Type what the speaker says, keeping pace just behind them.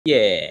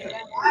Yeah.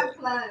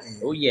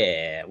 Oh,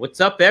 yeah.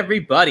 What's up,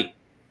 everybody?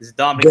 This is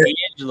Dominic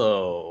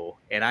D'Angelo,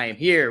 and I am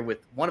here with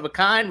one of a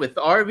kind with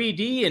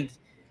RVD. And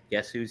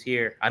guess who's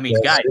here? I mean,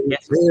 guys,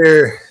 guess who's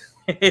here?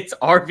 It's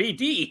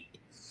RVD.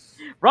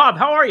 Rob,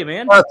 how are you,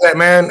 man? About that,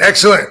 man.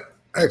 Excellent.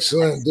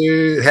 Excellent,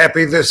 dude.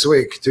 Happy this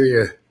week to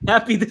you.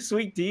 Happy this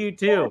week to you,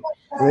 too.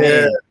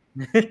 Yeah.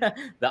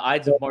 The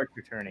Ides of March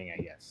returning,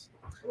 I guess.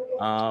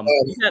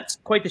 That's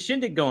quite the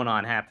shindig going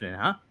on happening,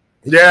 huh?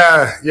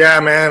 Yeah,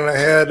 man. I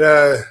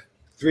had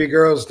 3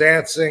 girls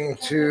dancing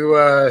to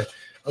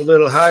a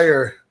little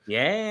higher.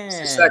 Yeah.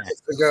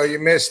 Seconds ago, you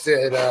missed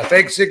it.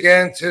 Thanks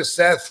again to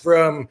Seth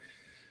from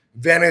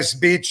Venice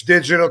Beach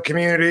Digital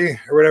Community,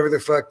 or whatever the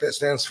fuck that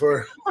stands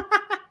for.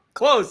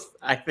 Close,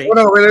 I think.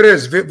 Oh, no, it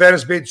is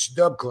Venice Beach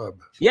Dub Club.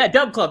 Yeah,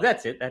 Dub Club.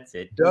 That's it.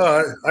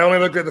 Duh. I only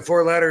looked at the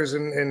 4 letters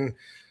and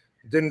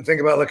didn't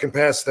think about looking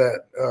past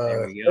that.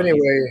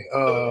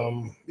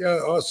 Anyway, yeah,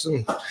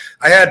 awesome.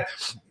 I had,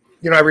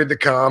 I read the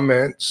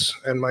comments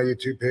and my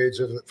YouTube page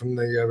from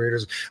the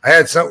readers. I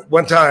had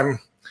one time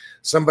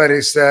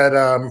somebody said,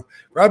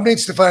 Rob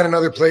needs to find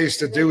another place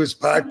to do his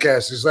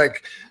podcast. There's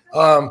like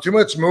too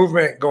much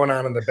movement going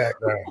on in the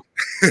background.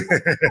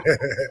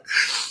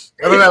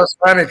 I thought that was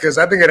funny because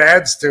I think it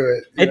adds to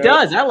it. It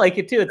does. I like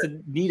it too. It's a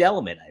neat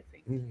element, I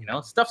think.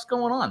 Stuff's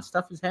going on.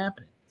 Stuff is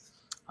happening.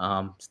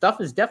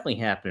 Stuff is definitely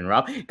happening,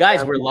 Rob.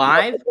 Guys, we're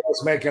live.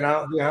 Making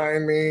out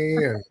behind me.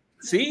 And...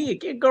 See, you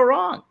can't go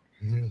wrong.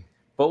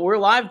 But we're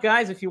live,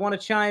 guys. If you want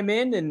to chime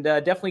in and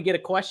definitely get a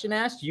question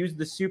asked, use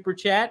the super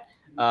chat.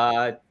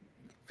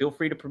 Feel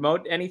free to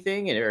promote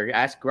anything or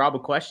ask Rob a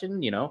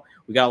question.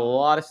 We got a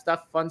lot of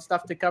fun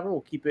stuff to cover.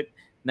 We'll keep it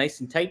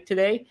nice and tight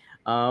today.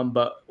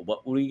 But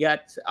what we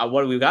got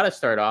to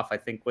start off, I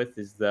think, with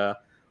is a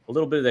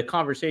little bit of the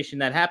conversation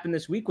that happened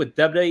this week with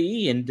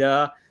WWE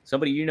and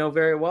somebody you know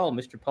very well,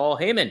 Mr. Paul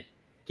Heyman,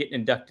 getting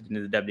inducted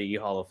into the WWE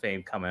Hall of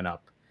Fame coming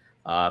up.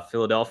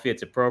 Philadelphia,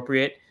 it's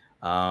appropriate.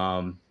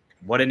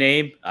 What a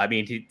name! I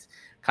mean, he's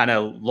kind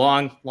of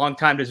long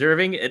time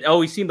deserving. It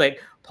always seemed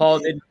like Paul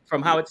didn't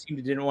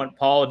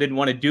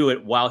want to do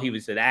it while he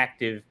was an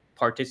active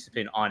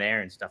participant on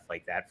air and stuff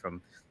like that.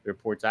 From the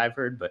reports I've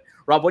heard, but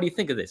Rob, what do you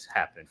think of this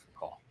happening for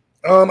Paul?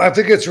 I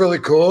think it's really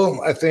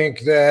cool. I think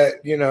that,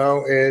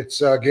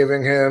 it's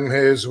giving him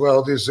his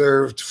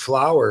well-deserved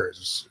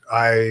flowers.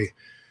 I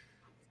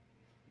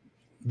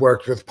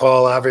worked with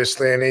Paul,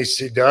 obviously, in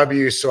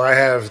ECW, so I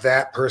have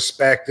that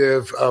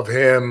perspective of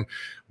him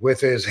with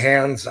his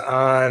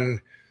hands-on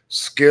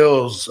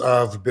skills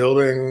of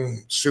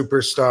building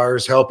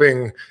superstars,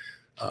 helping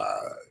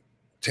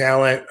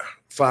talent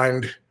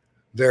find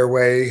their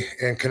way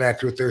and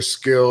connect with their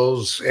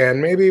skills, and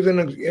maybe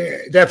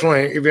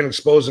definitely even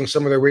exposing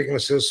some of their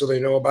weaknesses so they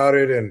know about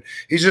it. And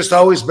he's just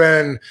always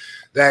been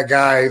that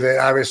guy that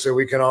obviously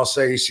we can all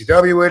say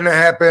ECW wouldn't have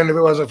happened if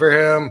it wasn't for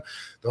him.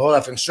 The whole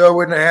effing show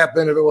wouldn't have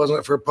happened if it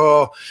wasn't for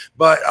Paul.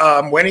 But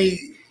when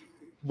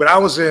I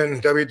was in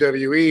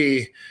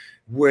WWE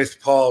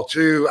with Paul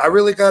too, I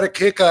really got a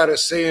kick out of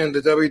seeing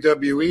the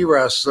WWE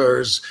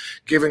wrestlers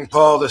giving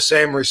Paul the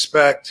same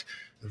respect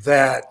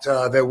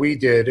that we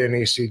did in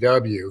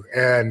ECW.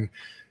 And,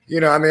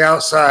 on the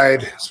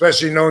outside,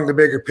 especially knowing the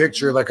bigger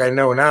picture like I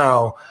know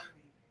now,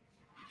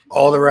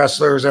 all the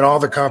wrestlers and all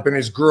the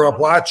companies grew up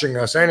watching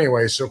us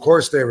anyway, so of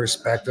course they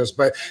respect us.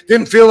 But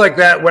didn't feel like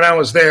that when I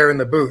was there in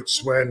the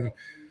boots, when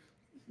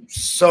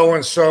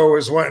so-and-so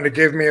was wanting to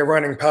give me a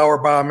running power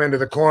bomb into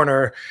the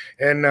corner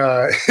and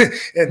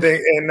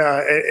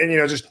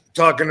just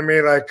talking to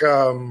me like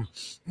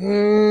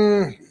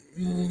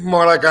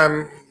more like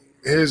I'm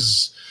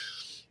his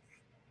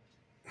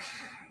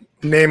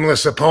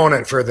nameless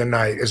opponent for the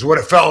night is what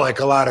it felt like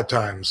a lot of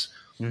times.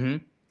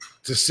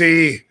 To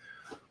see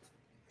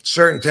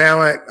certain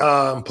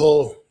talent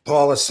pull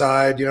Paul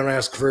aside,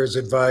 ask for his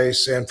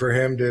advice, and for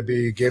him to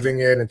be giving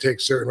it and take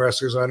certain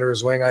wrestlers under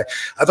his wing. I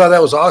thought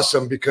that was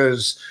awesome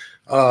because,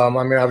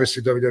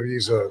 obviously WWE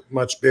is a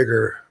much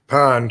bigger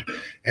pond,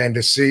 and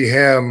to see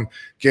him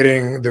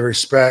getting the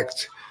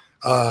respect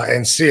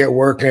and see it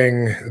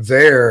working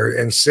there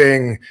and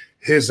seeing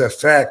his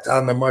effect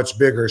on the much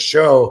bigger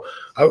show,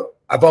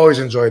 I've always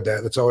enjoyed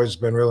that. That's always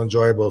been real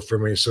enjoyable for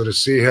me. So to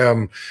see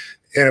him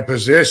in a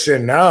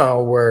position now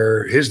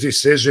where his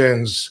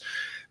decisions,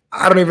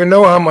 I don't even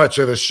know how much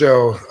of the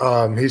show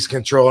he's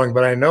controlling,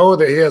 but I know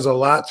that he has a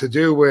lot to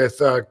do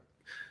with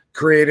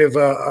creative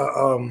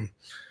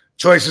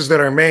choices that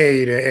are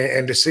made,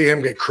 and to see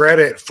him get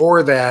credit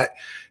for that,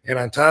 and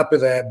on top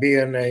of that, be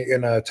in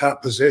a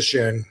top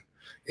position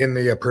in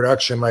the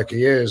production like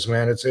he is,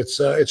 man,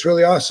 it's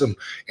really awesome.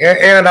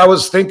 And I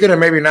was thinking of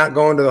maybe not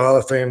going to the Hall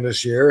of Fame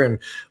this year, and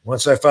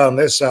once I found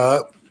this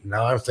out,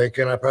 now I'm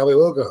thinking I probably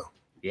will go.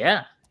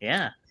 Yeah.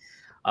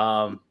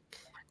 I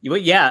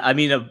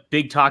mean, a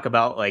big talk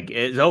about, like,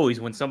 as always,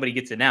 when somebody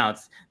gets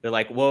announced, they're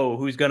like, whoa,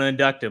 who's going to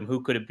induct him?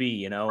 Who could it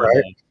be?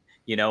 Right.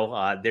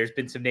 There's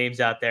been some names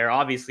out there.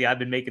 Obviously, I've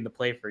been making the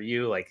play for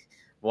you, like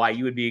why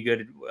you would be a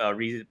good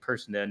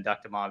person to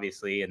induct him,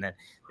 obviously. And then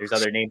there's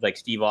other names like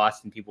Steve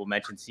Austin. People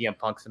mentioned CM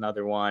Punk's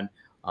another one.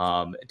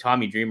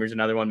 Tommy Dreamer's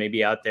another one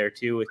maybe out there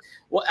too.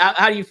 Well,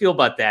 how do you feel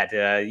about that?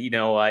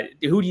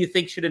 Who do you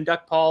think should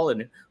induct Paul,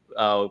 and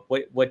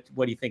what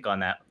do you think on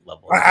that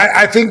level?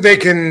 I think they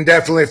can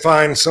definitely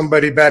find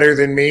somebody better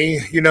than me.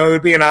 You know, it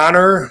would be an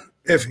honor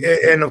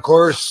and of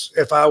course,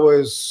 if I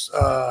was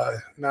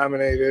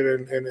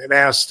nominated and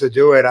asked to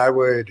do it, I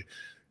would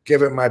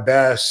give it my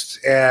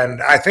best.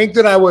 And I think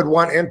that I would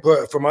want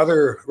input from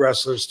other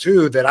wrestlers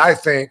too that I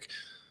think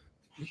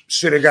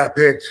should have got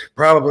picked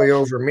probably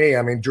over me.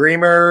 I mean,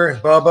 Dreamer,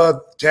 Bubba,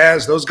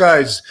 Taz, those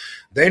guys,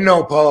 they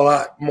know Paul a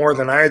lot more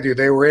than I do.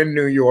 They were in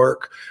New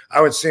York.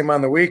 I would see them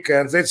on the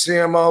weekends. They'd see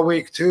him all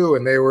week too.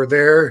 And they were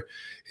there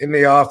in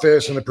the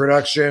office, in the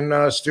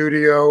production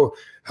studio,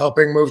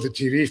 helping move the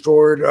TV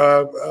forward,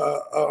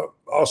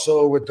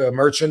 also with the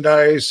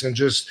merchandise and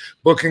just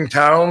booking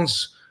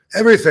towns,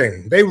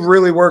 everything. They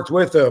really worked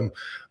with them.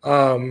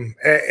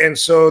 And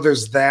so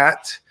there's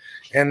that.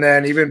 And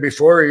then even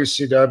before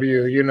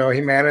ECW, you know,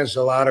 he managed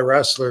a lot of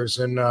wrestlers,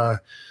 and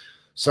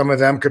some of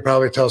them could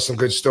probably tell some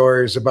good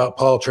stories about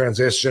Paul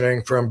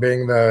transitioning from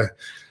being the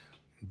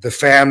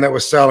fan that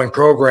was selling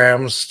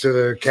programs to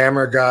the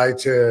camera guy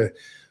to,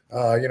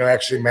 you know,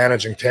 actually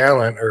managing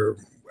talent, or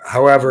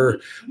however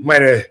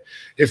might have,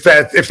 if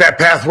that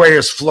pathway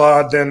is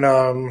flawed, then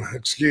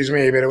excuse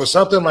me, but it was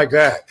something like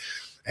that.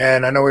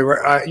 And I know we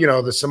were, you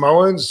know, the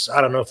Samoans,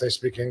 I don't know if they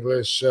speak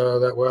English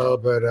that well,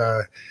 but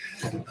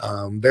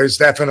there's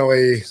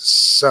definitely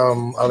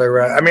some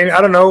other, I mean,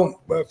 I don't know,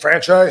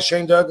 franchise,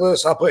 Shane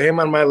Douglas, I'll put him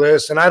on my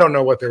list, and I don't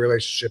know what their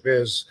relationship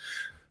is,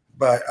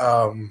 but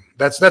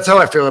that's how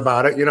I feel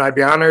about it. You know, I'd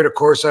be honored. Of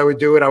course I would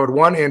do it. I would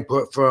want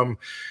input from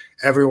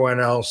everyone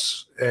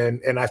else.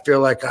 And I feel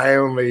like I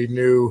only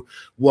knew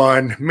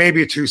one,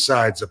 maybe two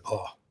sides of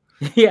Paul.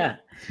 Yeah.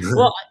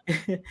 Well,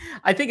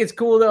 I think it's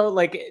cool though,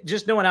 like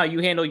just knowing how you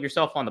handle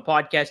yourself on the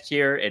podcast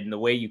here and the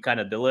way you kind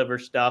of deliver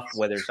stuff,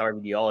 whether it's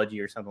ideology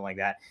or something like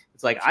that.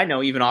 It's like, I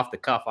know even off the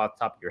cuff, off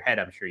the top of your head,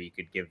 I'm sure you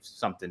could give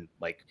something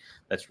like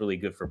that's really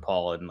good for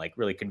Paul and like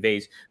really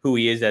conveys who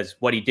he is as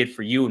what he did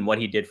for you and what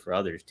he did for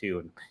others too.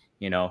 And,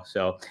 you know,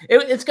 so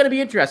it's going to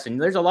be interesting.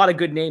 There's a lot of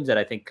good names that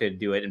I think could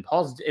do it. And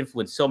Paul's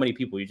influenced so many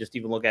people. You just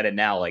even look at it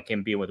now, like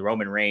him being with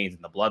Roman Reigns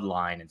and the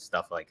Bloodline and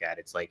stuff like that.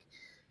 It's like,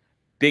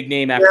 big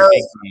name after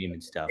big name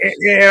and stuff.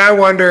 And I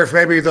wonder if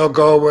maybe they'll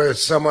go with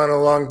someone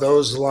along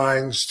those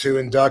lines to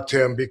induct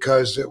him,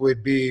 because it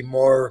would be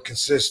more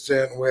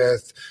consistent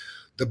with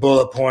the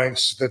bullet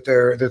points that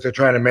they're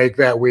trying to make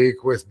that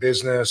week with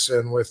business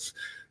and with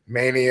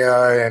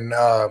Mania.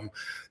 And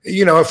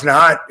you know, if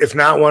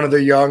not one of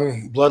the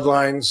young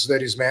bloodlines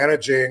that he's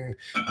managing,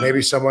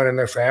 maybe someone in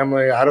their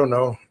family. I don't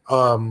know.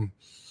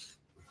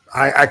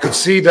 I could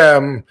see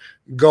them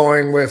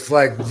going with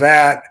like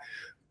that,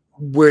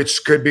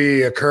 which could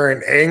be a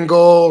current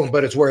angle,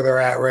 but it's where they're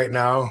at right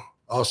now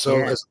also,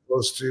 as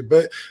opposed to,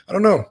 but I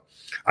don't know.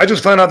 I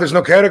just found out there's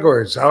no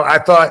categories. I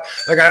thought,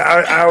 like,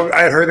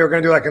 I had heard they were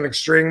going to do like an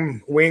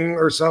extreme wing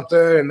or something.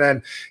 And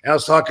then I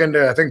was talking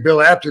to, I think,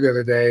 Bill Apter the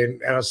other day,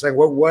 and I was saying,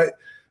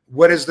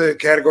 what is the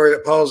category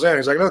that Paul's in?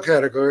 He's like, no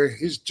category.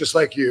 He's just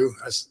like you.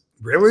 I said,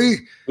 really?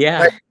 Yeah.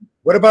 Like,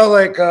 what about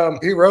like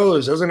Pete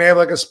Rose? Doesn't he have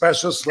like a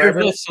special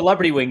celebrity? There's a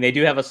celebrity wing. They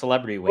do have a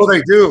celebrity wing. Oh,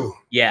 they do?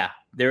 Yeah.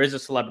 There is a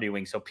celebrity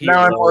wing. So Pete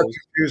now Rose, I'm more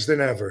confused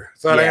than ever.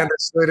 Thought I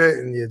understood it,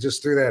 and you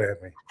just threw that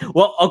at me.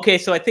 Well, okay,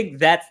 so I think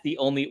that's the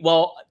only.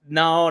 Well,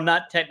 no,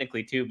 not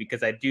technically too,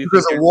 because I do.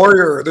 There's a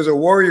warrior. There's a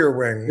warrior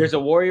wing. There's a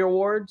warrior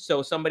award.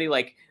 So somebody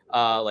like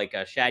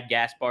a Shad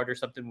Gaspard or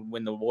something would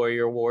win the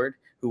warrior award,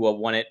 who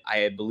won it,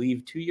 I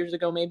believe, 2 years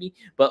ago, maybe.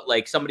 But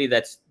like somebody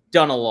that's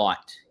done a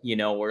lot, you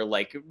know, or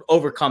like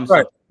overcome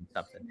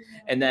something.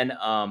 And then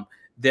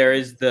there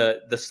is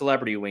the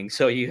celebrity wing.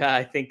 So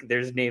I think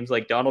there's names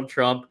like Donald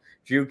Trump,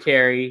 Drew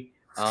Carey,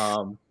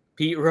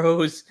 Pete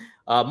Rose,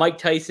 Mike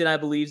Tyson, I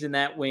believe, is in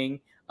that wing.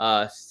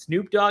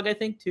 Snoop Dogg, I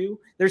think, too.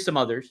 There's some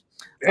others.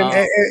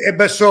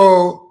 But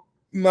so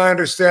my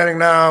understanding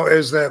now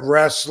is that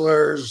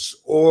wrestlers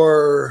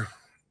or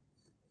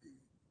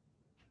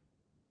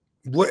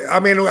I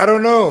mean, I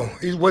don't know.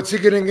 What's he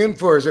getting in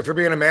for? Is it for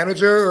being a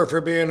manager or for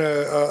being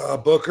a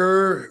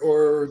booker?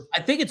 Or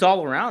I think it's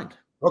all around.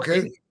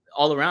 Okay,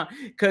 all around,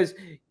 because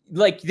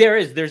like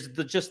there's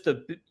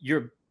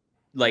your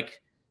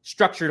like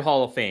structured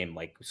Hall of Fame,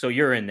 like, so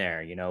you're in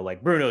there, you know,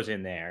 like Bruno's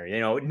in there, you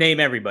know, name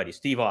everybody,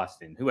 Steve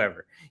Austin,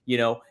 whoever, you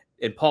know,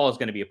 and Paul is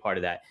going to be a part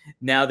of that.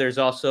 Now there's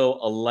also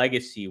a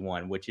legacy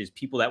one, which is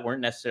people that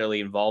weren't necessarily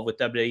involved with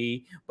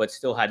WWE, but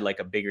still had like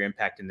a bigger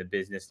impact in the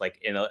business, like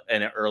in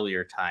an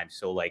earlier time.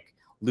 So like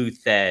Lou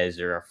Thez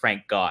or a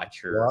Frank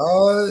Gotch or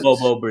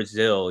Bobo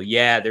Brazil.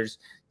 Yeah, there's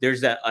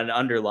an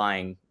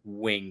underlying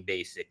wing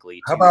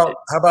basically. How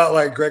about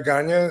like Greg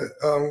Gagne,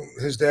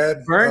 his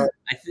dad? Vern,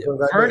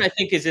 I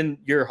think is in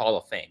your Hall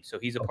of Fame, so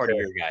he's a part of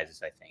your guys',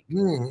 I think.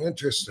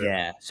 Interesting.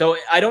 Yeah. So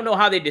I don't know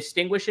how they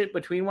distinguish it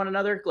between one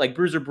another. Like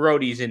Bruiser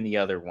Brody's in the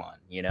other one,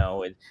 you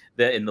know, in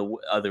the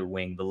other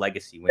wing, the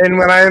legacy wing. And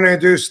when I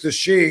introduced the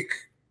Sheik,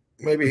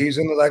 maybe he's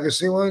in the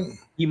legacy one.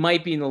 He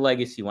might be in the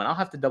legacy one. I'll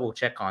have to double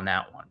check on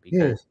that one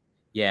because,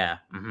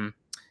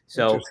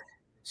 So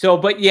So,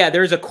 but yeah,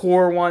 there's a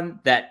core one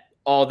that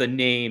all the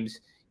names,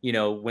 you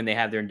know, when they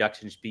have their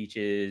induction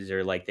speeches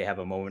or like they have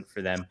a moment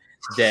for them,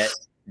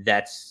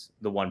 that's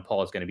the one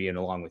Paul is going to be in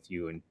along with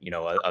you and, you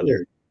know,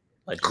 other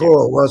legendary.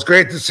 Cool. Well, it's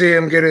great to see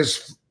him get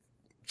his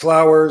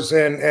flowers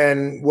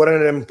and what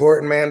an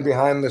important man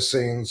behind the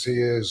scenes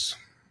he is.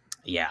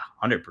 Yeah,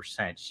 100%.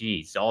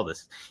 Jeez, all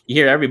this. You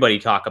hear everybody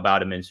talk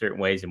about him in certain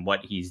ways and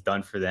what he's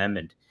done for them.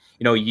 And,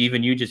 you know,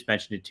 even you just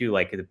mentioned it too,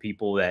 like the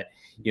people that,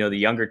 you know, the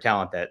younger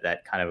talent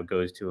that kind of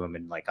goes to him.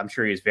 And like, I'm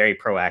sure he was very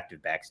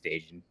proactive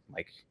backstage and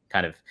like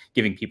kind of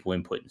giving people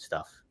input and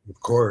stuff. Of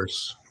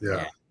course.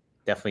 Yeah.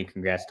 Definitely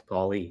congrats to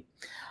Paul Lee.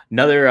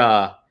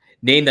 Another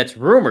name that's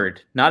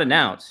rumored, not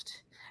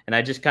announced. And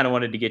I just kind of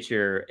wanted to get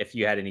if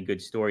you had any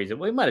good stories.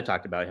 We might have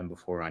talked about him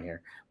before on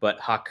here, but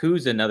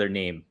Haku's another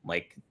name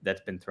like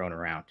that's been thrown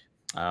around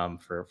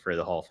for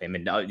the Hall of Fame.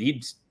 And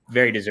he's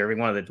very deserving,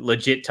 one of the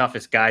legit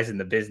toughest guys in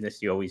the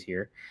business you always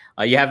hear.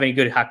 You have any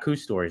good Haku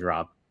stories,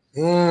 Rob?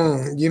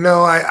 You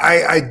know,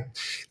 I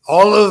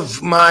all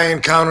of my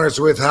encounters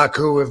with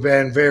Haku have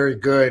been very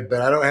good,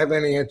 but I don't have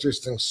any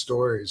interesting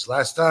stories.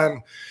 Last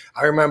time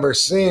I remember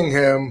seeing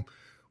him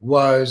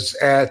was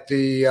at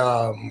the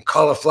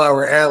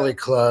Cauliflower Alley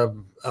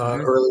Club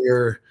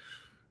earlier.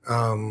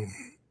 I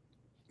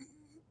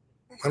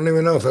don't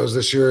even know if that was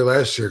this year or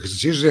last year because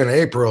it's usually in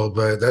April,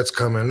 but that's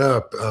coming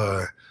up.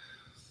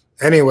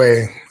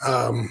 Anyway,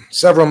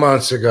 several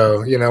months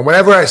ago, you know,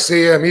 whenever I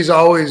see him, he's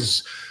one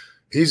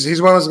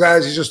of those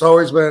guys. He's just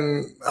always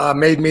been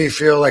made me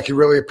feel like he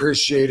really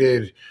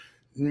appreciated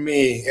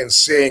me and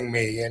seeing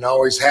me, and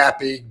always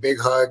happy, big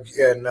hug,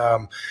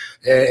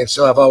 and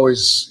so I've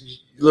always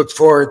looked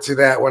forward to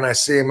that when I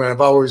see him, and I've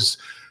always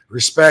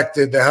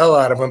respected the hell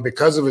out of him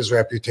because of his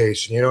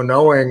reputation. You know,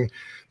 knowing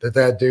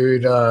that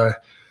dude,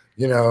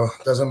 you know,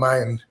 doesn't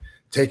mind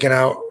taking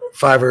out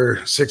 5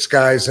 or 6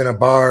 guys in a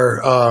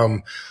bar.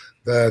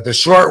 The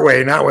short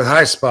way, not with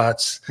high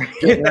spots,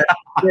 getting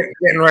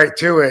right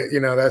to it.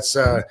 You know, that's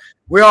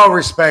we all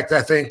respect,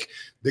 I think,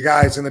 the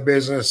guys in the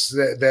business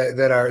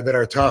that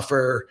are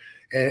tougher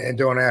and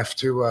don't have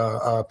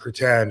to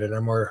pretend and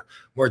are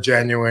more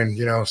genuine.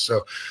 You know,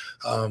 so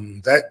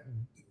that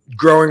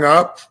growing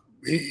up,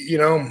 he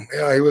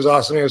was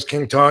awesome. He was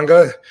King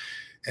Tonga,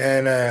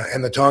 and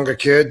the Tonga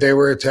Kid. They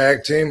were a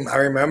tag team. I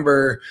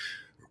remember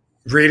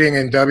reading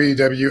in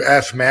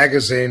WWF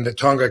magazine that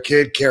Tonga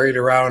Kid carried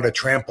around a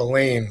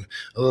trampoline,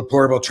 a little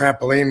portable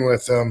trampoline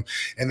with him,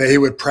 and that he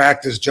would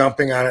practice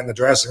jumping on it in the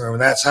dressing room.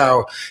 And that's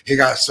how he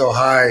got so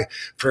high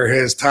for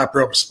his top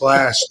rope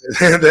splash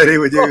that he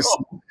would use.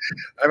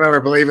 I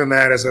remember believing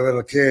that as a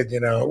little kid, you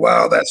know,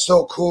 wow, that's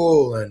so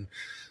cool. And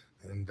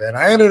then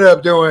I ended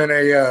up doing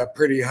a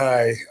pretty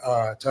high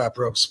top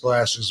rope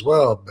splash as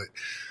well. But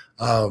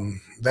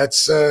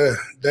that's,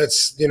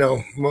 you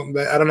know,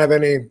 I don't have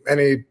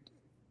any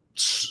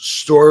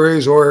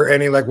stories or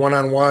any like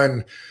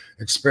one-on-one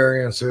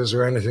experiences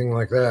or anything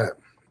like that.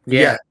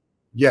 Yeah.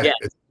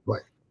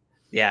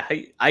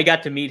 I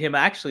got to meet him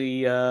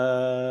actually.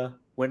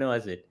 When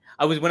was it?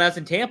 When I was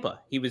in Tampa.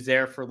 He was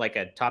there for like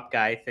a Top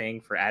Guy thing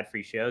for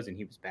ad-free shows, and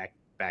he was back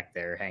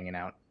there hanging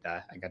out.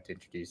 I got to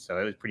introduce, so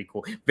it was pretty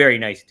cool. Very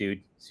nice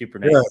dude, super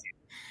nice. Yeah.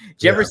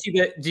 Did you ever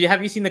see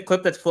have you seen the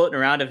clip that's floating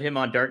around of him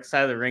on Dark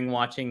Side of the Ring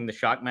watching the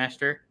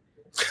Shockmaster?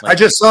 I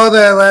just saw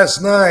that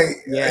last night.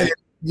 Yeah.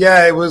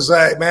 Yeah, it was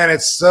like, man,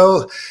 it's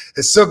so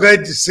good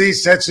to see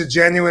such a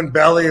genuine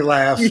belly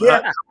laugh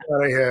out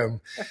of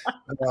him.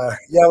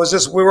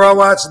 We were all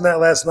watching that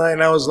last night,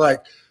 and I was like,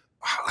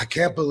 I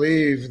can't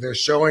believe they're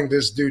showing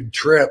this dude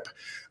Trip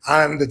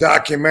on the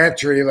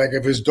documentary, like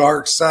of his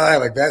dark side.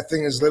 Like that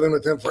thing is living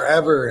with him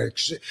forever.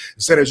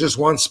 Instead of just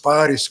one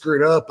spot, he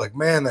screwed up. Like,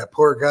 man, that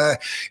poor guy.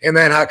 And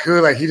then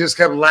Haku, like he just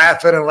kept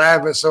laughing and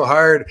laughing so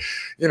hard,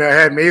 you know, it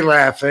had me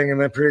laughing.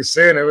 And then pretty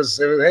soon it was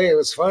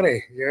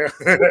funny, you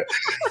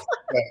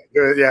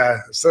know. Yeah,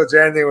 so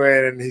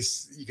genuine, and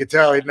you could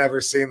tell he'd never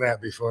seen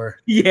that before.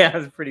 Yeah, it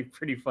was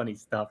pretty funny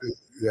stuff.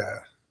 Yeah.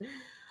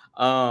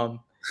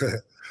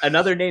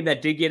 Another name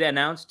that did get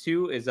announced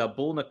too is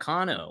Bull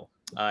Nakano.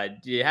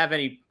 Do you have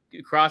did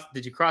you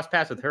cross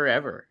paths with her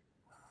ever?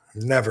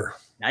 Never.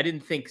 I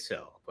didn't think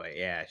so, but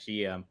yeah,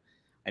 she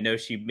I know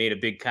she made a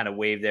big kind of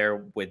wave there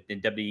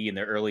in WWE in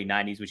the early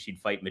 90s when she'd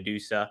fight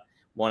Medusa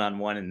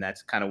one-on-one, and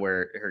that's kind of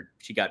where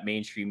she got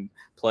mainstream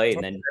play,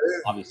 and then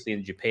obviously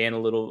in Japan a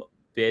little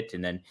bit,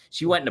 and then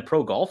she went into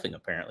pro golfing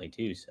apparently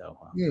too. So,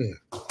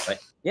 but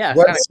yeah,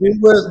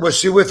 was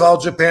she with All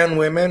Japan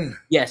Women?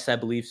 Yes, I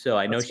believe so.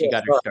 I know she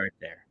got her start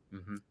there.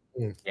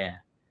 Yeah,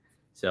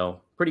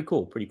 so pretty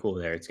cool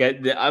there.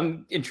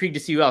 I'm intrigued to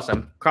see who else.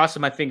 I'm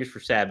crossing my fingers for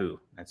Sabu.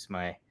 That's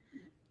my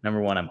number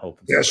one. I'm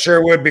hoping. Yeah,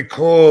 sure would be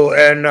cool.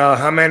 And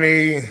how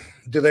many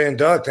do they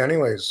induct,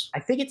 anyways? I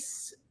think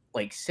it's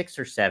like 6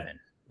 or 7.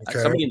 Okay.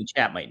 Somebody in the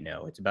chat might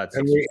know. It's about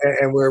 6.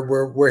 And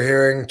we're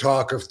hearing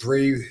talk of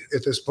 3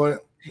 at this point.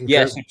 Okay.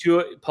 Yeah, so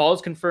 2.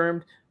 Paul's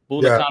confirmed,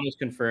 Bull Nakano's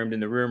confirmed,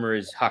 and the rumor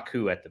is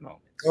Haku at the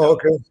moment. So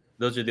okay.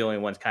 Those are the only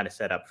ones kind of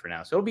set up for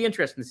now. So it'll be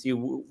interesting to see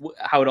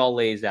how it all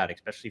lays out,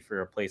 especially for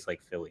a place like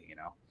Philly, you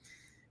know.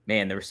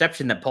 Man, the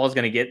reception that Paul's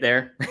going to get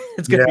there,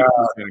 it's going to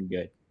be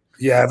good.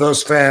 Yeah,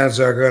 those fans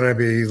are going to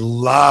be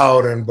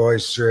loud and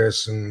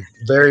boisterous, and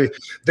they're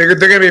going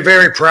to be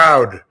very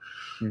proud.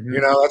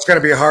 You know, that's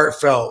going to be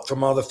heartfelt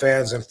from all the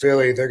fans in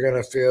Philly. They're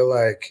going to feel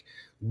like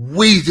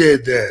we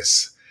did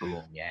this.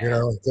 Ooh, yeah. You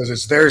know, because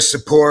it's their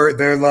support,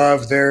 their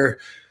love, their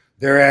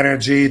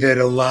energy that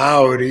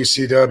allowed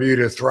ECW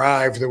to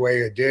thrive the way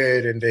it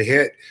did and to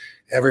hit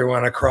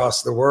everyone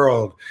across the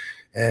world.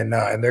 And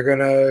they're going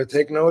to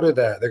take note of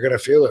that. They're going to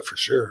feel it for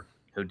sure.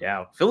 No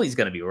doubt. Philly's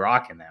going to be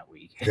rocking that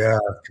week. Yeah.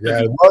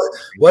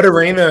 What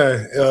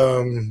arena?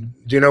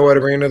 Do you know what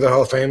arena the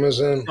Hall of Fame is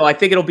in? Oh, I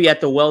think it'll be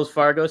at the Wells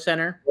Fargo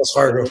Center. Wells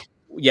Fargo.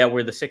 Yeah,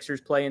 where the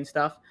Sixers play and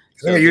stuff.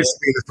 I think it used to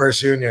be the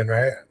First Union,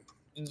 right?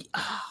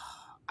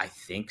 I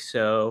think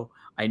so.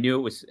 I knew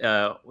it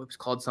was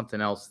called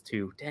something else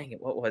too. Dang it,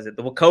 what was it?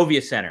 The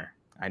Wachovia Center.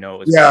 I know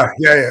it was. Yeah.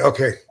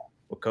 Okay.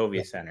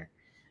 Wachovia Center.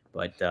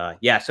 But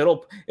yeah,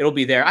 so it'll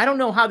be there. I don't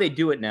know how they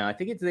do it now. I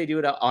think they do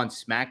it on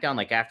SmackDown,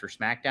 like after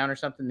SmackDown or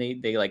something.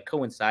 They like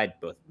coincide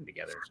both of them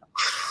together or something.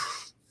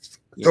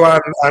 So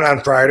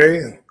on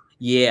Friday?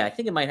 Yeah, I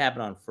think it might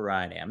happen on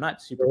Friday. I'm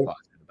not super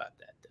positive about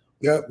that though.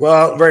 Yeah,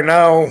 well, right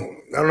now, I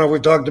don't know if we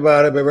talked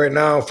about it, but right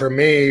now for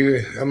me,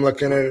 I'm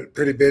looking at a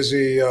pretty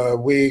busy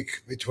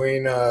week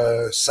between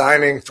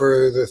signing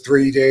for the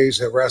 3 days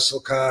at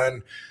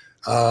WrestleCon.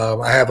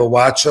 I have a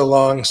watch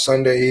along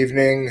Sunday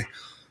evening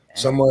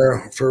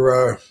somewhere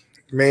for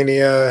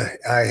Mania.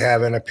 I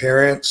have an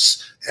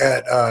appearance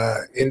at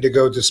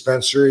Indigo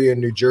Dispensary in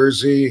New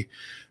Jersey.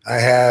 I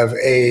have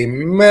a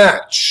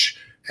match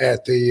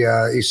at the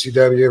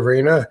ECW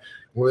Arena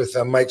with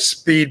Mike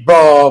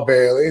Speedball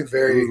Bailey.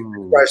 Very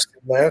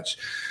interesting match.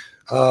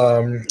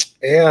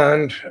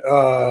 And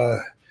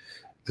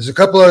there's a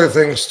couple other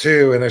things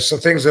too, and there's some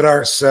things that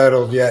aren't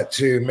settled yet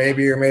too,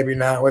 maybe or maybe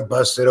not, with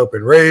Busted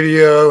Open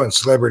Radio and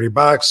Celebrity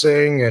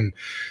Boxing and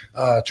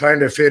trying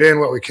to fit in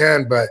what we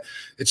can. But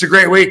it's a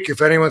great week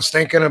if anyone's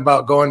thinking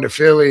about going to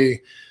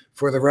Philly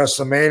for the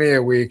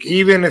WrestleMania week.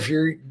 Even if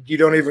you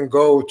don't even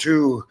go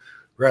to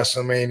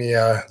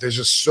WrestleMania, there's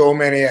just so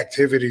many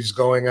activities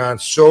going on,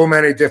 so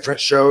many different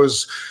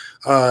shows.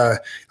 I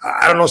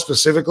don't know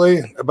specifically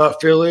about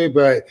Philly,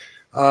 but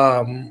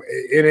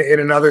in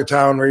another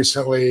town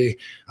recently,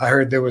 I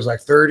heard there was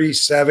like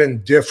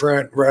 37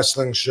 different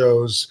wrestling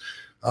shows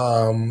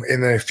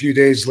in the few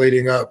days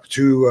leading up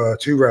to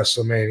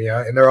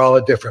WrestleMania, and they're all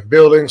at different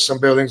buildings. Some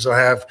buildings will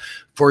have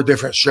 4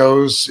 different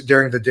shows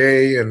during the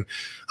day, and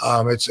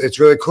it's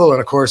really cool.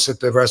 And of course, at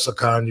the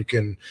WrestleCon, you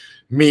can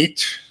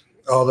meet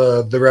all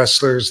the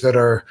wrestlers that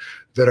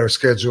are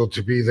scheduled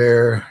to be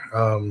there.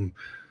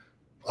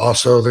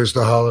 Also, there's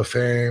the Hall of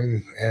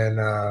Fame,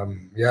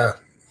 and yeah.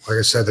 Like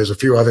I said, there's a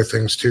few other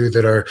things, too,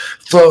 that are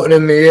floating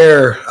in the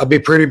air. I'll be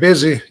pretty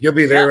busy. You'll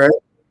be there, right?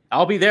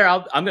 I'll be there.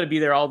 I'm going to be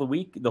there all the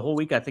whole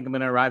week. I think I'm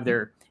going to arrive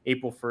there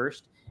April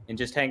 1st and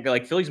just hang.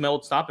 Like, Philly's my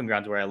old stomping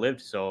grounds where I lived.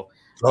 So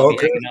I'll be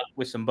hanging out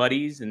with some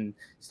buddies and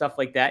stuff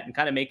like that and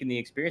kind of making the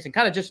experience and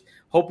kind of just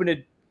hoping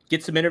to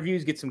get some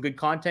interviews, get some good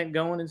content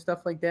going and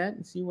stuff like that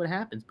and see what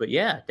happens. But,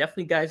 yeah,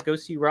 definitely, guys, go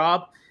see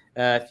Rob.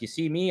 If you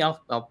see me,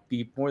 I'll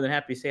be more than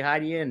happy to say hi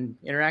to you and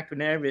interact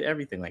with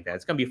everything like that.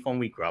 It's going to be a fun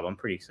week, Rob. I'm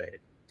pretty excited.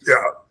 Yeah.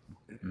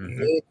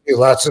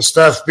 Lots of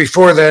stuff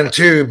before then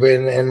too,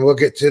 and we'll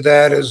get to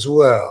that as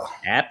well.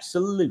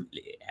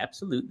 Absolutely.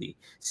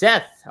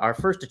 Seth, our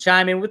first to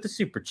chime in with the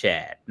super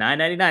chat,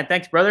 $9.99.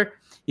 Thanks, brother.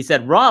 He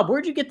said, Rob,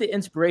 where'd you get the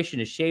inspiration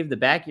to shave the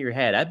back of your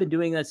head? I've been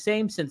doing the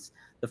same since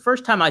the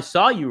first time I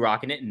saw you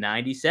rocking it in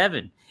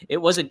 '97. It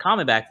wasn't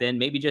common back then,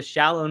 maybe just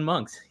shallow and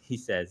monks, he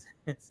says.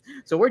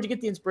 So where'd you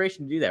get the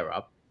inspiration to do that,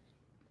 Rob?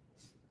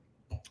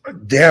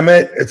 Damn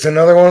it. It's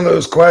another one of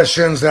those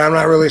questions that I'm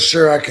not really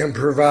sure I can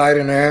provide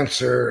an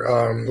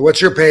answer. What's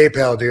your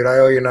PayPal, dude? I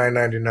owe you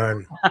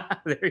 $9.99.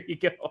 There you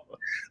go.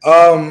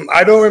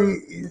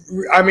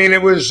 I mean,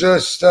 it was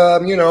just, a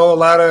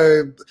lot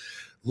of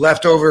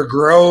leftover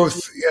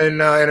growth. And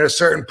at a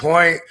certain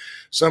point,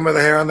 some of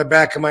the hair on the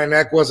back of my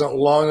neck wasn't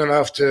long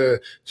enough to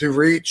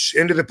reach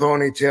into the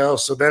ponytail.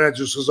 So then it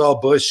just was all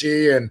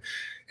bushy and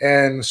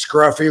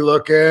scruffy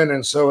looking.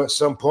 And so at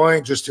some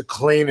point, just to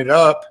clean it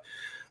up,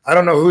 I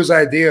don't know whose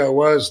idea it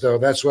was, though.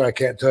 That's what I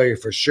can't tell you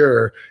for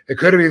sure. It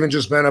could have even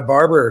just been a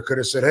barber. Could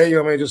have said, hey, you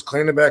want me to just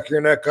clean the back of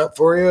your neck up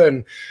for you?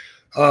 And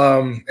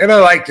I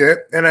liked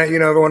it. And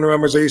everyone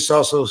remembers I used to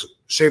also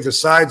shave the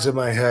sides of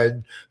my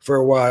head for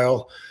a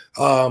while.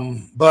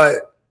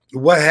 But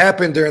what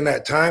happened during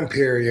that time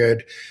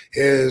period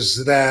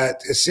is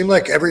that it seemed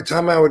like every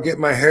time I would get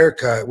my hair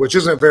cut, which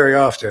isn't very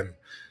often.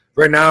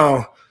 Right now,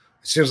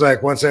 it seems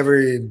like once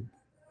every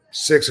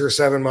 6 or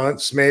 7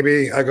 months,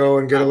 maybe I go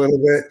and get a little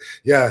bit.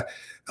 Yeah.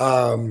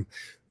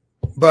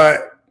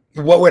 But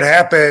what would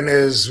happen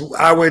is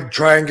I would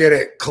try and get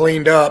it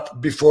cleaned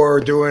up before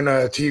doing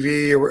a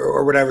TV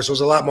or whatever. So it was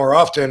a lot more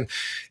often.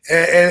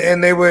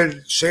 And they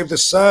would shave the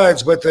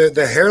sides, but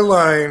the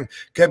hairline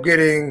kept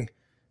getting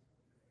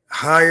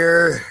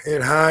higher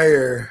and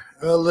higher,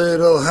 a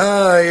little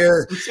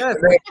higher.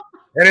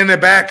 And in the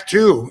back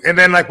too. And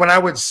then like when I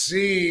would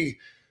see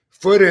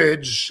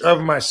footage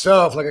of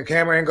myself, like a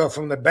camera angle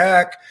from the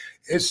back,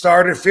 it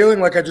started feeling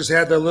like I just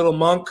had the little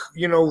monk,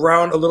 you know,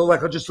 round,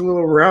 just a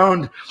little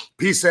round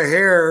piece of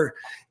hair,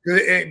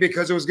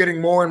 because it was getting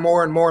more and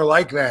more and more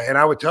like that. And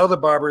I would tell the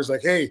barbers,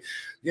 like, hey,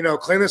 you know,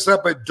 clean this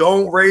up, but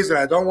don't raise it.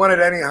 I don't want it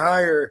any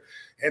higher.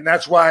 And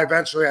that's why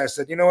eventually I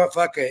said, you know what,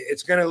 fuck it.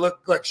 It's going to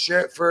look like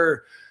shit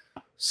for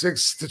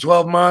 6 to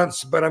 12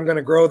 months, but I'm going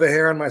to grow the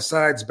hair on my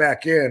sides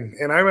back in.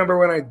 And I remember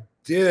when I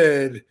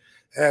did,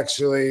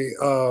 actually,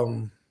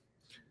 I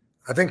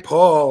think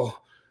Paul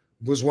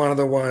was one of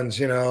the ones,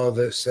 you know,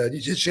 that said,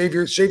 you just shave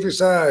your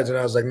sides. And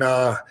I was like,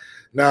 nah,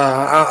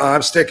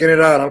 I'm sticking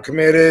it out. I'm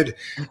committed.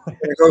 I'm going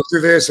to go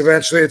through this.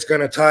 Eventually it's going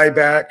to tie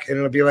back and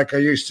it'll be like I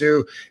used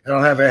to. And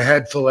I'll have a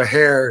head full of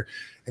hair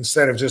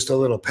instead of just a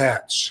little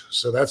patch.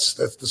 So that's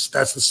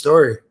the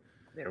story.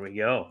 There we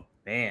go,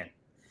 man.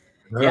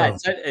 Oh. Yeah,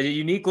 it's a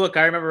unique look.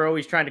 I remember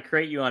always trying to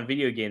create you on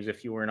video games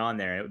if you weren't on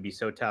there, and it would be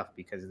so tough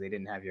because they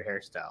didn't have your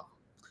hairstyle.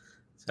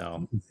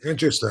 So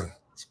interesting.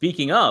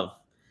 Speaking of,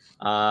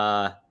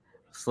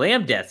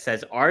 Slam Death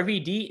says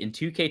RVD in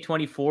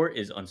 2K24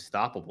 is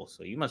unstoppable.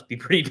 So you must be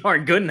pretty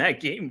darn good in that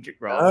game,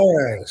 Rob.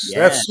 Nice. Yeah.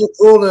 That's so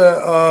cool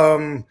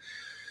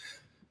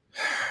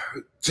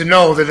to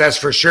know that that's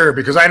for sure,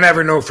 because I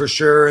never know for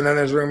sure, and then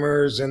there's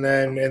rumors, and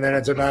then it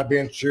ends up not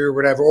being true or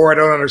whatever, or I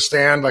don't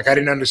understand. Like I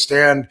didn't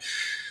understand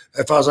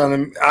if I was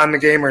on the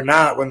game or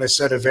not when they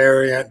said a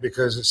variant,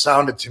 because it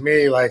sounded to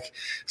me like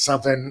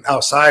something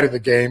outside of the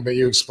game, but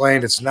you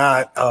explained it's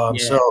not.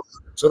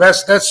 So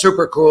that's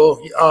super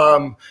cool.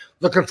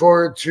 Looking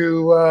forward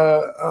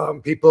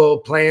to people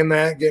playing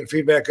that, getting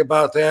feedback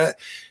about that.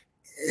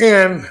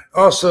 And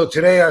also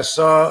today I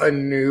saw a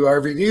new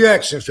RVD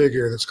action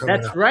figure that's coming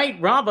out. That's right,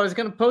 Rob. I was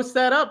going to post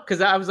that up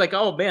because I was like,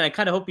 oh, man, I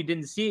kind of hope you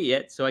didn't see it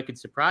yet so I could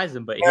surprise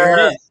him. But here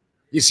it is.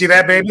 You see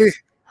that, baby?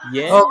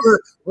 Yeah. Oh,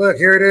 look,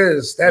 here it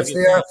is. That's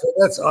the outfit.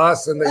 That's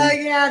awesome.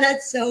 Yeah,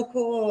 that's so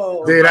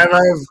cool. Dude, I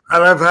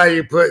love how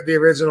you put the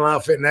original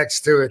outfit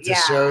next to it to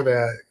show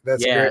that.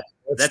 That's great.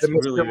 That's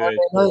really, really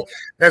cool.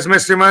 That's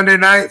Mr. Monday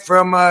Night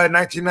from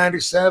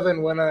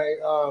 1997 when I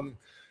oh,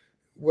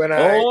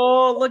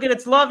 look at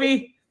it's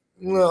Lovey.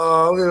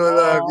 Oh, little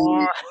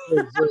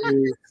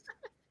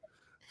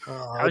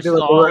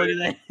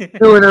Lovey.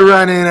 Doing a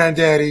run-in on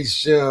Daddy's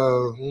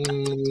show.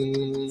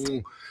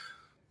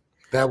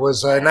 That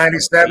was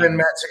 97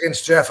 match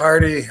against Jeff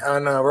Hardy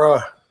on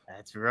Raw.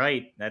 That's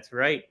right. That's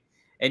right.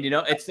 And, you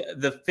know, it's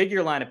the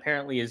figure line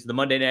apparently is the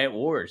Monday Night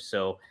Wars.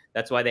 So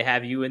that's why they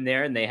have you in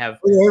there, and they have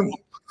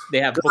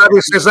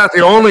obviously it's not the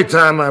only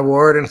time I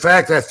wore it. In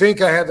fact, I think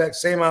I had that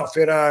same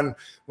outfit on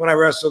when I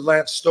wrestled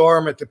Lance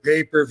Storm at the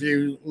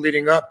pay-per-view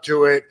leading up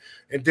to it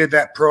and did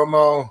that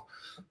promo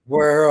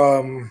where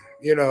I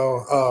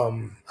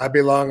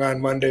belong on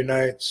Monday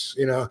nights,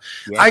 you know.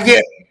 Yeah.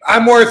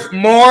 I'm worth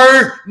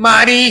more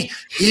money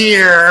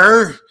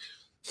here.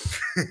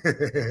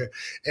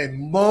 And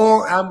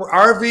more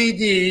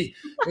RVD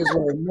is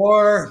worth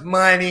more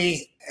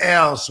money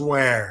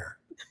elsewhere.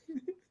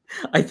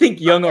 I think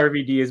young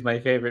RVD is my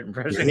favorite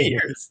impression of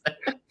yours.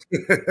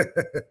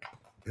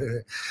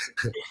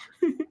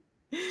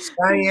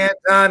 Scotty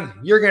Anton,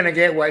 you're gonna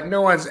get what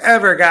no one's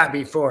ever got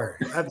before.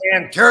 A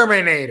damn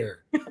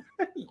Terminator.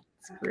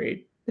 It's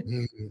great.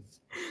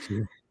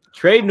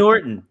 Trey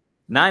Norton,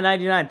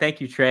 $9.99.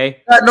 Thank you,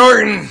 Trey.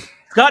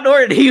 Scott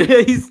Norton.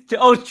 He's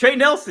Trey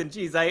Nelson.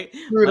 Jeez, I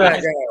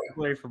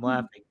away from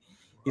laughing.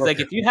 He's like,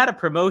 if you had a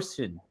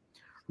promotion,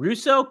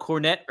 Russo,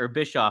 Cornette, or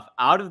Bischoff,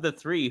 out of the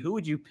three, who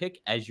would you pick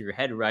as your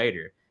head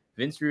writer?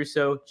 Vince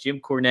Russo, Jim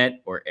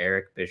Cornette, or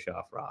Eric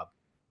Bischoff, Rob?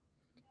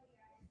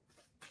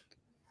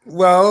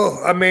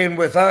 Well, I mean,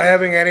 without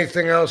having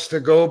anything else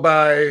to go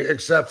by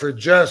except for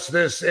just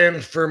this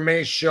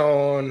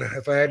information,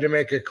 if I had to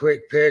make a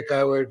quick pick,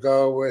 I would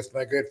go with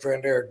my good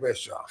friend Eric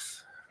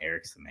Bischoff.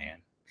 Eric's the man.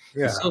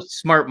 Yeah. He's so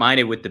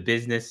smart-minded with the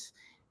business,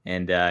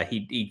 and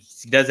he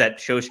does that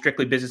show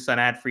Strictly Business on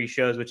ad-free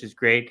shows, which is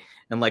great,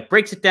 and like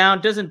breaks it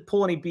down, doesn't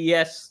pull any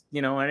BS,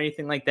 you know, or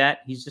anything like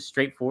that. He's just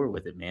straightforward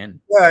with it, man.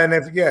 Yeah, and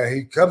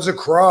he comes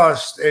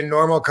across in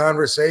normal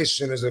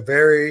conversation as a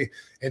very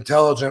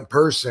intelligent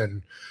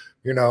person,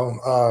 you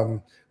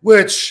know,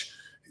 which,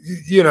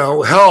 you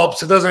know,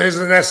 helps. It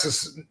isn't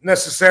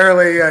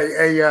necessarily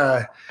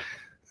a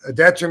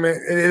detriment.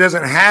 It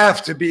doesn't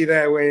have to be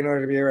that way in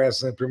order to be a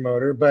wrestling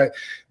promoter, but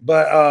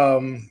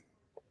I've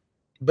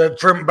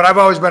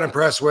always been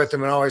impressed with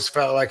him and always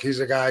felt like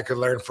he's a guy I could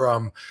learn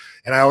from.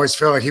 And I always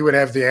feel like he would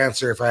have the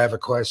answer if I have a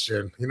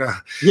question, you know?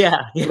 Yeah.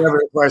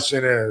 Whatever the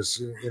question is,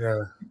 you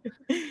know.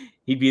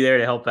 He'd be there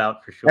to help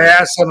out for sure. I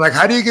asked him, like,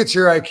 how do you get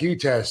your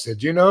IQ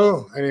tested? You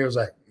know? And he was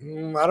like,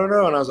 I don't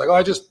know. And I was like, oh,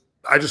 I just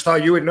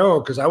thought you would know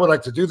because I would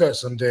like to do that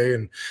someday.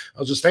 And I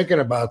was just thinking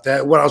about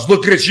that when I was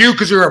looking at you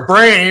because you're a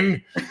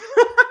brain.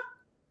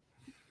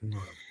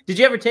 Did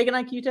you ever take an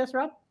IQ test,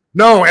 Rob?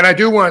 No, and I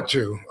do want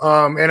to.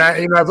 And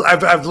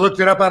I've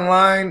looked it up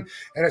online,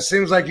 and it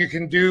seems like you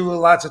can do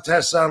lots of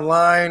tests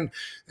online,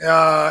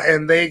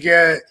 and they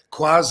get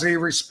quasi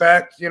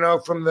respect, you know,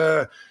 from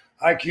the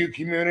IQ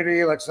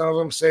community. Like some of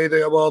them say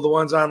the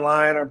ones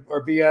online are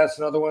BS,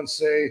 and other ones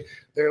say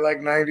they're like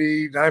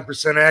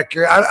 99%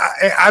 accurate.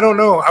 I don't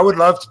know. I would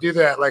love to do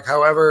that. Like,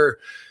 however,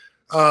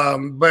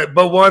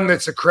 but one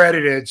that's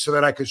accredited so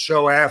that I could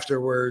show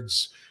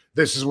afterwards,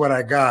 this is what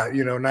I got,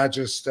 not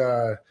just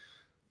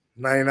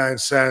 99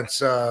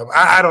 cents.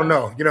 I don't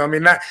know, I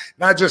mean,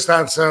 not just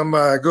on some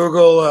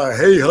Google,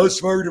 hey, how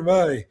smart am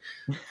I?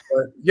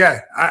 But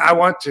yeah, I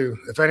want to.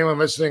 If anyone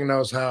listening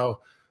knows how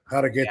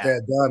to get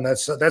that done,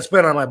 that's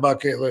been on my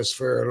bucket list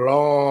for a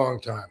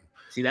long time.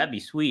 See, that'd be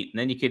sweet. And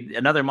then you could,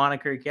 another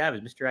moniker you have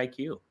is Mr.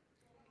 IQ.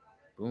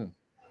 Boom.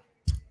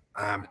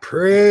 I'm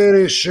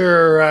pretty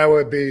sure I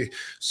would be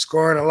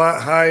scoring a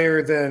lot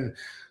higher than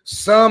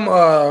some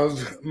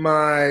of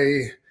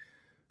my,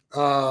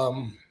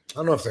 I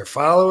don't know if they're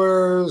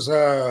followers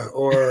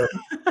or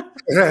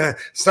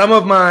some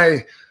of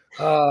the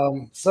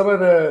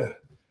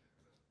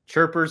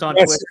chirpers on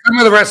Twitter. Some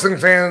of the wrestling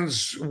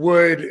fans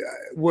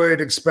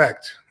would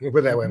expect. We'll put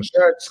it that way. I'm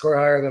sure I'd score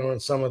higher than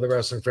what some of the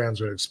wrestling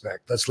fans would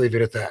expect. Let's leave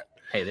it at that.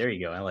 Hey, there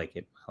you go. I like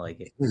it.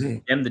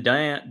 M.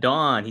 the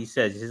Dawn, he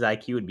says his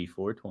IQ would be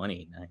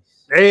 420. Nice.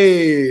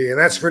 Hey, and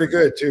that's pretty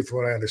good too, from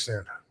what I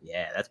understand.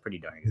 Yeah, that's pretty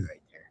darn good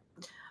right there.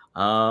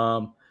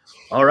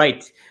 All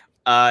right.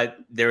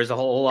 There was a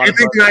whole lot. Do you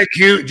think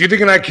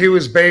an IQ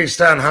is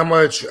based on how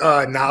much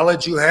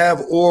knowledge you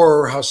have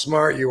or how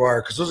smart you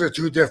are? Because those are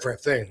two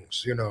different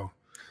things,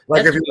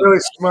 Like if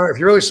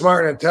you're really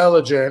smart and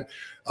intelligent,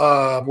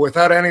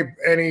 without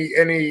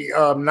any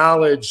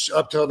knowledge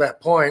up till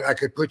that point, I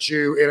could put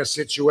you in a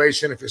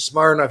situation. If you're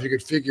smart enough, you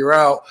could figure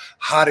out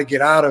how to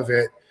get out of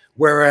it.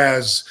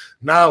 Whereas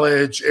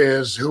knowledge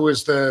is who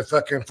is the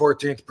fucking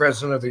 14th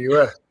president of the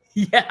U.S.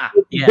 Yeah.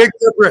 Big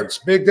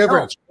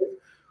difference. Oh.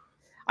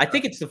 I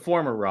think it's the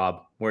former,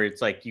 Rob, where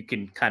it's like you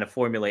can kind of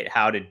formulate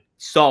how to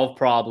solve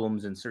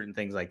problems and certain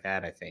things like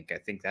that. I think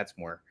that's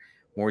more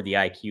the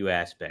IQ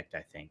aspect.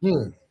 I think,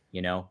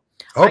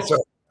 Hope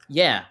so.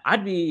 Yeah,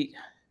 I'd be.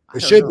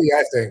 It should be.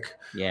 I think.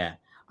 Yeah,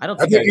 I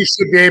think you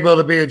should be able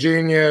to be a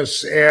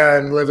genius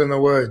and live in the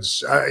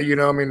woods. I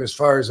mean, as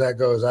far as that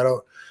goes, I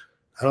don't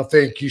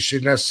think you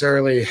should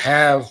necessarily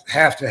have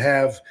to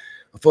have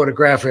a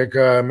photographic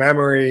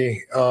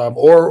memory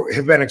or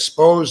have been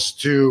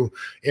exposed to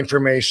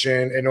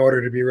information in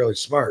order to be really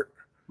smart.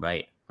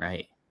 Right.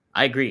 I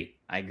agree.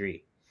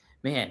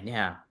 Man,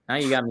 yeah. Now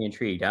you got me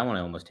intrigued. I want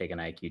to almost take an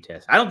IQ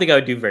test. I don't think I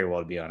would do very well,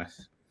 to be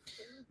honest.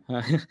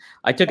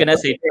 I took an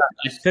SAT.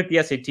 I took the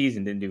SATs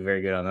and didn't do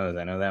very good on those.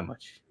 I know that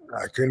much.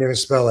 I couldn't even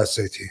spell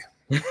SAT.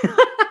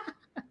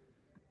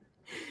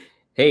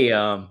 Hey,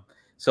 so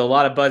a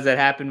lot of buzz that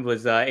happened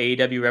was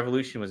AEW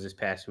Revolution was this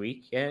past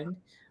weekend.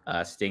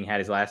 Sting had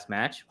his last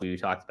match. We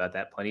talked about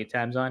that plenty of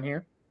times on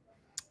here.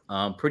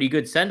 Pretty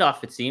good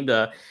send-off, it seemed.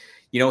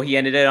 He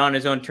ended it on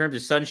his own terms.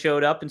 His son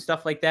showed up and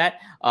stuff like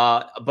that.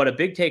 But a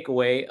big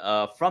takeaway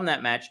from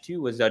that match,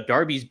 too, was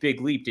Darby's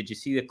big leap. Did you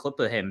see the clip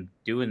of him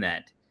doing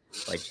that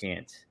by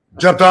chance?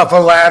 Jumped off a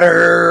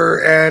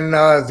ladder and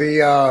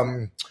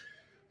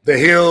the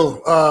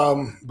heel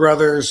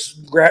brothers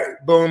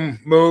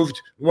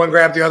moved. One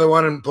grabbed the other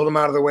one and pulled him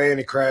out of the way, and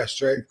he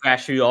crashed. Right,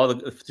 crashed through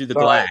the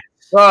glass.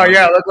 Oh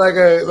yeah,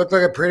 looked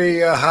like a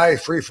pretty high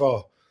free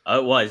fall.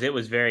 It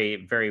was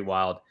very, very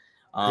wild.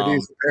 Could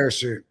use the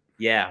parachute.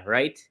 Yeah,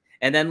 right.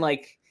 And then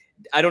I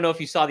don't know if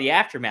you saw the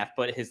aftermath,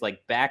 but his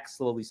back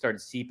slowly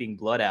started seeping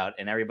blood out,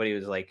 and everybody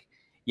was like,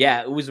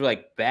 "Yeah, it was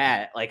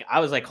bad."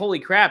 I was like, "Holy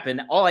crap!"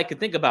 And all I could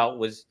think about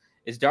was,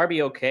 is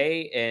Darby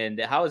okay? And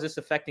how is this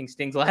affecting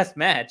Sting's last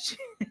match?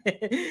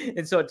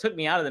 And so it took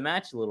me out of the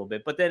match a little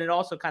bit, but then it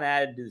also kind of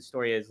added to the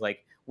story as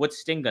what's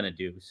Sting gonna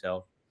do?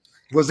 So.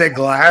 Was it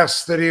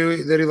glass that he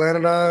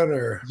landed on,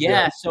 or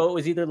yeah? So it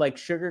was either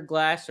sugar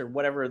glass or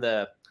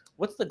whatever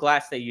what's the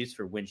glass they use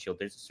for windshield?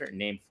 There's a certain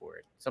name for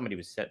it. Somebody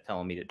was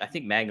telling me I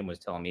think Magnum was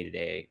telling me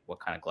today what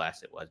kind of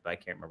glass it was, but I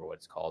can't remember what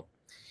it's called.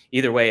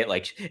 Either way,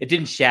 it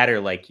didn't shatter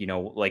like you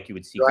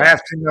would see. Do I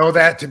have to know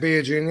that to be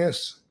a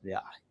genius? Yeah,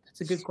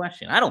 that's a good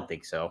question. I don't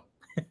think so.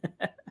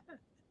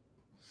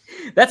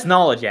 That's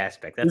knowledge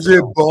aspect. Is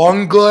it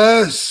bong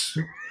glass?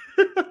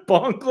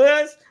 Bong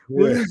glass? Yeah.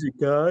 What is it,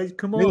 guys?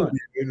 Come on.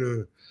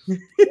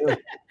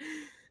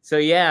 So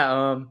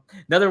yeah,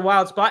 another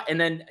wild spot. And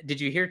then did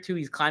you hear too?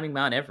 He's climbing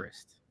Mount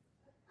Everest.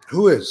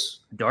 Who is?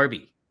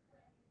 Darby.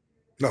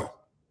 No,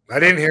 I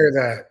didn't hear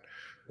that.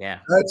 Yeah,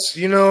 that's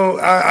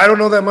I don't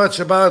know that much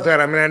about that.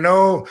 I mean, I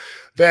know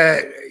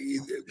that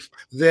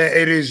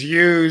it is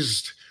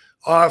used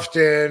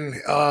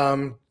often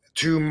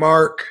to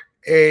mark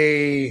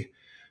a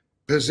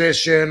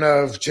position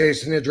of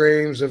chasing the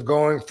dreams, of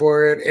going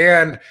for it,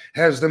 and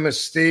has the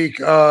mystique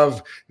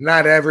of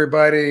not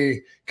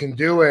everybody can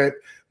do it.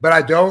 But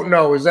I don't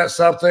know. Is that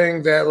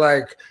something that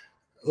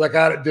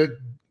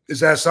is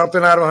that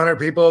something out of 100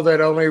 people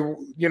that only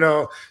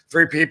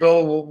 3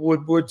 people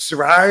would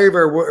survive,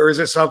 or is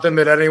it something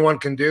that anyone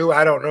can do?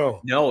 I don't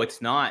know. No,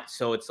 it's not.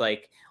 So it's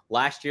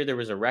last year there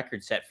was a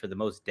record set for the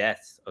most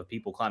deaths of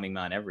people climbing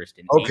Mount Everest.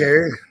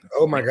 Okay.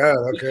 Oh my God.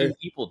 Okay. 15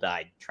 people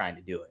died trying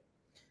to do it.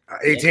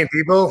 18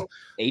 people?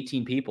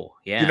 18 people.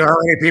 Yeah. You know how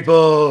many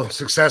people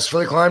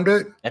successfully climbed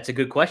it? That's a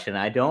good question.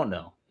 I don't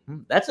know.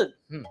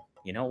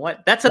 You know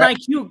what? That's an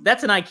IQ.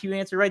 That's an IQ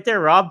answer right there,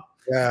 Rob.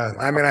 Yeah.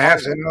 I mean, I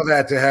have to know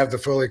that to have the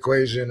full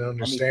equation and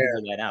understand.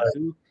 Let me figure that out.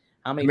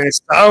 How many? I mean,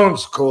 it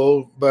sounds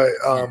cool, but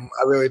I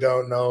really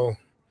don't know.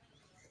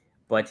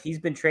 But he's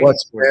been training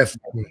for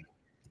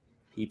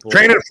people.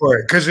 Training for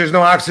it because there's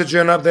no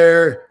oxygen up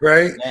there,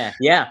 right?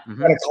 Yeah.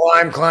 Gotta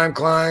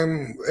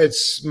climb.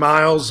 It's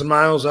miles and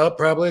miles up,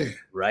 probably.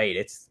 Right.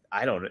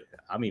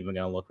 I'm even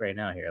gonna look right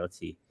now here. Let's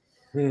see.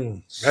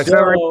 That's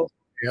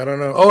I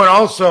don't know. Oh, and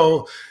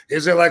also,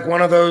 is it like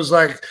one of those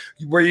like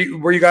where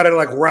you gotta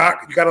like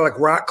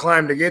rock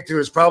climb to get to?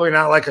 It's probably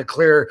not like a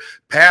clear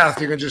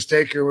path. You can just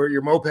take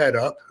your moped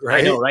up,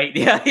 right? I know, right?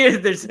 Yeah,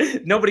 there's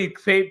nobody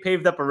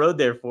paved up a road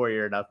there for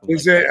you or nothing.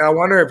 Is it? I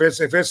wonder if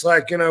it's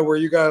like where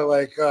you gotta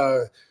like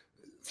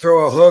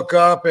throw a hook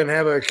up and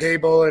have a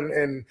cable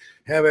and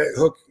have it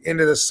hook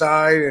into the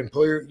side and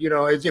pull your.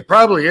 It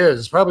probably is.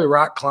 It's probably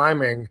rock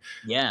climbing.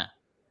 Yeah,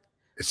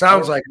 it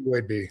sounds like it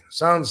would be.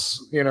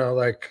 Sounds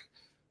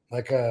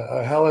like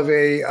a hell of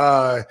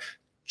a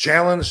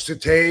challenge to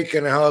take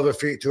and a hell of a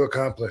feat to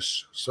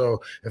accomplish.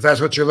 So if that's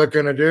what you're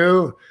looking to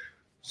do,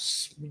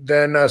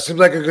 then seems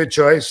like a good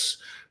choice.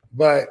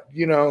 But,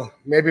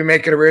 maybe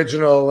make it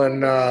original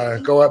and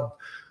go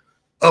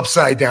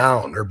upside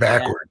down or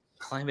backward.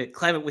 Yeah.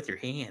 Climb it with your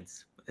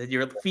hands,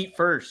 your feet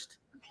first.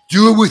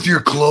 Do it with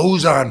your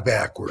clothes on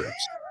backwards.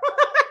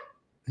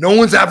 No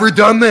one's ever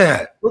done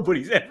that.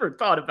 Nobody's ever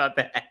thought about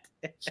that.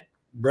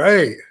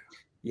 Right.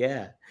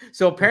 Yeah.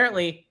 So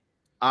apparently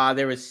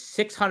there was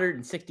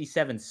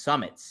 667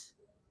 summits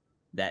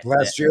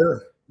last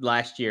year.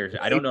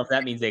 I don't know if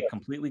that means they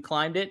completely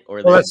climbed it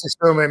or let's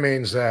assume it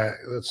means that.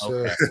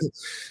 Okay.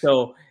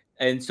 So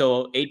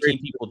 18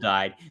 people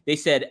died. They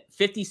said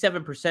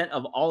 57%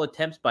 of all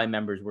attempts by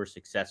members were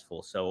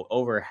successful. So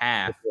over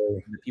half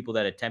of the people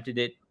that attempted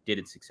it did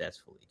it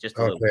successfully. Just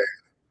a little bit.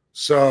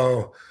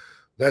 So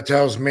that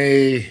tells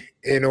me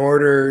in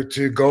order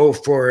to go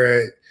for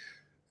it,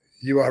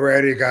 you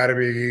already got to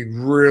be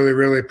really,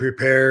 really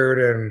prepared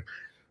and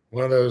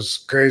one of those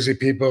crazy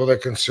people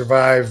that can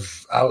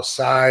survive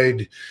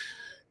outside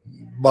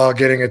while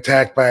getting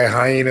attacked by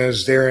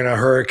hyenas during a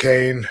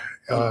hurricane.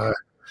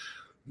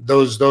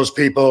 Those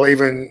people,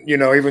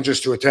 even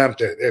just to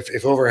attempt it,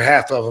 if over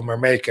half of them are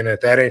making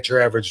it, that ain't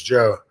your average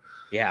Joe.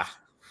 Yeah.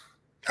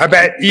 I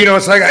bet,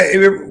 it's like,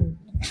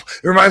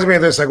 it reminds me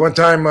of this. Like one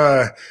time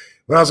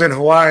when I was in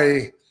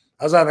Hawaii,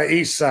 I was on the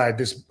east side.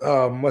 This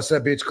what's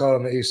that beach called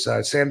on the east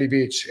side? Sandy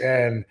Beach.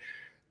 And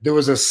there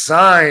was a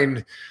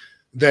sign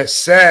that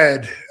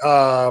said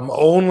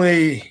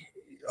only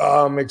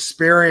very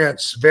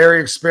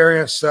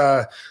experienced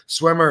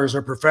swimmers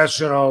or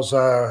professionals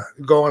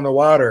go in the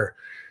water.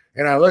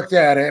 And I looked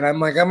at it and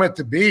I'm like, I'm at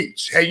the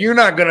beach. Hey, you're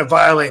not going to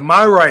violate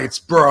my rights,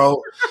 bro.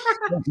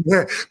 But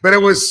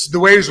the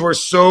waves were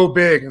so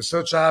big and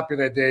so choppy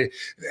that day.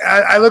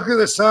 I looked at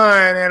the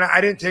sign and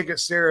I didn't take it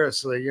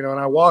seriously, and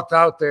I walked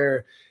out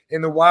there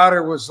and the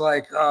water was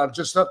like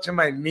just up to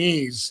my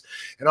knees.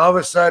 And all of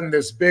a sudden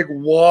this big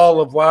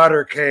wall of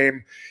water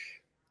came,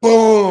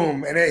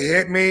 boom, and it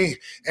hit me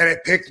and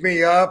it picked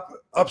me up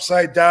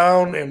upside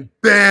down and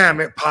bam,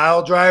 it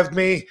pile drived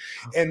me.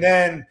 And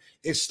then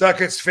it stuck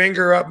its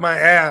finger up my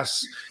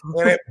ass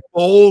and it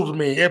bowled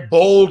me. It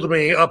bowled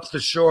me up the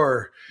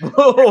shore.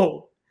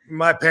 Whoa.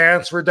 My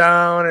pants were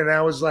down and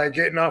I was like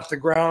getting off the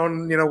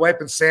ground,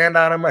 wiping sand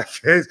out of my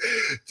face,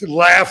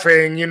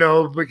 laughing,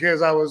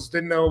 because I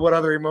didn't know what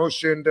other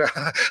emotion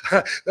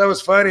that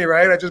was funny,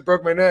 right? I just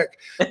broke my neck.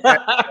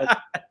 The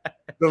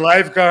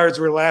lifeguards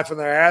were laughing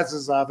their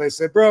asses off. They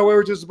said, bro, we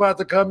were just about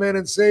to come in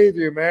and save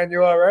you, man.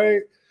 You all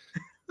right?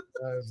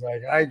 I was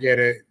like, I get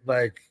it.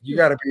 Like, you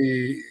got to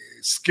be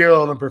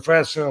skilled and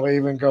professional to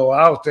even go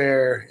out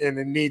there in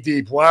the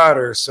knee-deep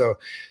water. So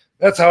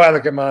that's how I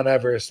look at Mount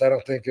Everest. I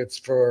don't think it's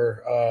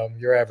for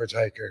your average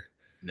hiker.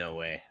 No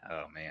way.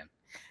 Oh, man.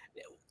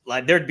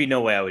 Like, there'd be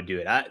no way I would do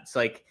it. It's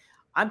like,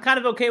 I'm kind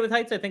of okay with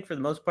heights, I think, for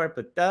the most part.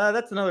 But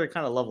that's another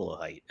kind of level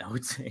of height, I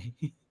would say.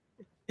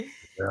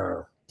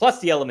 Yeah. Plus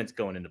the elements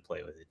going into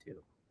play with it, too.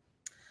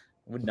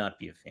 Would not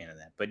be a fan of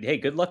that. But, hey,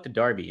 good luck to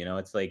Darby.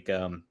 It's like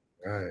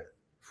right.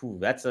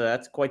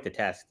 That's quite the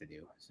task to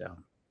do. So,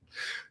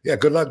 yeah,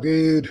 good luck,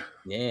 dude.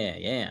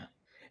 Yeah.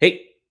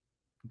 Hey,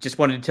 just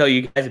wanted to tell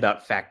you guys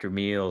about Factor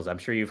meals. I'm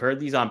sure you've heard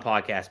these on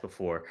podcasts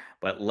before,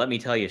 but let me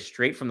tell you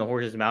straight from the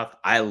horse's mouth,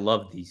 I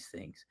love these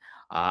things.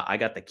 I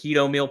got the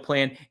keto meal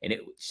plan, and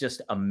it was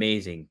just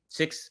amazing.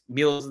 6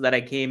 meals that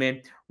I came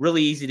in,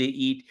 really easy to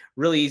eat,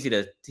 really easy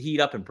to heat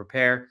up and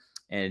prepare.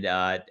 And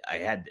I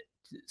had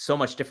so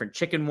much different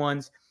chicken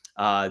ones.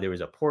 There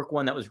was a pork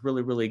one that was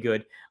really, really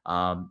good.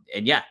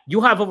 And yeah,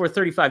 you'll have over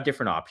 35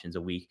 different options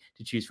a week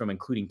to choose from,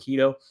 including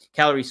keto,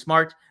 calorie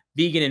smart,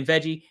 vegan and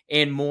veggie,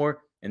 and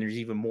more. And there's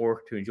even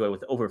more to enjoy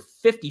with over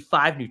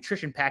 55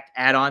 nutrition-packed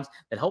add-ons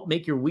that help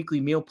make your weekly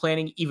meal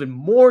planning even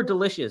more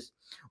delicious.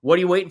 What are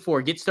you waiting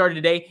for? Get started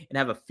today and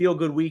have a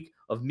feel-good week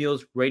of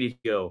meals ready to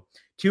go.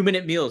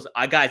 2-minute meals.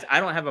 Guys, I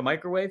don't have a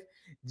microwave.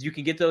 You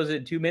can get those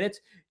in 2 minutes.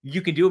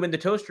 You can do them in the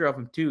toaster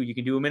oven too. You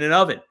can do them in an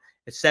oven.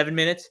 It's 7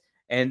 minutes.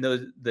 And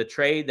the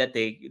tray that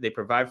they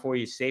provide for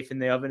you is safe in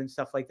the oven and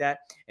stuff like that.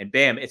 And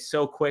bam, it's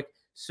so quick.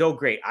 So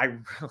great.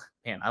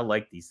 I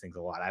like these things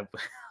a lot.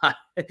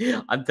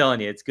 I'm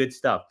telling you, it's good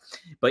stuff.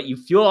 But you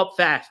fuel up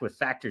fast with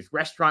Factor's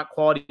restaurant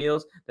quality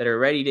meals that are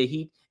ready to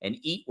heat and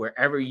eat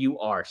wherever you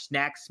are.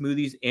 Snacks,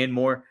 smoothies, and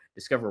more.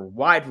 Discover a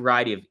wide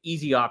variety of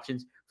easy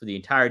options for the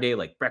entire day,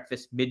 like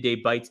breakfast, midday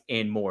bites,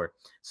 and more.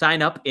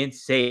 Sign up and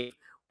save.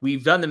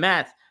 We've done the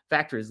math.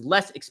 Factor is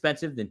less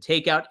expensive than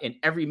takeout, and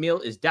every meal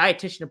is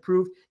dietitian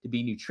approved to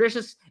be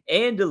nutritious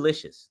and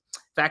delicious.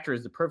 Factor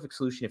is the perfect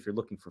solution if you're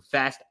looking for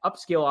fast,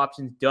 upscale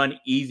options done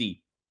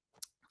easy.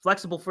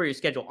 Flexible for your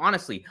schedule.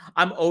 Honestly,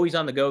 I'm always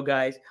on the go,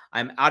 guys.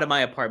 I'm out of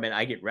my apartment.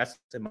 I get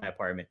restless in my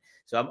apartment.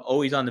 So I'm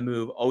always on the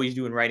move, always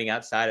doing writing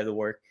outside of the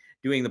work,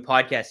 doing the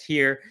podcast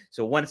here.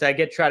 So once I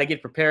try to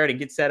get prepared and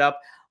get set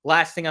up,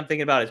 last thing I'm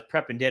thinking about is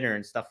prepping dinner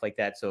and stuff like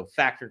that. So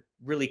Factor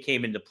really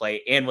came into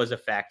play and was a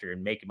factor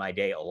in making my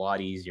day a lot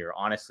easier,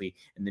 honestly.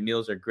 And the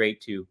meals are great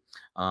too.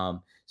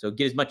 So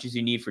get as much as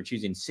you need for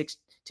choosing 6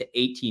 to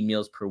 18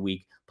 meals per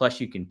week. Plus,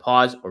 you can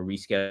pause or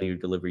reschedule your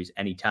deliveries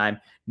anytime.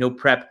 No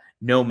prep,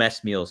 no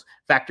mess meals.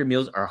 Factor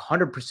meals are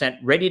 100%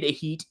 ready to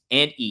heat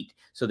and eat.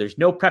 So there's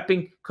no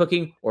prepping,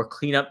 cooking, or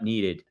cleanup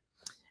needed.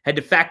 Head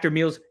to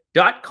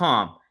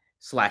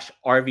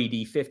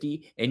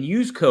factormeals.com/RVD50 and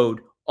use code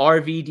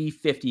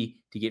RVD50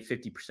 to get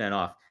 50%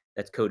 off.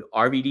 That's code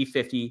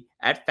RVD50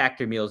 at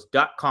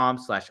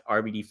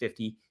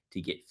factormeals.com/RVD50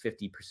 to get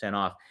 50%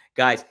 off.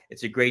 Guys,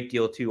 it's a great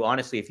deal too.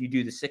 Honestly, if you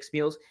do the 6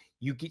 meals,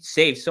 you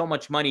save so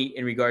much money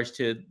in regards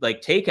to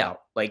like takeout.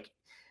 Like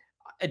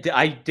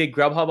I did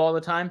Grubhub all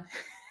the time.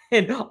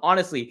 And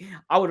honestly,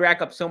 I would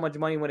rack up so much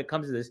money when it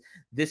comes to this.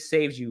 This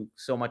saves you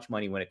so much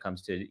money when it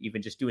comes to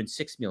even just doing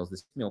 6 meals.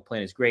 This meal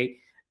plan is great.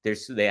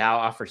 They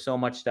offer so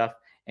much stuff.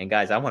 And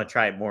guys, I want to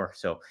try it more.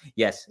 So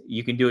yes,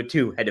 you can do it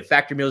too. Head to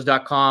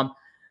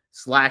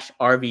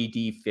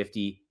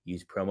factormeals.com/RVD50.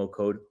 Use promo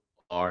code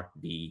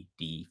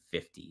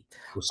RVD50.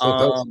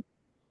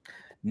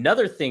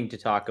 Another thing to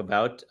talk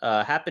about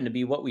happened to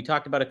be what we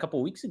talked about a couple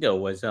of weeks ago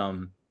was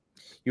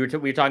we were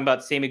talking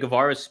about Sammy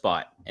Guevara's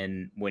spot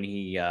and when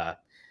he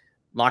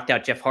knocked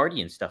out Jeff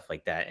Hardy and stuff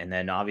like that. And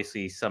then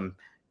obviously some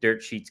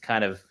dirt sheets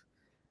kind of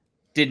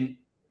didn't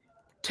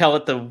tell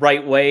it the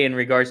right way in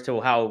regards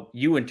to how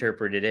you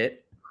interpreted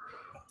it.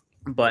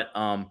 But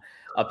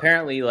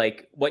apparently,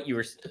 like what you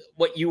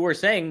were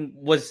saying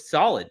was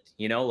solid,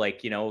 kind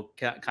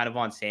of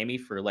on Sammy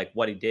for like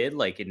what he did,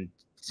 like in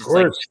just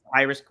like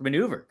high risk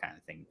maneuver kind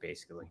of thing,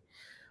 basically.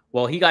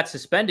 Well, he got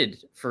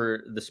suspended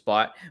for the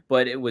spot,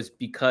 but it was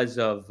because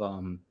of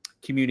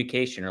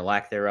communication or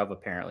lack thereof,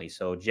 apparently.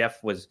 So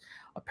Jeff was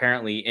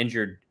apparently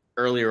injured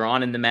earlier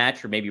on in the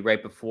match, or maybe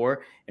right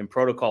before. And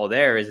protocol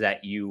there is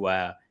that you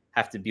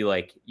have to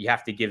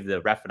give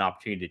the ref an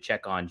opportunity to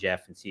check on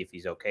Jeff and see if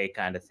he's okay,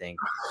 kind of thing.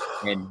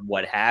 And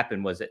what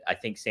happened was that I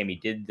think Sammy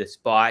did the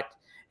spot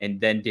and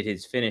then did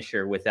his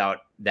finisher without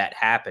that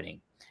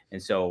happening.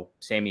 And so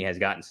Sammy has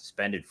gotten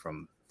suspended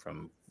from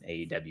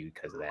AEW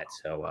because of that.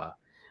 So,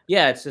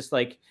 yeah, it's just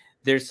like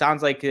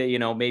sounds like,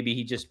 maybe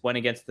he just went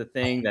against the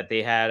thing that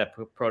they had a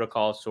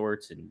protocol of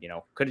sorts and,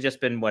 could have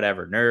just been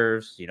whatever,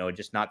 nerves,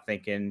 just not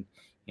thinking,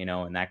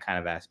 and that kind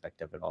of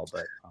aspect of it all.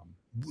 But,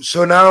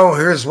 so now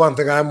here's one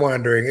thing I'm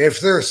wondering.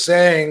 If they're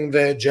saying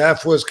that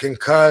Jeff was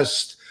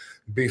concussed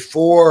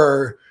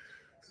before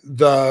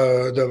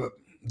the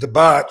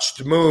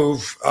botched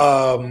move,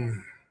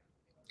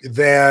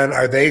 then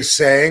are they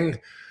saying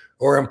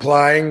or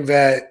implying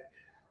that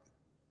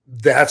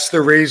that's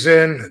the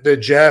reason that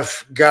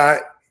Jeff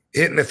got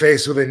hit in the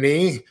face with a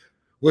knee?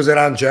 Was it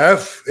on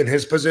Jeff in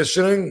his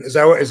positioning? Is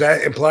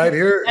that implied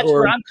here? That's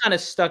where I'm kind of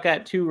stuck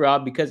at too,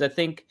 Rob, because I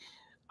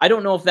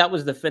don't know if that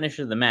was the finish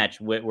of the match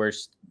where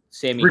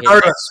Sammy.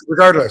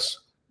 Regardless.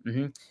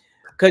 Mm-hmm.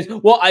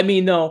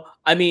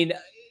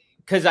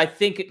 Because I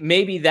think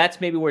maybe that's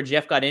where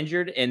Jeff got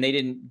injured and they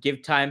didn't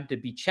give time to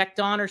be checked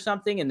on or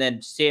something. And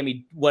then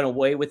Sammy went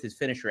away with his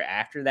finisher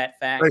after that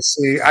fact. I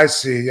see. I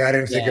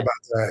didn't think about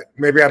that.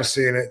 Maybe I'm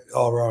seeing it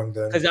all wrong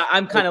then. Because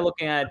I'm kind of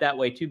looking at it that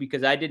way too,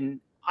 because I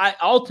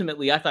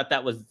thought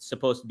that was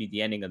supposed to be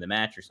the ending of the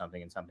match or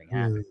something, and something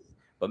happened.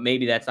 But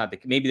maybe that's not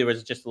maybe there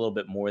was just a little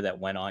bit more that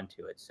went on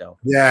to it. So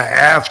yeah,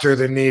 after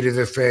the knee to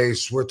the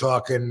face, we're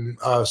talking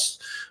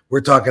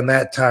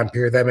that time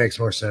period. That makes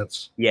more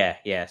sense. Yeah.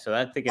 So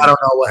I don't know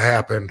what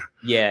happened.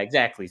 Yeah,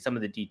 exactly. Some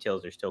of the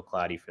details are still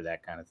cloudy for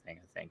that kind of thing,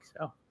 I think.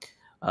 So,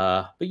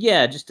 but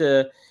yeah, just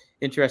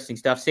interesting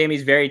stuff.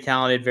 Sammy's very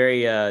talented,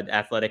 very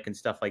athletic and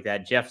stuff like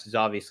that. Jeff is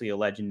obviously a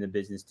legend in the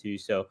business too.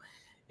 So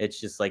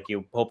it's just like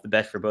you hope the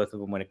best for both of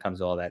them when it comes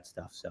to all that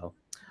stuff. So.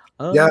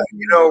 Yeah,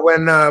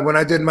 when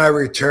I did my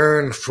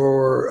return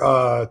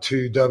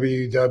to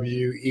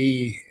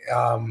WWE,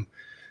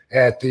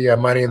 at the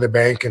Money in the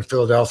Bank in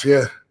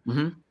Philadelphia,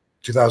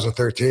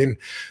 2013.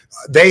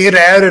 They had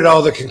added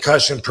all the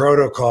concussion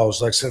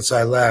protocols like since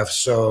I left,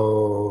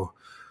 so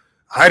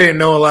I didn't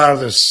know a lot of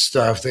this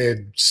stuff. They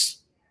had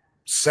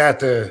sat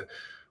the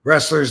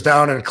wrestlers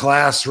down in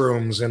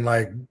classrooms and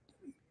like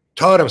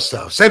taught them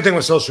stuff. Same thing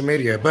with social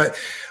media, but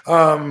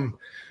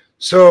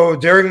so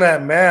during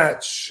that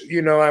match,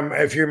 you know,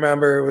 if you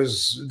remember, there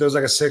was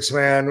like a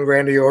 6-man,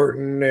 Randy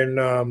Orton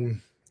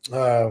and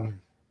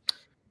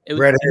it was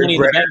the Money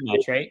in the Bank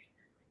match, right?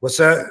 What's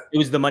that? It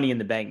was the Money in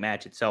the Bank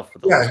match itself. For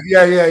the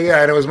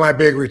yeah. And it was my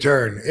big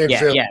return in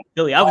Philly. Yeah,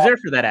 Philly. I was there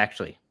for that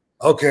actually.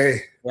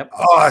 Okay. Yep.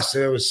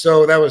 Awesome. It was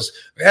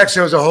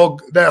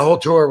that whole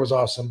tour was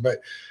awesome, but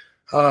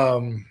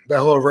that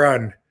whole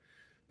run.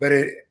 But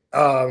it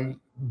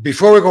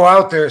before we go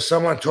out there,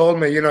 someone told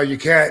me, you know, you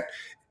can't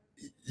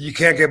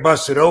get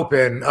busted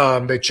open.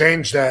 They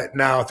changed that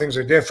now. Things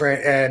are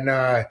different.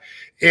 And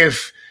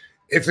if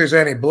there's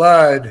any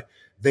blood,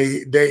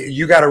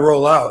 you got to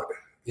roll out,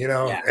 you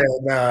know.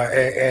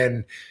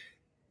 And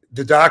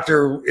the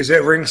doctor is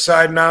at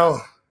ringside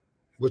now,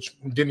 which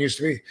didn't used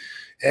to be.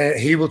 And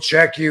he will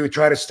check you,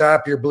 try to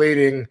stop your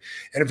bleeding.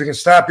 And if you can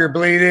stop your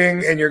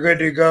bleeding and you're good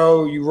to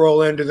go, you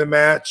roll into the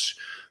match,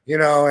 you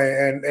know,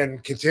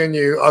 and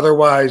continue.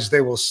 Otherwise,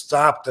 they will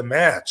stop the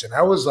match. And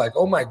I was like,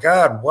 oh, my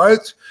God,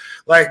 what?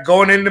 Like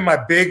going into my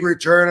big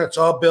return, it's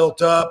all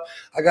built up.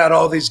 I got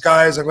all these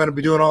guys I'm going to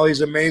be doing all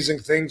these amazing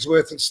things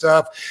with and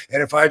stuff.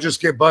 And if I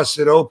just get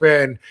busted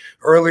open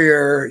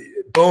earlier,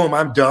 boom,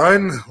 I'm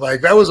done.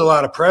 Like that was a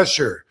lot of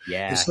pressure.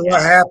 Yeah. And so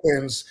what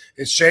happens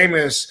is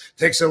Sheamus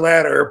takes a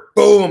ladder,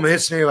 boom,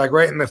 hits me like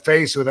right in the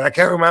face with it. I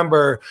can't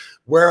remember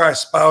where I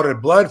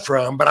spouted blood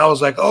from, but I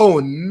was like, oh,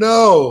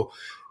 no.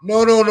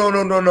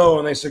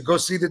 And they said, go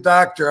see the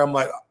doctor. I'm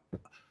like,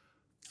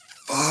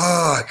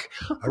 fuck.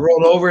 I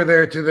rolled over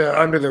there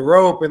to under the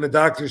rope and the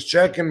doctor's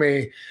checking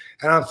me.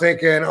 And I'm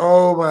thinking,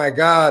 oh my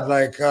God,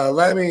 like,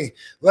 let me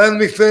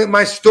finish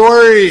my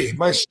story.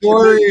 Let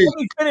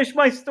me finish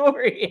my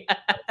story.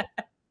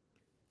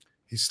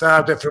 He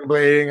stopped it from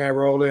bleeding. I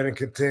rolled in and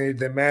continued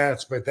the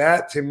match. But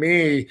that to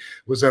me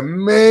was a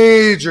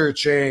major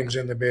change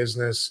in the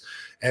business.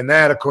 And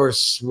that, of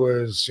course,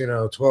 was,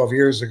 12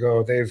 years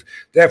ago. They've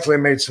definitely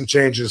made some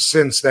changes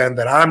since then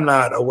that I'm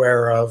not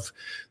aware of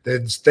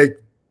that they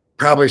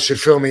probably should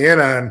fill me in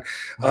on.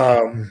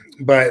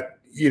 But,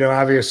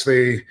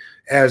 obviously,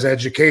 as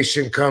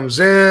education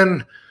comes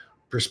in,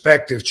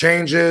 perspective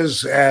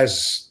changes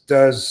as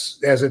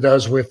it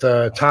does with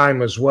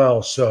time as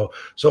well. So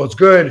it's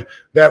good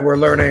that we're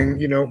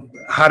learning,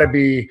 how to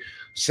be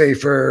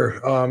safer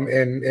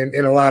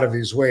in a lot of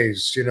these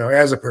ways.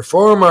 As a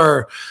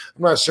performer,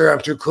 I'm not sure I'm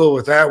too cool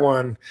with that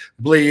one.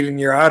 Bleed and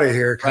you're out of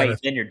here. Right,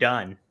 then you're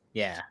done.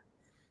 Yeah.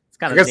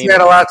 I guess it had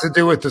a lot to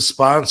do with the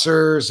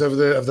sponsors of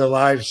the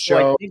live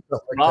show.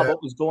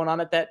 What was going on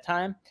at that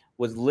time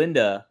was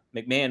Linda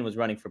McMahon was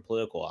running for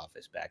political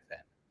office back then.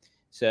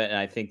 So, and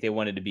I think they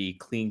wanted to be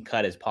clean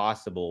cut as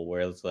possible, where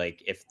it's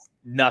like if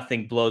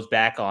nothing blows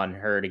back on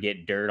her to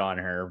get dirt on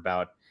her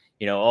about,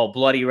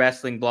 bloody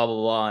wrestling, blah, blah,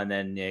 blah, and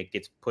then it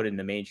gets put in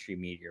the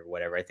mainstream media or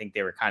whatever. I think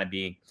they were kind of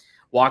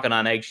walking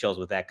on eggshells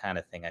with that kind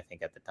of thing, I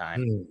think, at the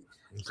time.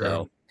 Okay.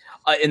 So,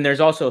 and there's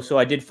also, so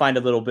I did find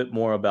a little bit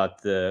more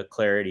about the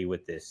clarity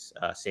with this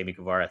Sammy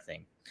Guevara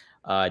thing.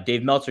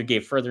 Dave Meltzer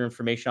gave further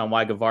information on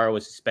why Guevara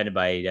was suspended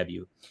by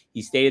AEW.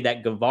 He stated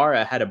that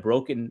Guevara had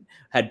broken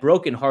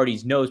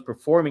Hardy's nose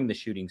performing the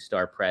shooting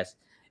star press,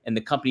 and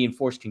the company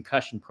enforced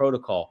concussion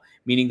protocol,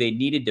 meaning they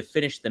needed to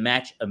finish the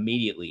match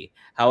immediately.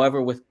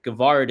 However, with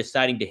Guevara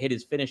deciding to hit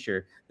his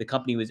finisher, the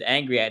company was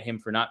angry at him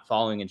for not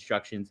following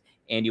instructions,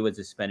 and he was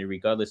suspended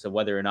regardless of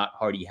whether or not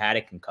Hardy had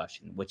a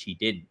concussion, which he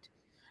didn't.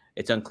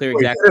 It's unclear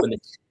exactly when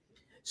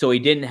so he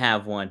didn't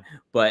have one,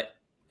 but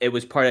it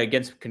was part of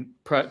against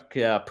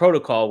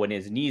protocol when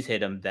his knees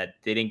hit him that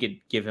they didn't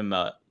give him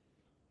a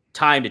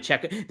time to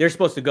check it. They're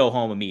supposed to go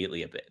home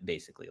immediately,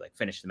 basically, like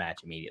finish the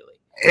match immediately.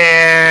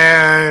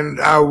 And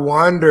I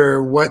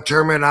wonder what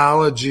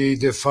terminology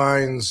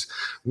defines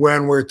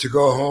when we're to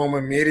go home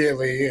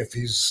immediately, if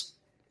he's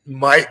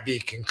might be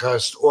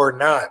concussed or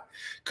not.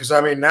 Because,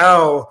 I mean,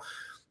 now,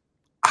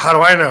 how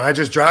do I know? I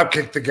just drop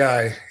kicked the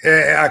guy.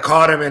 I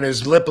caught him in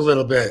his lip a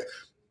little bit.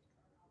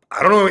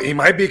 I don't know. He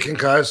might be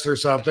concussed or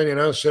something,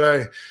 should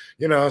I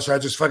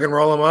just fucking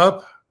roll him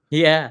up?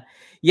 Yeah.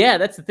 Yeah.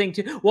 That's the thing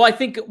too. Well, I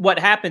think what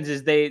happens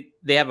is they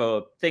have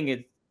a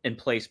thing in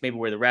place, maybe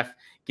where the ref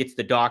gets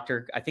the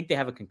doctor. I think they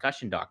have a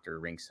concussion doctor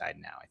ringside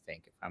now, I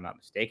think, if I'm not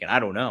mistaken. I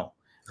don't know.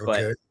 Okay.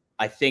 But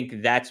I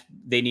think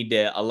they need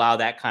to allow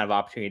that kind of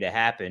opportunity to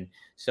happen.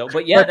 So,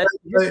 but yeah, that's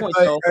your point.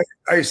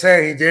 Are you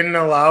saying he didn't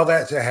allow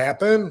that to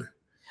happen?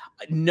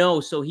 No.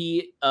 So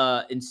he,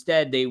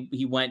 instead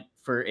he went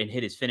and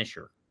hit his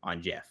finisher on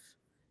Jeff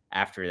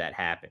after that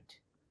happened.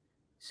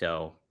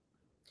 So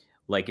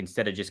like,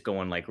 instead of just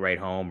going like right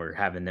home or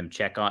having them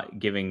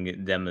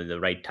giving them the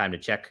right time to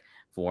check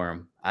for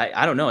him,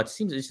 I don't know. It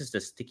seems it's just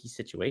a sticky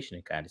situation.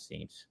 It kind of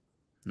seems.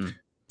 Do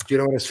you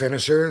know what his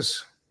finisher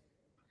is?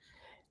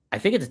 I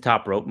think it's a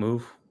top rope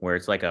move where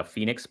it's like a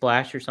Phoenix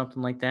splash or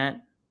something like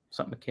that.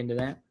 Something akin to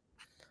that.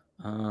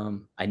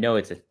 I know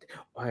it's a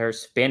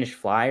Spanish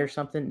fly or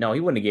something. No, he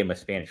wouldn't have gave him a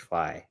Spanish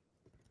fly.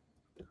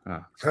 Huh.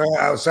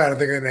 I was trying to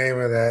think of the name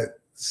of that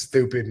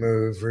stupid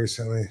move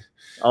recently.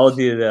 Oh,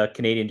 the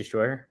Canadian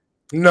Destroyer?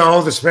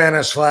 No, the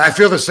Spanish fly. I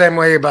feel the same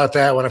way about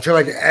that one. I feel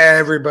like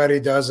everybody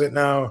does it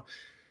now.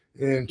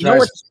 You know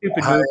what's a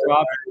stupid move,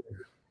 Rob?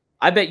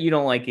 I bet you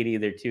don't like it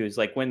either, too. It's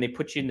like when they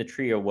put you in the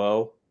tree of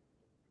woe.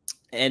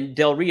 And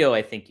Del Rio,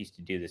 I think, used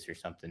to do this or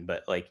something.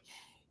 But, like,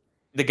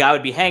 the guy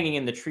would be hanging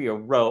in the tree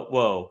of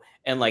woe.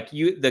 And, like,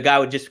 the guy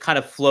would just kind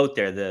of float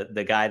there.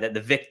 The guy, the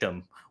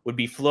victim, would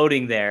be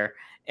floating there.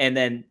 And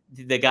then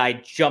the guy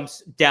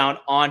jumps down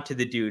onto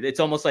the dude. It's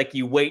almost like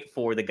you wait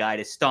for the guy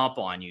to stomp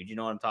on you. Do you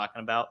know what I'm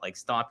talking about? Like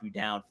stomp you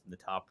down from the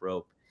top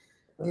rope.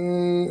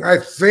 I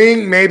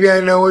think maybe I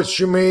know what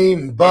you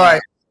mean,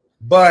 but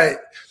I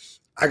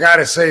got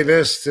to say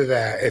this to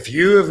that. If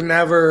you have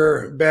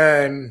never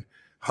been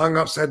hung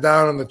upside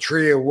down on the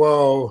tree of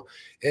woe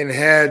and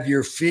had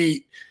your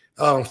feet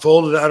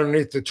folded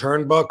underneath the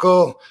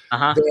turnbuckle,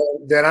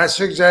 then I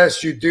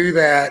suggest you do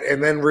that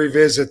and then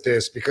revisit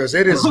this because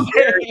it is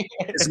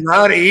it's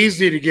not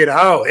easy to get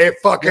out. It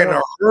fucking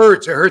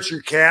hurts. It hurts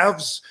your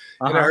calves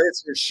and it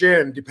hurts your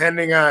shin,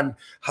 depending on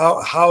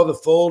how the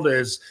fold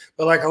is.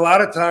 But like a lot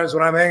of times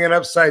when I'm hanging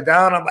upside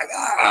down, I'm like,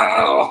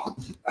 oh,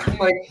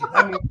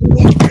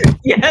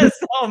 yes,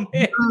 oh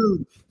man.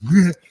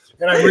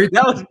 And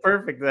that was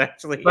perfect,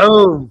 actually.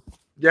 Boom.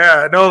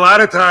 Yeah, no, a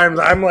lot of times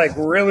I'm like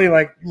really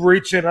like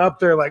reaching up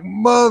there like,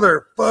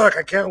 motherfuck,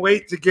 I can't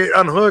wait to get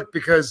unhooked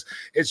because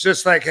it's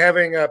just like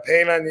having a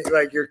pain on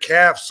like your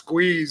calf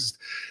squeezed.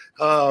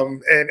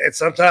 And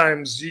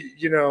sometimes,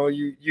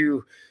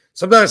 you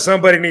sometimes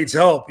somebody needs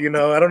help, I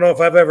don't know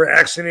if I've ever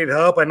actually needed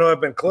help. I know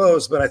I've been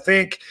close, but I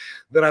think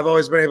that I've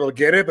always been able to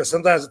get it, but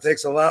sometimes it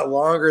takes a lot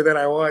longer than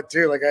I want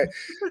to. Like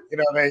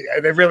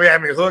they really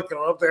had me hooked and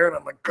I'm up there and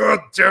I'm like, God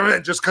damn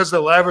it. Just because of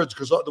the leverage,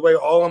 because the way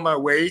all of my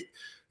weight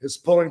is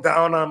pulling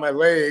down on my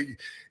leg,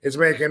 is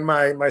making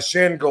my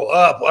shin go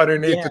up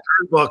underneath the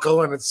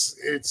turnbuckle, and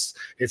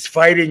it's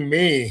fighting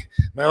me.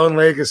 My own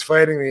leg is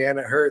fighting me, and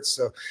it hurts.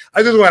 So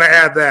I just want to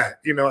add that.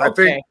 I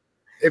think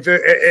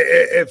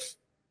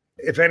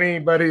if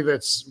anybody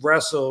that's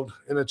wrestled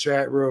in the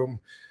chat room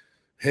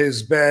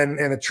has been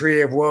in a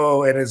tree of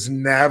woe and has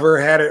never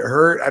had it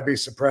hurt, I'd be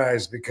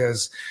surprised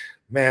because,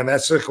 man,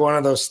 that's like one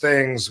of those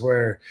things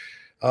where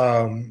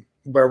when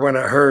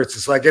it hurts,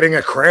 it's like getting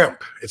a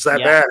cramp. It's that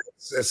bad.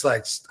 It's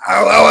like,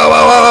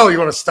 oh, you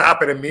want to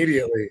stop it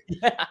immediately.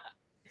 Yeah.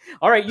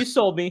 All right, you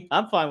sold me.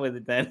 I'm fine with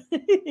it then.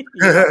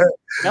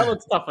 That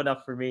looks tough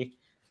enough for me.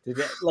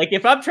 Like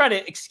if I'm trying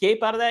to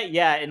escape out of that,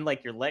 and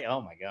like your leg,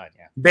 oh my God,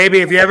 yeah. Baby,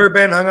 have you ever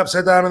been hung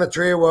upside down in the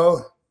tree of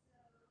woe?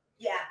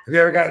 Yeah. Have you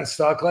ever gotten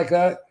stuck like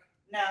that?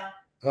 No.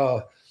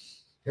 Oh.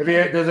 Have you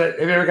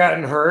ever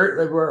gotten hurt,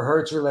 like where it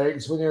hurts your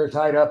legs when you're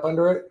tied up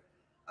under it?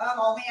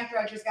 Only after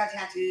I just got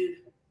tattooed.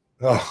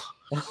 Oh.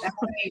 That happened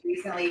to me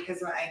recently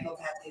because of my ankle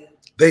tattoo.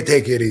 They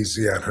take it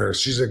easy on her.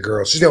 She's a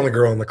girl. She's the only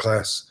girl in the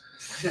class.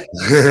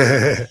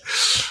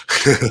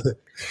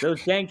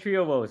 Those dang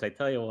trio woes, I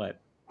tell you what.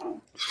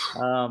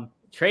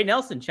 Trey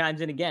Nelson chimes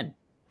in again.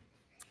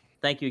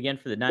 Thank you again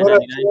for the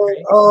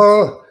 $9.99.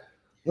 Oh,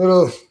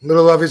 little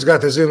Lovey's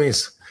got the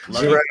zoomies.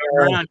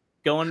 Right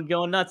going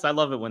nuts. I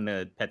love it when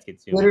the pets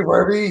get zoomed. Little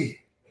Barbie,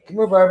 come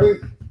here, Barbie.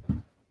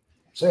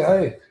 Say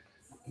hi,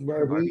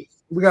 Barbie.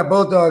 We got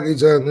both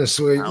doggies on this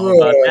week.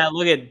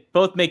 Look at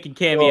both making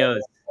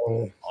cameos.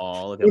 Look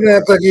at you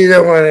act like you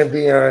don't want to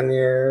be on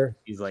here.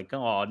 He's like,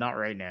 oh, not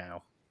right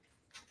now.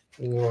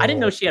 I didn't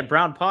know she had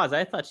brown paws.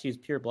 I thought she was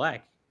pure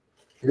black.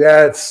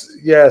 Yeah,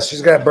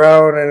 she's got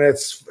brown, and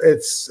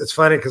it's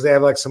funny because they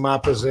have like some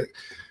opposite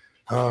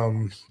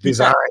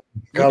design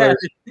colors.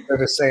 They're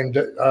the same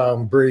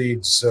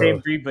breed, so same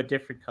breed but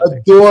different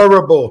colors.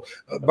 Adorable.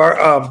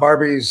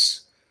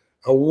 Barbie's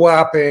a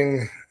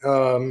whopping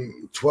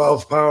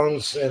 12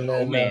 pounds, and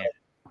then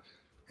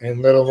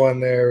and little one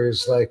there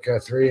is like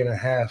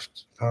 3.5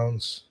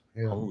 pounds.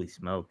 Yeah. Holy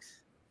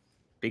smokes,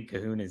 big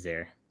kahunas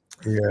there.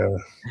 Yeah.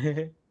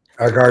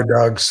 Our guard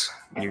dogs.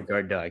 Your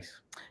guard dogs.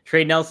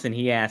 Trey Nelson,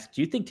 he asked,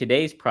 do you think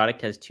today's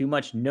product has too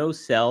much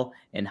no-sell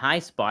and high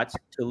spots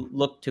to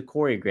look to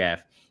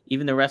choreograph?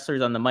 Even the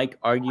wrestlers on the mic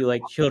argue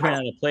like children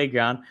on a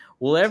playground.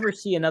 Will ever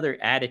see another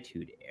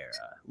attitude era?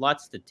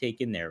 Lots to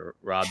take in there,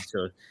 Rob.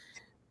 So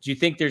do you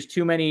think there's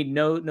too many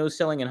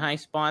no-selling and high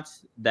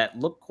spots that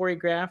look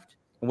choreographed?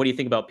 And what do you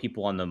think about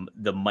people on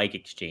the mic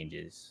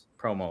exchanges,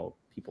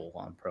 people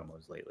on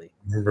promos lately?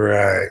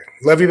 Right.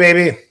 Love you,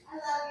 baby. I love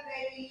you,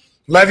 baby.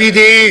 Love you,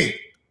 D.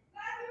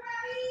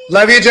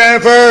 Love you,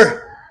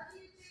 Jennifer.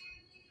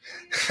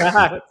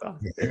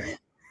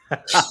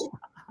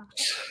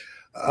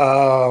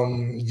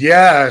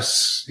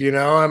 Yes,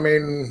 I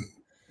mean,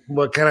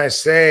 what can I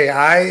say?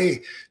 I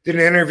did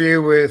an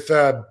interview with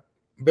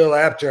Bill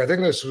Apter. I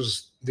think this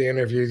was the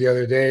interview the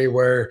other day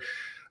where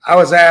I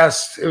was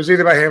asked, it was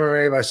either by him or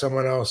maybe by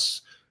someone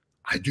else.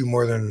 I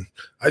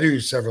do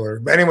several.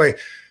 But anyway,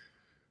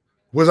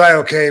 was I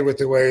okay with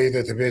the way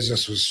that the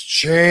business was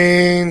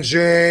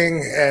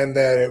changing, and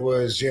that it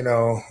was, you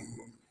know,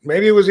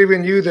 maybe it was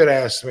even you that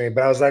asked me,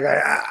 but I was like,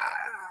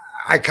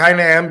 I kind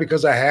of am,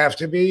 because I have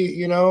to be,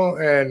 you know,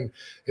 and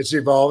it's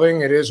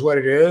evolving. It is what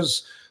it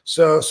is.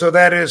 So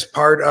that is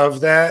part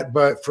of that.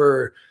 But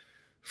for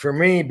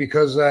me,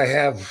 because I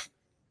have,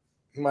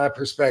 my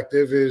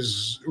perspective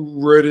is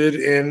rooted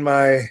in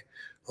my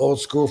old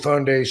school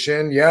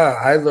foundation. Yeah,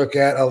 I look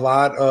at a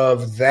lot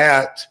of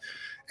that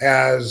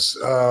as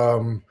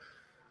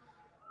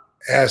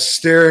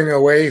steering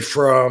away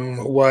from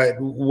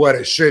what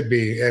it should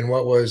be and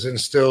what was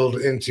instilled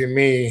into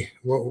me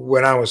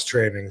when I was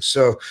training.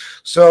 So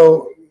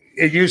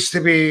it used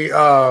to be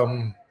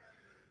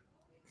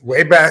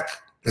way back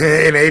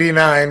in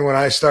 '89 when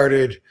I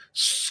started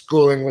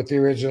schooling with the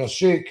original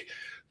Sheik.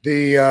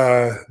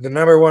 The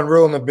number one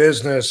rule in the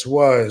business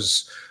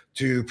was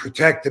to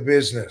protect the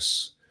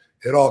business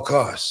at all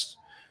costs,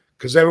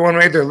 because everyone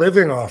made their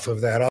living off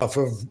of that, off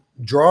of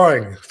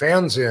drawing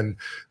fans in.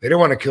 They didn't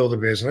want to kill the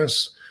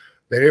business.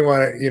 They didn't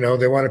want to, you know,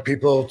 they wanted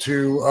people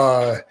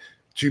to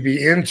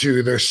be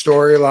into their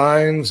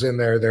storylines and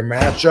their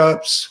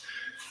matchups.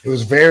 It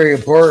was very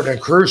important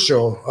and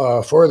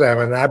crucial for them.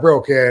 And I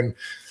broke in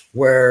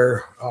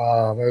where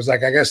it was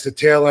like, I guess, the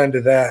tail end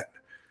of that,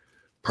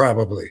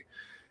 probably.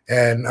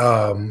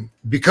 And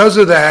because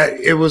of that,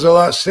 it was a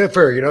lot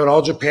stiffer. You know, in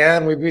All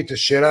Japan, we beat the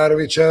shit out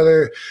of each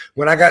other.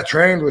 When I got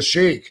trained with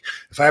Sheik,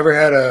 if I ever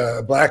had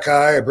a black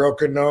eye, a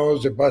broken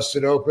nose, or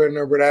busted open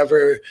or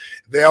whatever,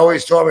 they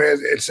always told me,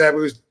 it said it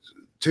was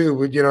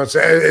too, you know,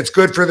 it's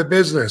good for the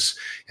business.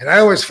 And I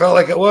always felt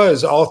like it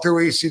was. All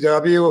through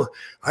ECW,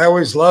 I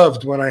always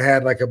loved when I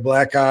had like a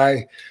black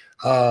eye,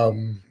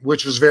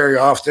 which was very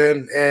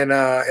often. And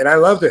I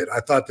loved it. I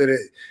thought that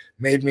it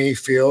made me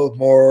feel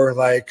more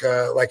like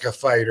a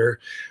fighter.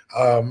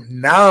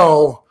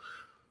 Now,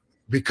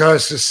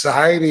 because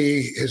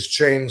society has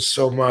changed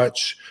so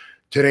much,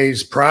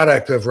 today's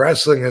product of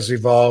wrestling has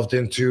evolved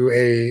into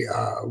a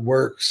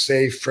work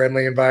safe,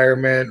 friendly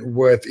environment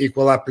with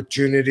equal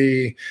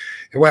opportunity.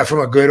 It went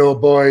from a good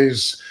old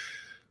boys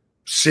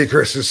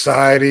secret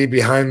society,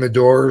 behind the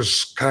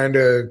doors kind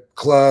of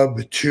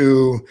club,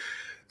 to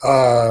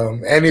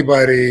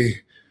anybody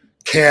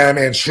can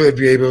and should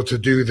be able to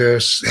do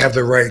this, have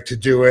the right to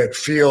do it,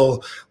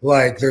 feel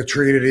like they're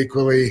treated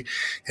equally.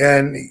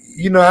 And,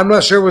 you know, I'm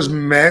not sure it was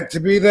meant to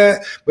be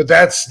that, but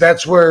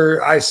that's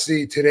where I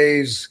see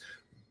today's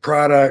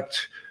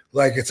product,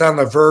 like it's on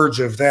the verge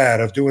of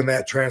that, of doing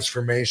that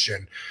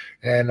transformation.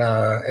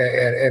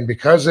 And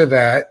because of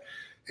that,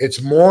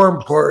 it's more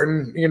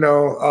important, you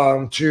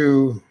know,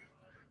 to,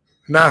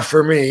 not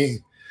for me,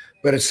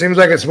 but it seems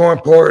like it's more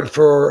important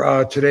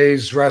for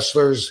today's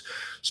wrestlers,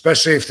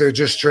 especially if they're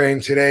just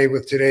trained today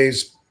with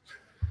today's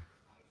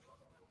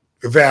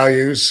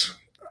values.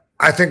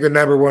 I think the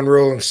number one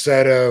rule,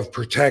 instead of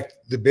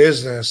protect the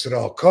business at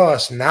all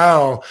costs,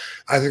 now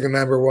I think the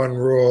number one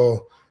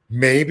rule,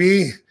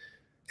 maybe,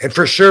 and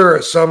for sure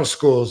at some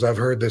schools I've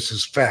heard this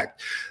as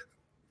fact,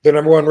 the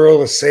number one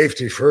rule is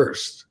safety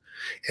first.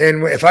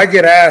 And if I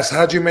get asked,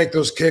 how'd you make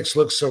those kicks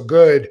look so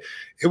good?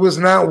 It was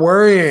not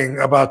worrying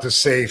about the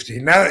safety,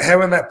 not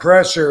having that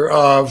pressure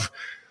of,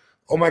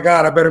 oh my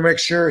God, I better make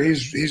sure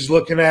he's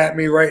looking at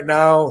me right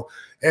now,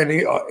 and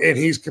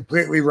he's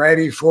completely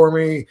ready for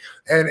me,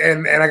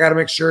 and I got to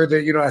make sure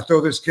that, you know, I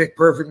throw this kick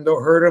perfect and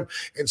don't hurt him.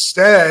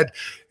 Instead,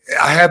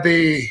 I had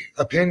the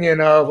opinion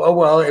of, oh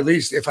well, at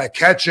least if I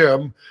catch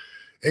him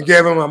and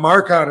give him a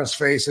mark on his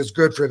face, it's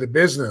good for the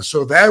business.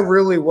 So that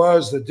really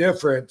was the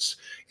difference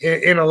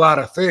in a lot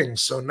of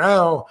things. So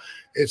now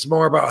it's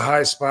more about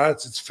high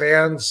spots. It's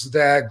fans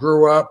that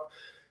grew up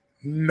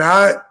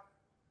not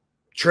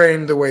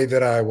trained the way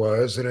that I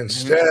was, and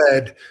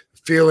instead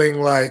feeling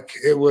like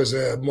it was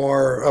a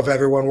more of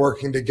everyone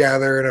working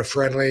together in a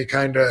friendly,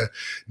 kind of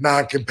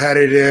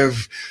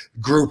non-competitive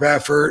group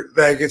effort.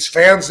 Like, it's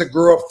fans that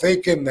grew up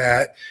thinking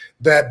that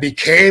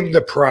became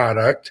the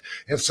product.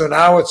 And so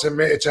now it's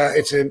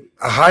a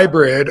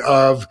hybrid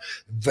of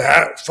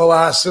that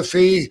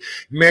philosophy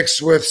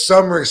mixed with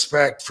some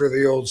respect for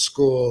the old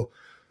school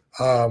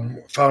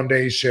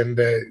foundation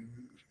that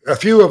a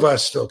few of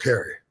us still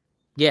carry.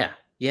 Yeah.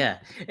 Yeah.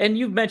 And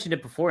you've mentioned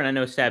it before, and I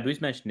know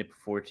Sabu's mentioned it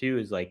before too,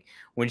 is like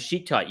when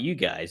Sheik taught you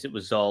guys, it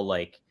was all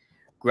like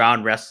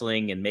ground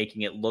wrestling and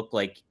making it look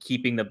like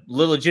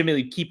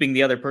legitimately keeping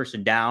the other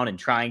person down and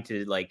trying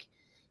to, like,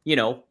 you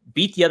know,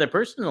 beat the other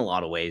person in a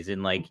lot of ways.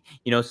 And, like,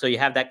 you know, so you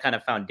have that kind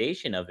of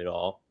foundation of it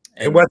all.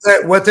 And what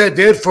that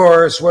did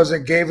for us was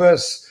it gave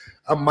us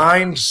a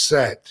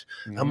mindset,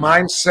 a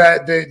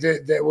mindset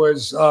that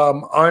was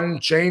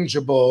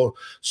unchangeable,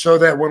 so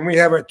that when we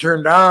have it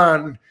turned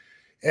on,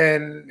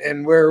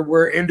 and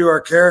we're into our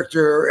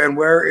character and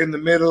we're in the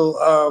middle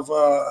of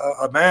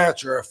a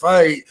match or a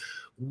fight,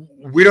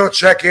 we don't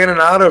check in and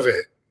out of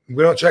it.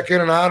 We don't check in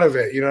and out of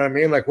it. You know what I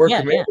mean? Like, we're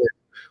committed. Yeah.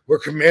 We're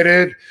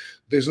committed.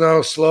 There's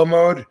no slow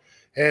mode.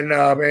 And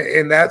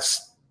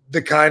that's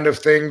the kind of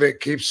thing that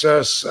keeps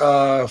us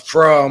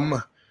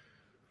from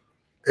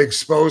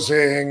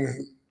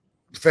exposing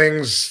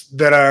things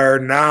that are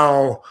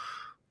now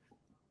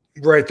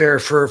right there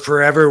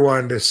for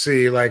everyone to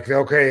see. Like,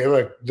 okay,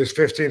 look, there's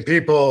 15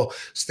 people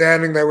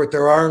standing there with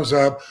their arms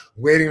up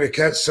waiting to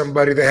catch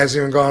somebody that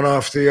hasn't even gone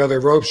off the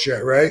other ropes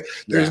yet, right?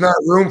 There's not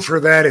room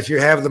for that if you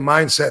have the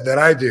mindset that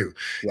I do.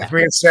 If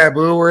me and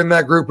Sabu were in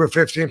that group of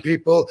 15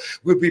 people,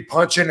 we'd be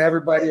punching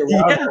everybody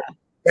around.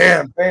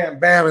 Bam, bam,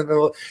 bam,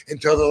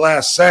 until the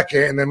last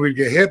second, and then we'd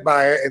get hit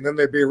by it, and then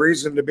there'd be a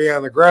reason to be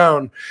on the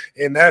ground.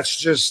 And that's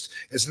just,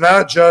 it's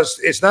not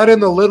in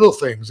the little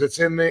things. It's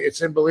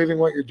in believing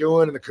what you're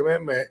doing and the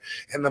commitment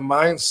and the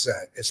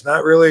mindset. It's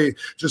not really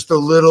just the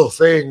little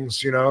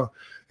things, you know.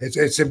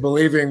 It's in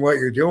believing what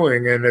you're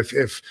doing. And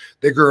if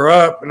they grew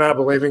up not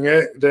believing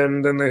it,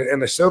 then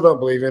they still don't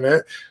believe in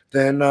it,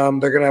 then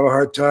they're gonna have a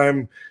hard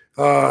time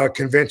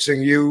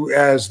convincing you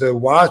as the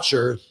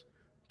watcher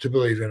to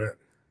believe in it.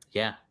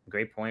 Yeah,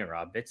 great point,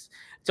 Rob. It's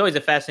always a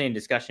fascinating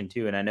discussion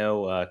too, and I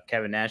know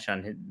Kevin Nash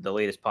on the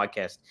latest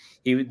podcast,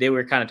 they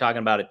were kind of talking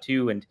about it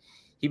too, and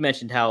he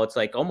mentioned how it's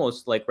like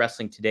almost like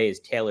wrestling today is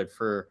tailored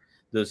for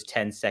those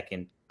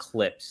 10-second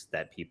clips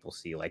that people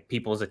see, like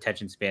people's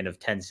attention span of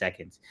 10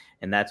 seconds,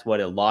 and that's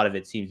what a lot of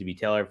it seems to be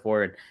tailored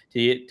for. And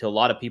to a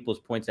lot of people's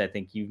points, I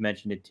think you've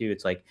mentioned it too.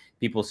 It's like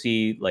people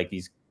see like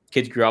these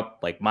kids grew up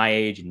like my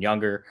age and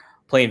younger,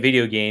 playing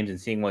video games and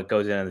seeing what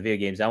goes on the video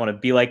games. I want to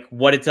be like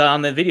what it's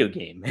on the video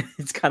game.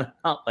 It's kind of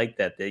not like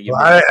that.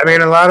 I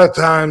mean, a lot of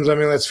times, I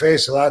mean, let's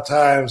face it, a lot of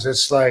times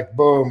it's like,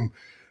 boom,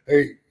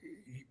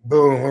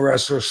 boom, a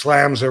wrestler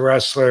slams a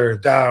wrestler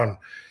down,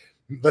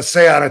 let's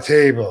say on a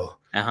table,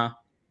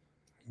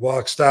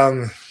 walks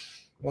down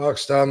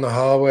the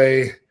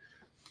hallway,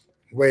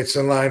 waits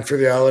in line for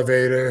the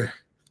elevator.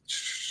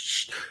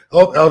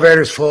 Oh,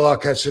 elevator's full, I'll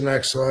catch the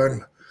next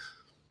one.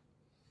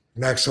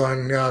 Next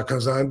one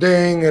comes on,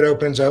 ding, it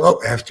opens up. Oh,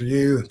 after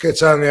you,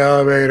 gets on the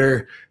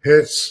elevator,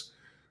 hits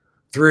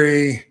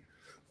 3,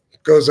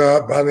 goes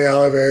up on the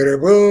elevator,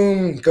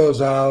 boom,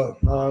 goes out.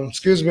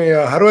 Excuse me,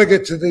 how do I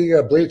get to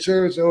the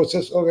bleachers? Oh, it's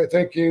just, okay,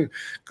 thank you.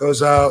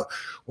 Goes out,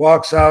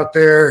 walks out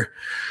there,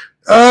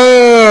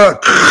 and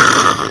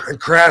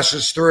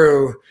crashes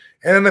through.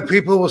 And then the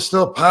people will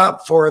still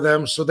pop for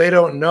them, so they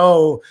don't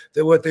know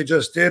that what they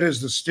just did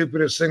is the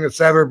stupidest thing that's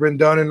ever been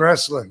done in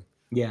wrestling.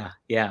 Yeah.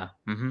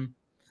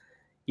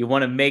 You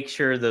want to make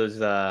sure those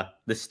the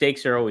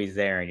stakes are always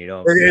there, and you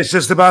don't. It's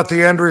just about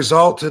the end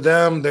result to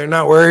them. They're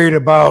not worried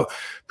about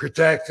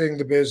protecting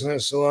the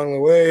business along the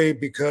way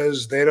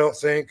because they don't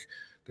think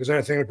there's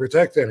anything to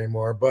protect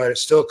anymore. But it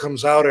still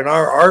comes out in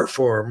our art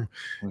form,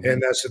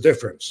 and that's the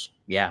difference.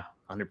 Yeah,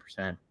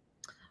 100%.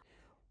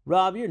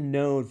 Rob, you're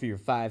known for your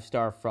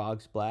 5-star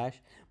frog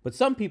splash, but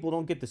some people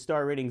don't get the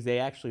star ratings they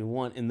actually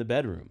want in the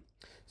bedroom.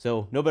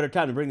 So no better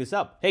time to bring this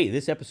up. Hey,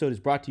 this episode is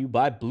brought to you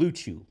by Blue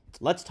Chew.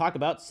 Let's talk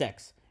about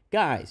sex.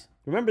 Guys,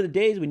 remember the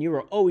days when you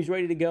were always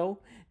ready to go?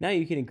 Now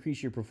you can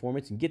increase your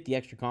performance and get the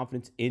extra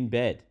confidence in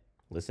bed.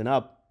 Listen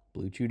up,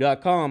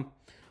 BlueChew.com.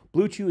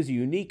 Blue Chew is a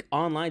unique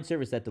online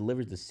service that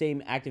delivers the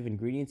same active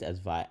ingredients as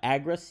Viagra,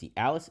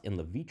 Cialis, and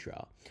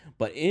Levitra,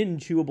 but in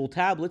chewable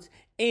tablets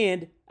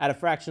and at a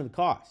fraction of the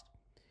cost.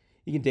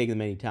 You can take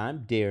them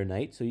anytime, day or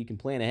night, so you can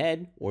plan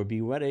ahead or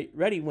be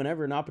ready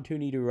whenever an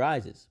opportunity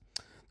arises.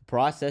 The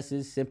process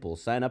is simple.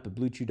 Sign up at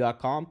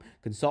BlueChew.com,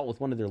 consult with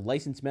one of their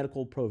licensed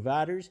medical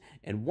providers,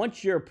 and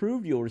once you're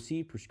approved, you'll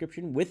receive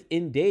prescription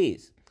within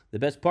days. The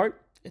best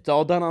part? It's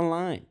all done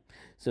online.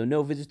 So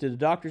no visits to the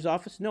doctor's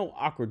office, no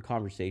awkward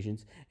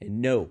conversations,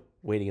 and no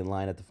waiting in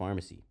line at the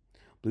pharmacy.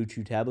 Blue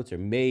Chew tablets are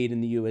made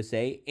in the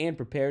USA and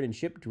prepared and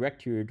shipped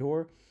direct to your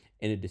door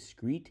in a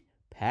discreet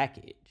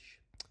package.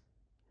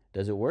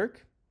 Does it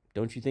work?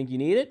 Don't you think you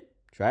need it?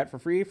 Try it for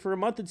free for a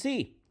month and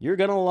see. You're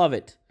going to love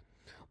it.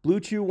 Blue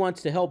Chew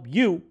wants to help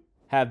you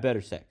have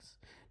better sex.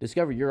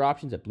 Discover your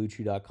options at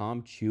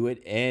BlueChew.com. Chew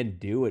it and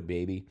do it,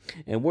 baby.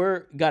 And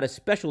we're got a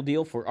special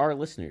deal for our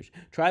listeners.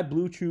 Try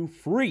Blue Chew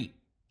free,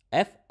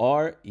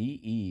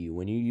 F-R-E-E,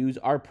 when you use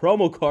our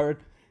promo code.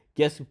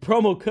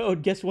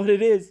 Guess what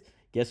it is?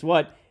 Guess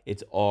what?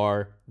 It's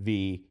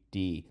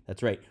RVD.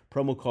 That's right.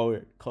 Promo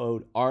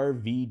code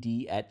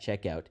RVD at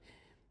checkout.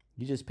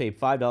 You just paid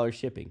 $5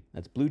 shipping.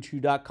 That's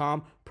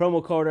BlueChew.com.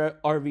 Promo code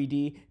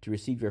RVD to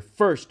receive your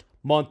first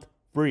month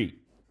free.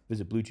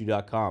 Visit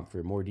BlueChew.com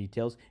for more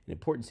details and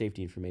important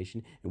safety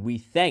information. And we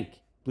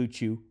thank Blue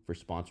Chew for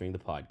sponsoring the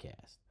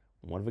podcast.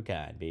 One of a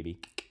kind, baby.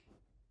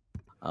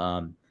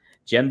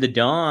 Gem the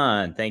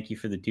Dawn, thank you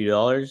for the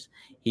 $2.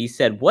 He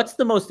said, what's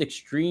the most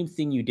extreme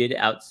thing you did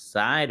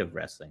outside of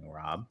wrestling,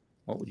 Rob?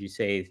 What would you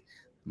say is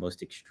the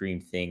most extreme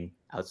thing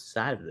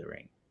outside of the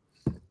ring?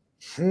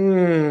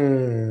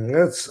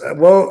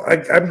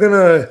 I'm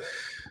gonna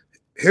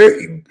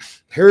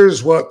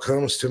here's what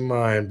comes to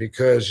mind,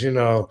 because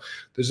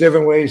there's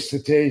different ways to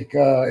take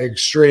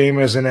extreme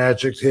as an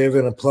adjective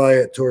and apply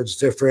it towards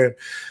different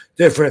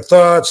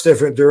thoughts,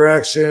 different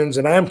directions.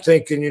 And I'm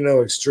thinking,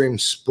 extreme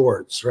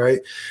sports, right?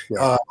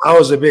 Yeah. I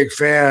was a big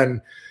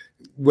fan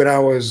when I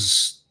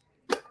was,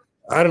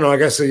 I don't know, I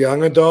guess a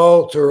young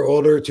adult or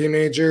older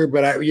teenager,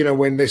 but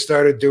when they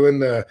started doing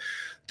the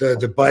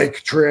the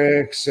bike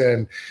tricks,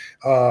 and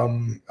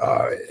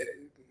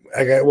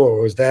I got,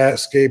 what was that?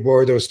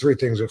 Skateboard. There was 3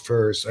 things at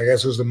first. I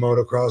guess it was the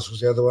motocross was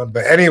the other one.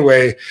 But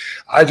anyway,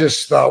 I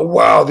just thought,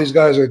 wow, these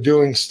guys are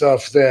doing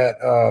stuff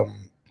that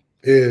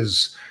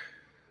is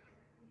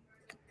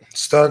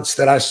stunts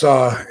that I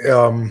saw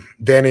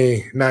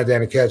not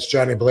Danny Katz,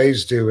 Johnny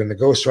Blaze do in the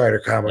Ghost Rider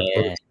comic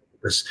book.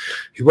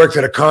 He worked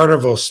at a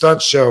carnival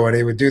stunt show, and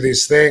he would do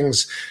these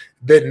things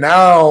that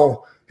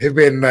now have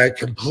been like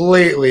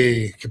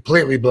completely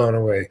blown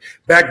away.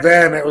 Back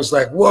then, it was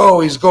like, whoa,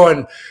 he's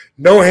going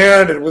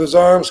no-handed with his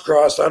arms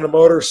crossed on a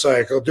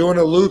motorcycle, doing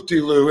a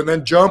loop-de-loo, and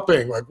then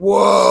jumping. Like,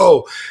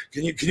 whoa!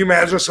 Can you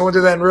imagine if someone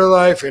did that in real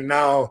life? And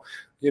now,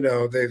 you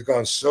know, they've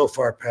gone so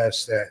far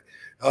past that.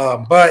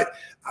 But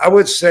I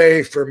would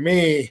say for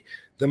me,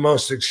 the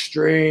most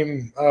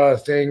extreme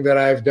thing that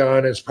I've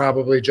done is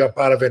probably jump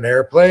out of an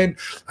airplane.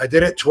 I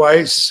did it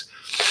twice.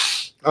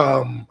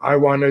 I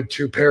wanted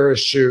to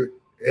parachute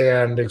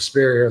and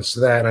experience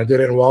that. I did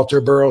it in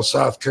Walterboro,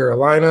 South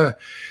Carolina,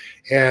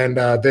 and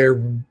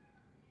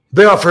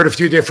they offered a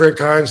few different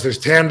kinds. There's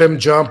tandem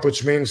jump,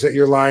 which means that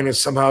your line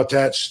is somehow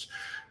attached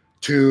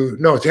to,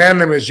 no,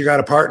 tandem is you got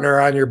a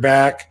partner on your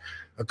back,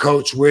 a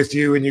coach with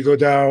you, and you go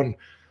down.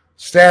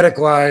 Static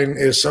line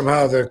is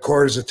somehow the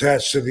cord is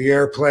attached to the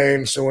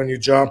airplane, so when you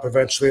jump,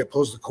 eventually it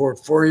pulls the cord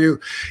for you.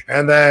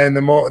 And then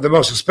the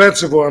most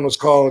expensive one was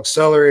called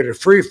accelerated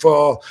free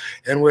fall,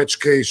 in which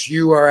case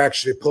you are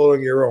actually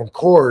pulling your own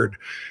cord.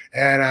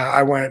 And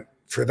I went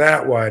for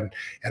that one,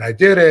 and I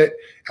did it,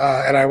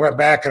 and I went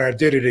back and I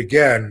did it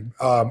again.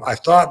 I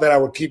thought that I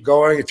would keep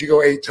going. If you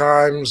go 8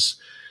 times,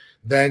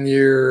 then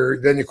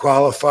you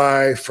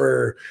qualify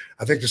for,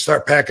 I think, to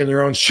start packing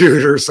your own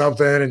chute or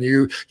something, and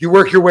you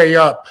work your way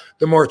up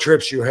the more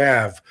trips you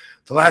have.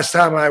 The last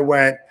time I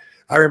went,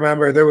 I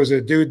remember there was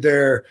a dude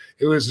there.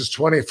 It was his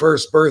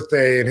 21st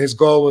birthday, and his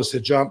goal was to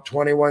jump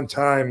 21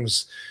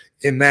 times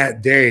in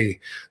that day.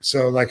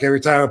 So like every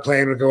time a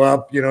plane would go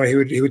up, you know,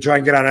 he would try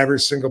and get on every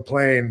single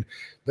plane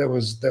that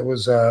was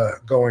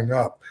going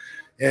up.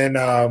 And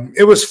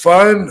it was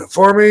fun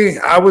for me.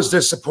 I was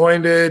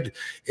disappointed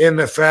in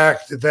the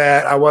fact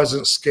that I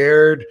wasn't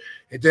scared.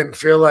 It didn't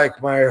feel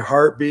like my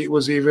heartbeat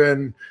was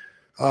even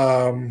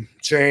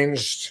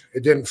changed.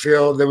 It didn't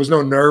feel, there was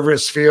no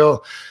nervous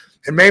feel.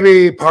 And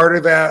maybe part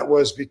of that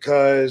was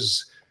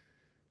because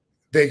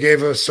they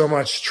gave us so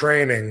much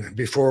training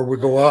before we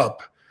go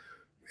up.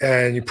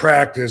 And you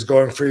practice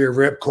going for your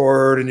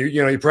ripcord, and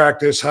you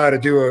practice how to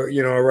do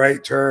a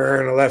right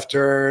turn, a left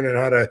turn, and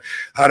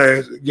how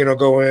to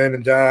go in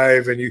and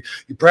dive, and you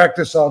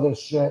practice all this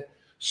shit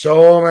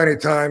so many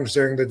times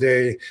during the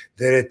day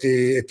that at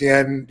the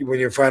end,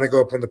 when you finally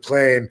go up in the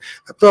plane,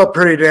 I felt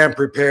pretty damn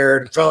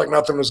prepared. Felt like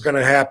nothing was going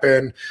to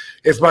happen.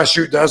 If my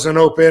chute doesn't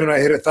open and I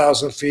hit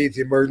 1,000 feet,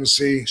 the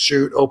emergency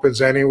chute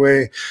opens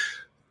anyway.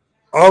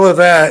 All of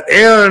that,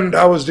 and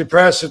I was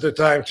depressed at the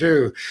time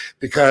too,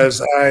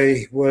 because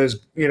I was,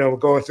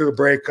 going through a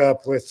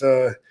breakup with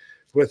a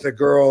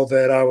girl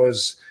that I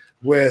was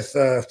with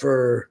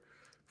for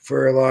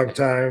a long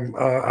time,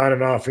 on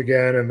and off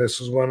again, and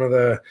this was one of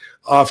the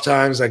off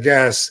times, I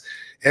guess.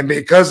 And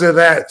because of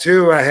that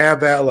too, I have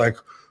that like,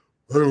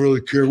 I don't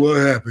really care what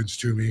happens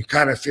to me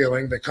kind of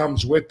feeling that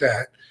comes with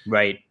that.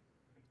 Right.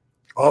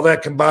 All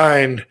that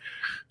combined,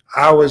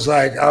 I was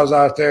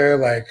out there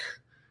like,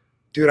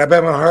 dude, I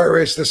bet my heart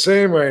rate's the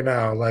same right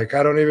now. Like,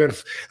 I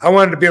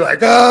wanted to be like,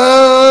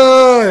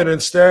 ah, and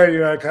instead,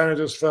 I kind of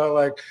just felt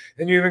like,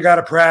 and you even got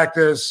to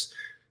practice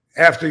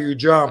after you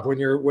jump when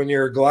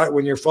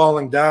you're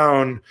falling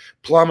down,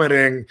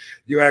 plummeting,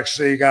 you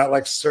actually got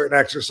like certain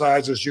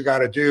exercises you got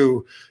to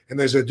do. And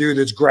there's a dude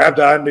that's grabbed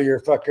onto your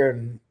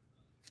fucking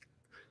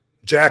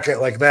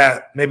jacket like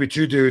that, maybe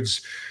 2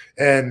 dudes,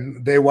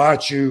 and they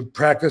watch you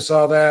practice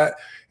all that.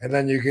 And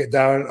then you get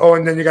down. Oh,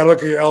 and then you got to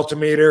look at your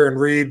altimeter and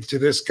read to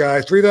this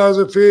guy,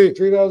 3,000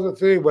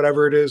 feet,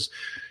 whatever it is.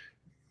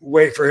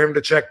 Wait for him to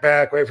check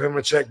back.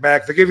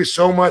 They give you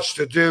so much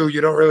to do.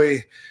 You don't really,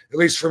 at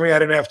least for me, I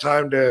didn't have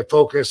time to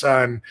focus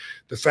on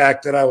the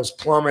fact that I was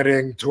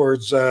plummeting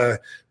towards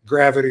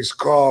gravity's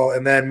call.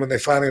 And then when they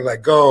finally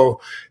let go,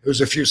 it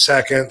was a few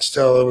seconds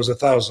till it was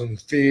 1,000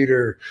 feet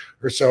or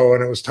so,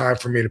 and it was time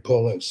for me to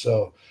pull it.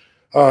 So,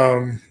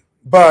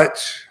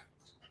 but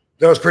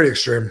that was pretty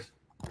extreme.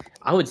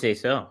 I would say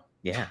so.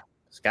 Yeah.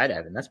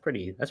 Skydiving. That's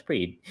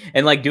pretty.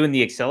 And like doing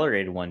the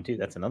accelerated one too.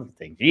 That's another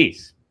thing.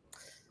 Jeez.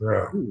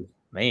 Yeah. Ooh,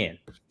 man.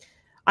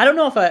 I don't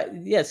know if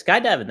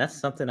skydiving. That's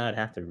something I'd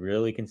have to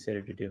really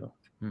consider to do.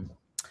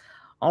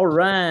 All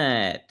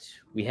right.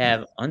 We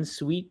have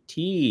Unsweet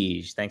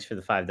Teej. Thanks for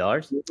the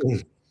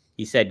 $5.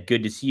 He said,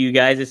 good to see you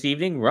guys this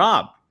evening.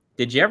 Rob,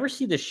 did you ever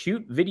see the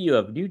shoot video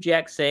of New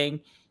Jack saying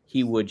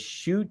he would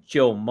shoot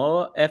Joe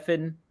Moa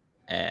effing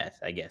ass?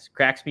 I guess.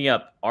 Cracks me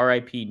up.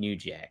 R.I.P. New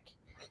Jack.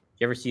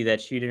 You ever see that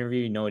shoot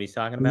interview? You know what he's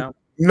talking about?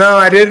 No,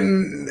 I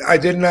didn't. I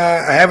did not.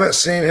 I haven't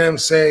seen him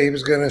say he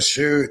was going to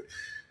shoot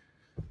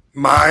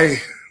my.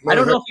 I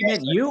don't know if he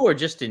meant you or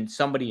just in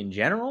somebody in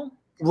general.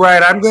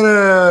 Right. I'm going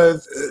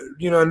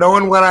to,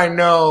 knowing what I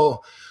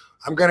know,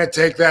 I'm going to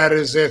take that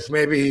as if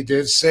maybe he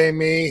did say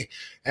me.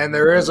 And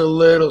there is a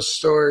little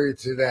story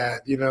to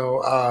that. You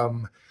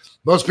know,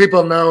 most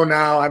people know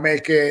now I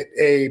make it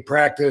a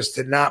practice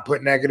to not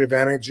put negative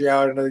energy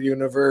out into the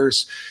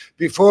universe.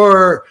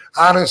 Before,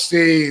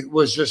 honesty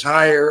was just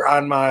higher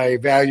on my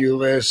value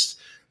list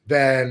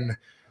than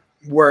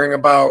worrying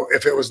about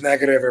if it was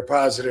negative or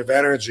positive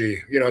energy,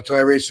 you know, until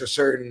I reached a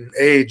certain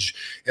age.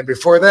 And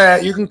before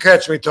that, you can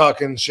catch me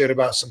talking shit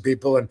about some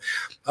people. And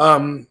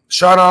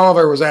Sean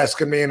Oliver was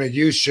asking me in a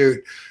youth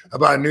shoot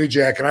about New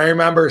Jack. And I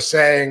remember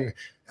saying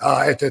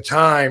at the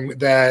time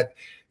that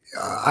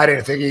I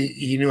didn't think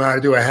he knew how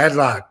to do a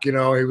headlock. You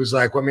know, he was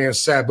like what me and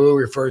Sabu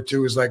referred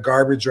to as like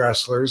garbage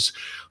wrestlers.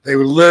 They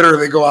would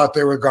literally go out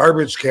there with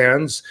garbage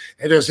cans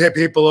and just hit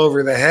people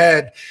over the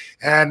head.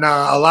 And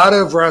a lot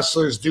of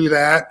wrestlers do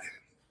that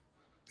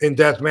in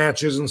death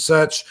matches and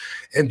such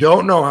and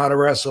don't know how to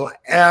wrestle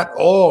at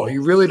all.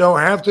 You really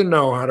don't have to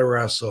know how to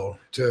wrestle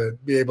to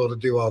be able to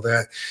do all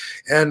that.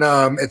 And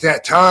at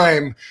that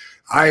time,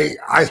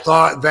 I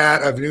thought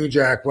that of New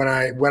Jack when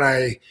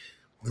I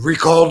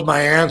recalled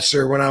my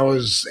answer when I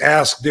was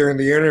asked during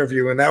the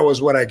interview, and that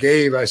was what I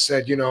gave. I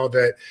said, you know,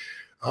 that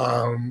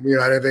you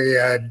know, I didn't think he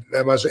had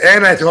that much,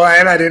 and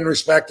I didn't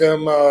respect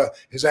him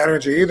his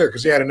energy either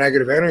because he had a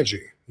negative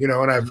energy, you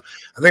know. And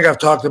I think I've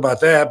talked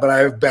about that, but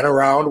I've been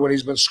around when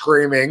he's been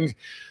screaming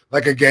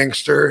like a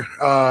gangster.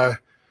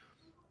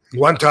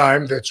 One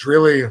time that's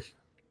really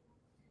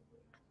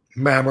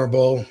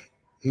memorable.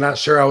 I'm not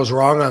sure I was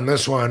wrong on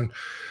this one,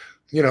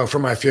 you know, for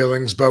my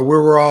feelings, but we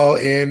were all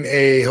in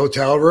a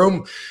hotel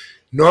room.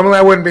 Normally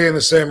I wouldn't be in the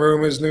same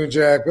room as New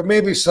Jack, but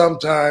maybe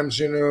sometimes,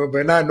 you know,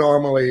 but not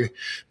normally.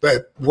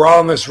 But we're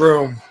all in this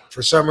room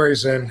for some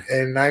reason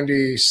in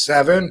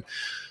 97.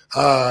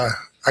 I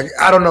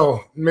don't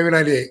know, maybe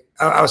 98.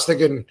 I was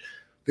thinking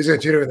these are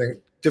two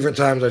different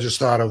times I just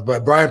thought of,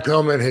 but Brian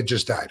Pillman had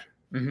just died.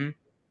 Mm-hmm.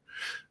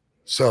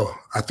 So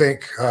I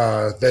think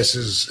this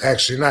is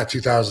actually not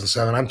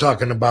 2007. I'm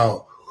talking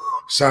about,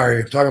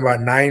 I'm talking about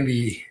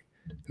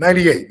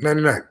 98,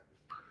 99.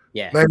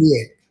 Yeah.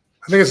 98.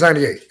 I think it's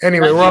 98.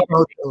 Anyway, we're all in a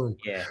hotel room.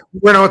 Yeah.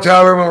 We're in a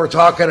hotel room and we're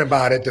talking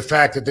about it. The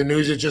fact that the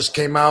news had just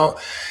came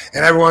out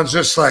and everyone's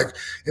just like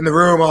in the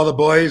room, all the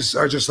boys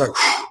are just like,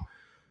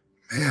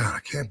 man, I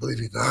can't believe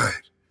he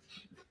died.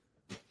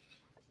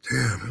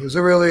 Damn, it was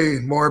a really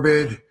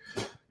morbid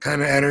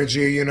kind of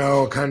energy, you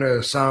know, kind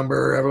of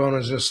somber. Everyone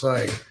was just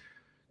like,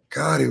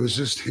 God, he was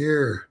just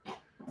here.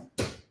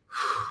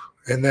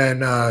 And then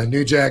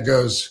New Jack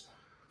goes,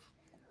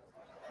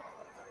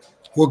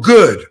 well,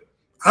 good.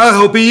 I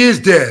hope he is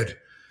dead.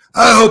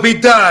 I hope he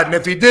died. And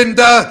if he didn't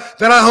die,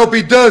 then I hope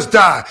he does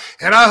die.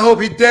 And I hope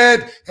he's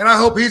dead. And I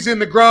hope he's in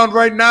the ground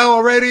right now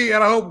already.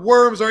 And I hope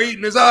worms are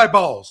eating his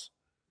eyeballs.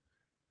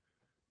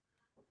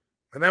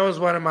 And that was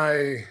one of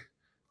my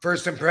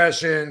first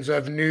impressions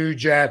of New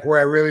Jack, where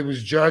I really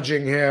was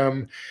judging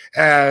him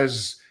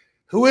as,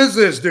 who is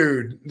this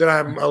dude that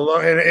I'm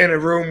alone in a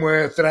room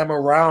with, that I'm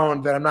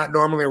around, that I'm not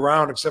normally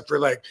around, except for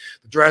like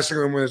the dressing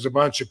room where there's a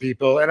bunch of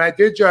people. And I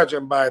did judge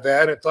him by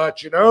that and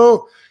thought, you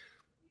know,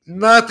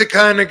 not the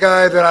kind of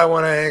guy that I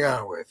want to hang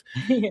out with.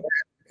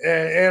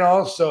 and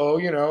also,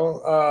 you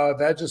know,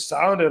 that just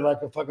sounded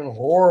like a fucking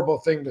horrible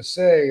thing to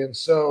say. And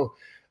so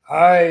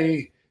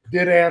I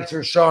did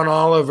answer Sean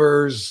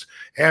Oliver's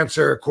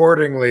answer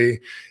accordingly.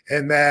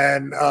 And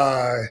then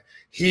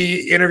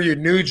he interviewed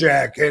New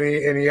Jack, and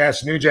he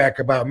asked New Jack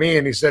about me,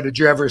 and he said, did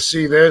you ever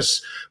see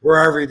this where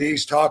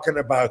RVD's talking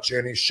about you?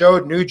 And he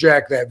showed New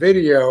Jack that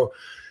video,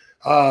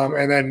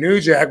 and then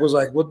New Jack was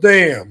like, well,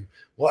 damn.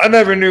 Well, I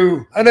never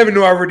knew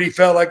RVD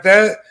felt like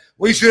that.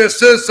 Well, he should have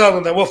said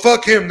something then. Well,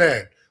 fuck him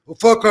then. Well,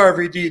 fuck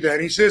RVD then.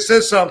 He should have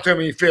said something to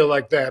me. You feel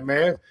like that,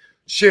 man.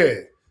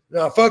 Shit.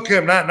 No, fuck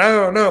him.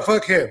 No,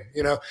 fuck him.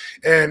 You know.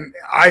 And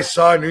I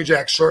saw New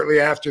Jack shortly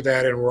after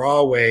that in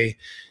Rawway.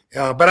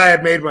 But I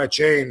had made my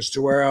change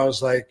to where I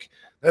was like,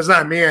 that's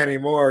not me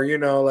anymore. You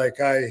know, like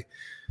I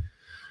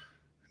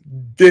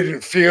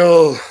didn't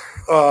feel,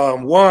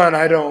 one,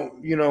 I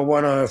don't, you know,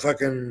 want to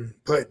fucking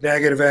put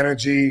negative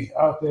energy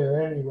out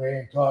there anyway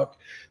and talk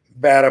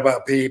bad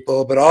about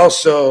people. But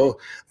also,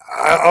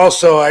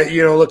 I,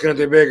 you know, looking at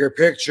the bigger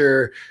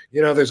picture,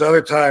 you know, there's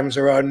other times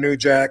around New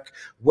Jack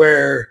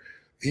where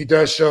he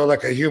does show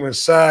like a human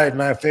side,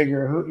 and I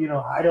figure, you know,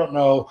 I don't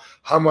know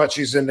how much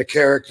he's into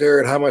character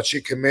and how much he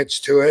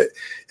commits to it.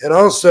 And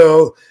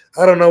also,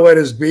 I don't know what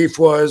his beef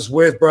was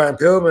with Brian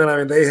Pillman.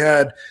 I mean,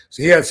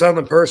 he had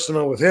something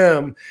personal with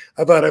him.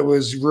 I thought it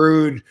was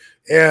rude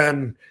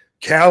and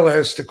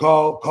callous to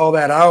call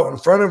that out in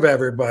front of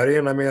everybody.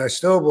 And I mean, I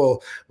still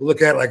will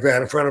look at it like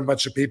that in front of a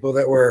bunch of people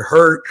that were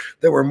hurt,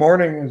 that were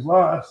mourning his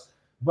loss.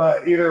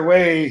 But either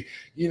way,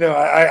 you know,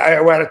 I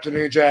went up to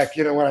New Jack,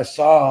 you know, when I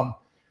saw him.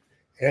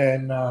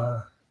 And,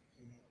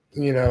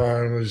 you know,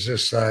 I was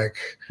just like,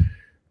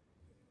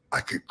 I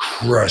could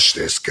crush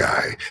this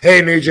guy.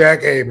 Hey, New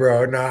Jack. Hey,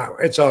 bro. Nah,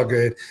 it's all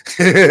good.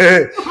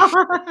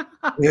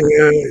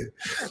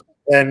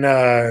 And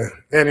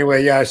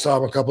anyway, yeah, I saw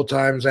him a couple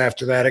times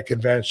after that at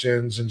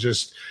conventions and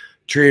just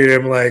treated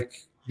him like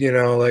you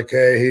know, like,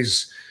 hey,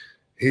 he's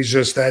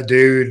just that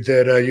dude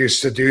that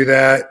used to do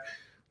that.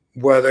 I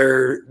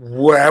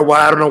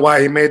don't know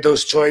why he made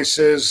those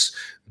choices,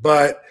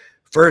 but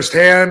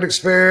firsthand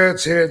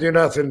experience, he didn't do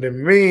nothing to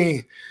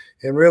me.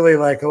 And really,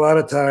 like, a lot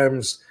of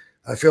times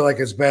I feel like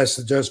it's best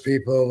to judge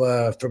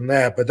people from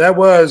that. But that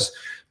was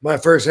my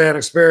firsthand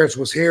experience,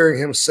 was hearing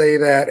him say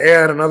that.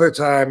 And another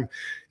time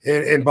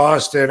in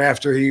Boston,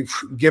 after he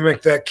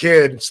gimmicked that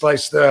kid,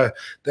 sliced that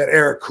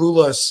Eric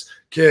Koulas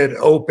kid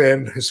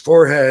open, his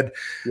forehead.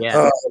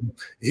 Yeah.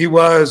 He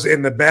was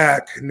in the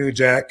back, New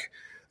Jack,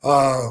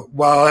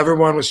 while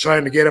everyone was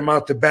trying to get him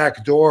out the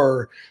back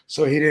door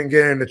so he didn't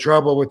get into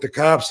trouble with the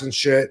cops and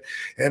shit.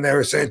 And they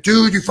were saying,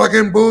 dude, you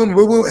fucking boom,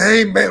 woo, woo.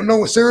 Hey, man,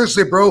 no,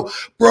 seriously, bro,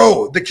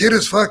 the kid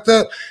is fucked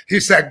up.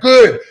 He said,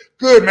 good,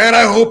 man.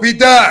 I hope he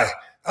die.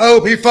 I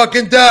hope he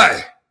fucking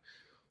die.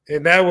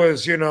 And that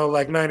was, you know,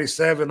 like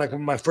 97, like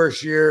my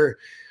first year,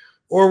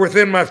 or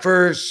within my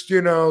first,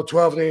 you know,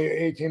 12 to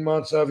 18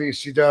 months of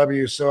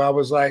ECW. So I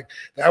was like,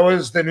 that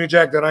was the New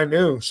Jack that I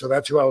knew. So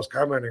that's who I was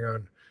commenting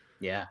on.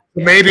 Yeah.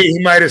 Maybe he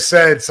might have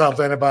said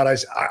something about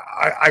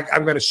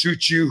I'm going to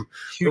shoot you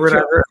or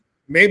whatever.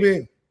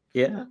 Maybe.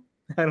 Yeah.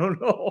 I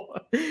don't know.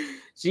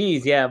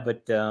 Jeez. Yeah.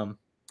 But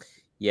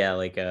yeah,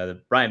 like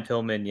Brian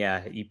Pillman.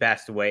 Yeah. He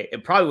passed away.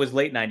 It probably was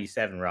late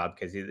 97, Rob,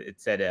 because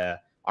it said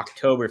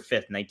October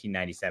 5th,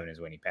 1997 is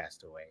when he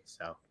passed away.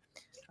 So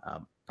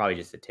probably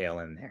just a tail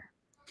end there.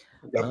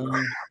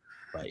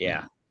 But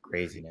yeah,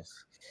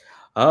 craziness.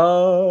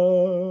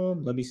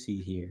 Let me see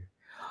here.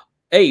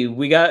 Hey,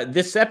 we got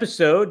this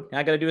episode.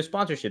 I got to do a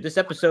sponsorship. This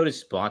episode is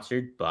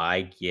sponsored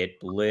by Get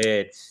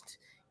Blitzed.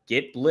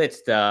 Get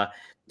Blitzed.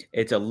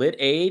 It's a Lit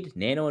Aid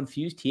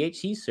nano-infused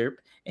THC syrup,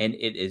 and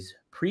it is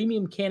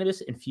premium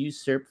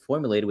cannabis-infused syrup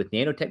formulated with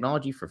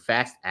nanotechnology for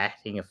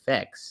fast-acting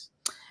effects.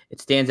 It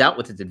stands out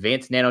with its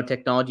advanced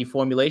nanotechnology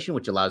formulation,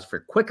 which allows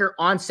for quicker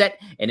onset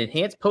and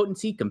enhanced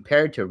potency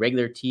compared to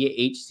regular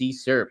THC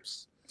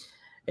syrups.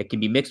 It can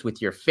be mixed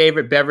with your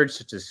favorite beverage,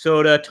 such as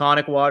soda,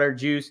 tonic water,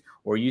 juice,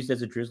 or used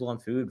as a drizzle on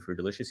food for a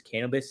delicious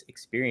cannabis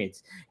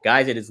experience.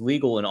 Guys, it is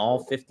legal in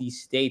all 50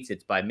 states.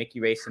 It's by Mickey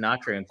Ray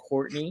Sinatra and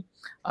Courtney,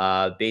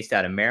 based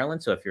out of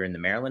Maryland. So if you're in the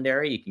Maryland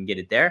area, you can get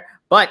it there.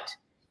 But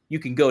you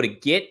can go to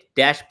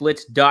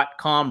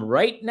get-blitz.com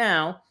right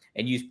now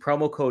and use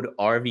promo code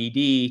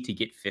RVD to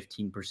get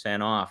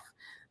 15% off.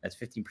 That's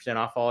 15%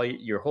 off all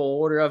your whole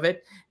order of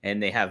it.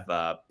 And they have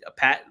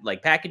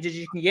packages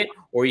you can get,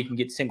 or you can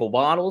get single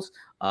bottles.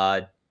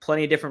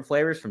 Plenty of different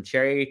flavors, from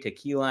cherry to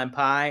key lime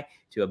pie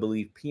to, I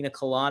believe, pina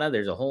colada.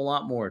 There's a whole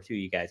lot more too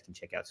you guys can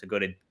check out. So go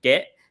to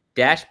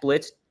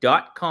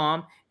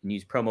get-blitz.com and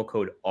use promo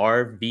code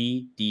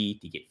RVD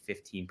to get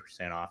 15%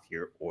 off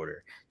your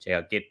order. Check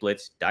out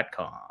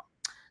getblitz.com.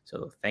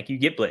 So thank you,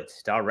 Get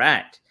Blitzed. All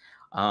right.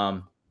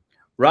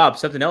 Rob,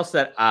 something else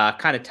that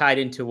kind of tied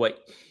into what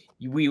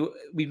we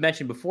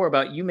mentioned before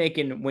about you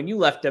making, when you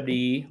left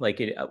WWE,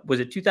 like was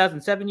it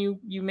 2007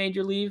 you made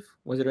your leave?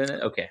 Was it in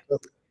it? Okay.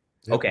 Yep.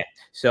 Okay.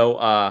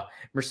 So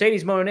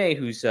Mercedes Mone,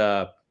 who's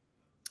a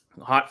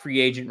hot free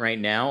agent right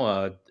now,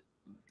 a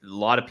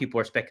lot of people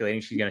are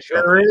speculating she's going to show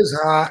up. Sure is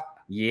hot.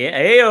 Yeah.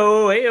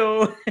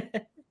 Ayo.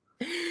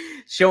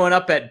 Showing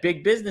up at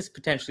Big Business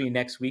potentially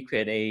next week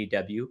at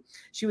AEW.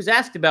 She was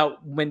asked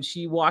about when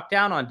she walked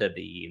out on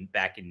WWE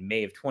back in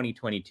May of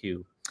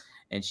 2022.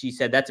 And she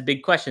said, that's a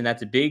big question.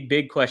 That's a big,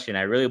 big question.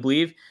 I really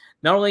believe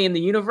not only in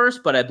the universe,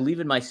 but I believe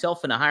in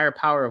myself and a higher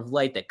power of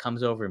light that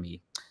comes over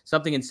me.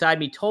 Something inside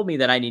me told me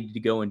that I needed to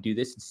go and do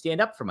this and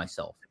stand up for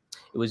myself.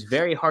 It was a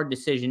very hard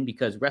decision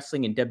because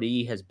wrestling in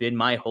WWE has been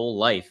my whole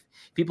life.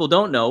 People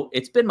don't know,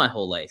 it's been my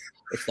whole life.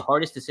 It's the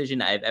hardest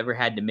decision I've ever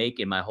had to make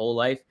in my whole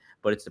life,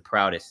 but it's the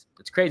proudest.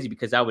 It's crazy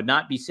because I would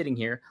not be sitting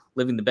here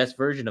living the best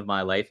version of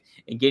my life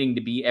and getting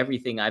to be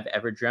everything I've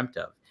ever dreamt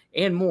of.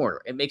 And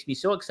more. It makes me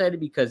so excited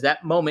because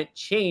that moment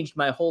changed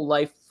my whole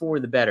life for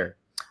the better.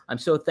 I'm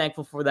so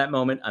thankful for that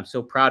moment. I'm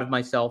so proud of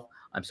myself.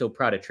 I'm so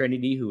proud of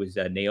Trinity, who is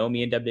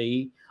Naomi in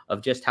WWE,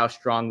 of just how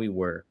strong we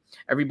were.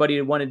 Everybody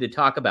wanted to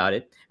talk about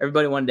it.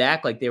 Everybody wanted to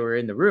act like they were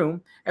in the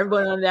room.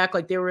 Everybody wanted to act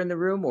like they were in the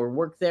room or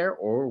worked there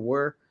or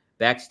were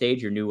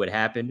backstage or knew what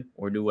happened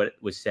or knew what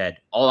was said.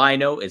 All I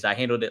know is I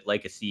handled it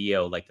like a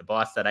CEO, like the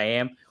boss that I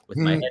am, with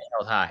my head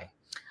held high.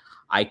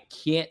 I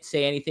can't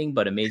say anything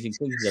but amazing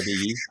things to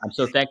WWE. I'm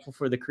so thankful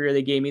for the career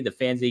they gave me, the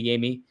fans they gave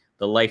me,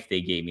 the life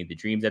they gave me, the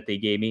dreams that they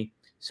gave me.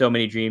 So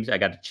many dreams. I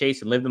got to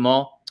chase and live them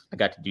all. I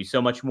got to do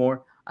so much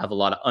more. I have a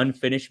lot of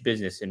unfinished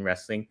business in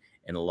wrestling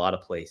in a lot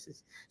of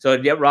places. So,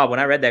 yeah, Rob, when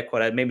I read that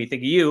quote, it made me think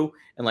of you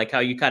and like how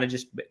you kind of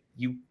just,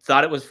 you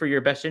thought it was for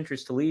your best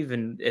interest to leave,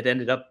 and it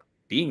ended up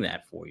being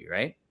that for you,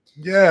 right?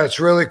 Yeah, it's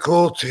really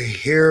cool to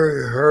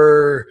hear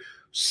her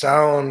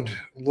sound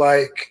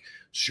like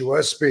she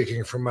was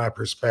speaking from my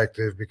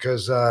perspective,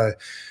 because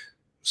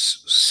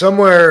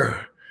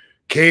somewhere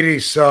Katie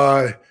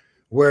saw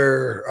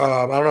where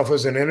I don't know if it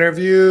was an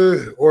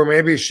interview or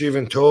maybe she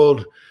even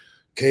told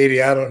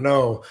Katie, I don't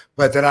know,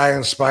 but that I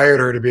inspired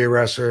her to be a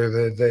wrestler,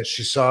 that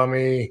she saw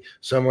me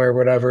somewhere,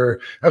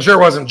 whatever. I'm sure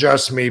it wasn't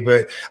just me,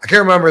 but I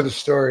can't remember the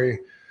story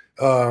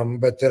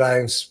but that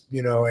I,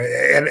 you know,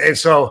 and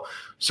so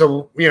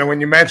you know,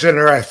 when you mentioned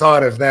her, I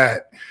thought of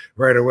that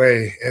right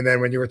away. And then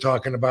when you were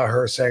talking about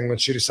her saying when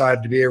she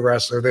decided to be a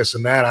wrestler, this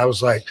and that, I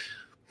was like,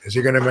 is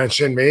he going to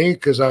mention me?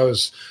 Because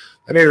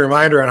I need a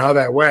reminder on how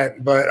that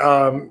went. But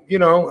you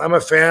know, I'm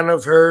a fan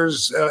of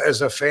hers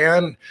as a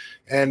fan,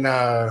 and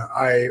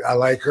I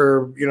like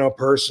her, you know,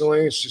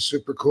 personally. She's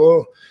super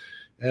cool,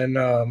 and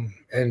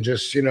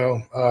just, you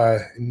know,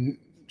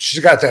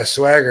 she's got that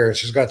swagger,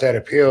 she's got that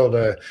appeal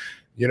to,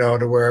 you know,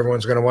 to where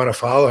everyone's going to want to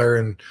follow her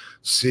and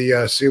see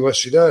what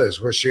she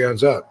does, where she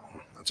ends up.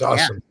 That's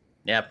awesome.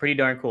 Yeah, pretty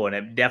darn cool, and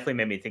it definitely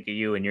made me think of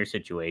you and your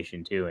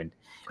situation too. And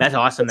that's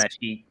awesome that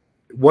she.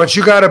 Once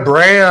you got a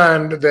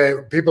brand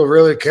that people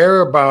really care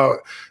about,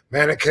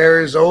 man, it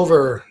carries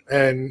over.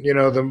 And, you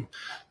know, you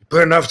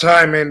put enough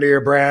time into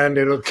your brand,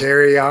 it'll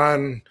carry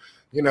on,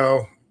 you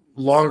know,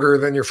 longer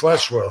than your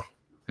flesh will.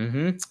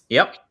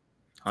 Yep.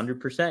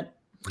 100%.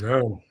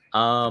 No.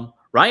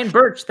 Ryan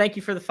Birch, thank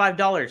you for the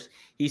 $5.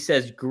 He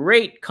says,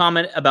 great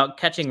comment about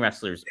catching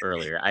wrestlers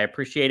earlier. I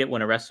appreciate it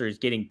when a wrestler is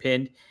getting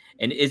pinned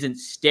and isn't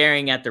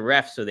staring at the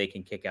ref so they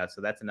can kick out.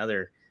 So that's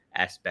another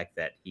aspect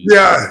that he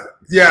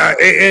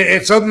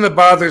it's something that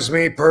bothers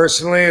me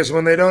personally is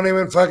when they don't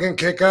even fucking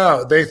kick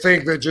out. They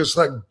think that just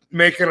like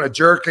making a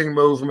jerking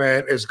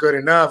movement is good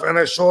enough and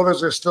their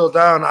shoulders are still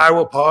down. I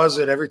will pause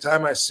it every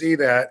time I see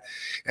that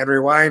and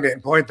rewind it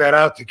and point that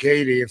out to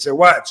Katie and say,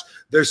 watch,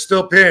 they're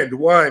still pinned.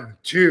 1,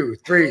 2,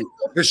 3.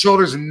 The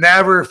shoulders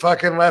never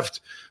fucking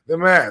left the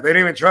mat. They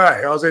didn't even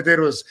try. All they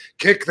did was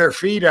kick their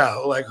feet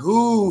out. Like,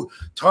 who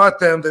taught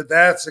them that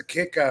that's a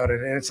kick out?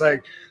 And it's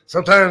like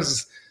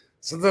sometimes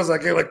I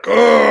get like,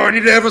 oh, I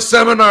need to have a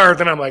seminar.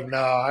 Then I'm like, no,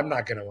 I'm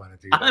not going to want to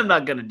do that. I'm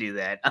not going to do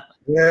that.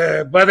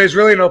 Yeah, but there's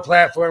really no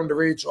platform to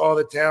reach all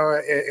the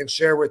talent and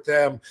share with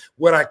them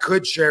what I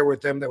could share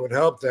with them that would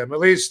help them. At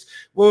least,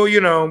 well,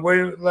 you know,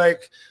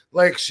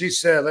 like she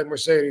said, like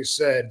Mercedes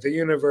said, the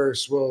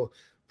universe will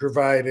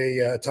provide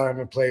a time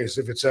and place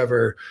if it's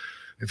ever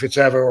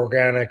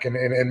organic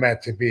and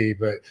meant to be.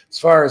 But as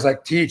far as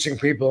like teaching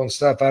people and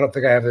stuff, I don't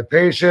think I have the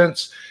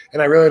patience,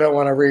 and I really don't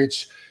want to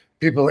reach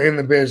people in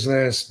the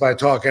business by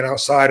talking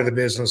outside of the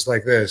business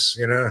like this,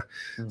 you know?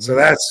 So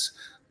that's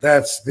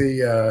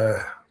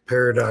the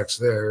paradox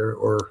there,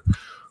 or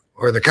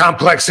the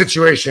complex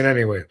situation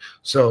anyway.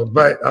 So,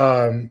 but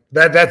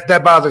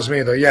that bothers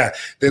me though. Yeah.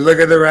 They look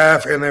at the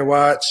ref and they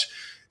watch,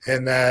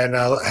 and then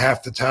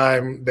half the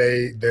time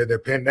they're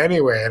pinned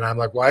anyway. And I'm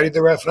like, why did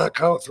the ref not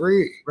count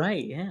 3?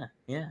 Right. Yeah.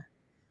 Yeah.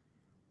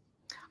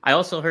 I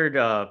also heard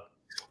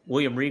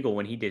William Regal,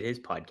 when he did his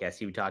podcast,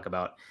 he would talk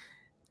about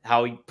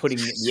how putting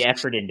the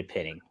effort into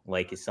pinning,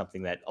 like, is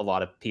something that a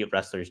lot of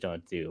wrestlers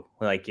don't do.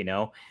 Like, you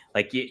know,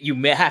 like you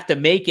may have to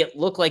make it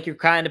look like you're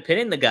kind of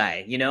pinning the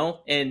guy, you know,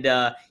 and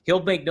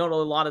he'll make note of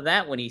a lot of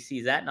that when he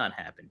sees that not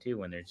happen too,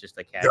 when there's just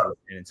a casual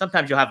pin. And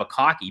sometimes you'll have a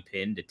cocky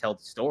pin to tell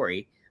the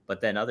story,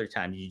 but then other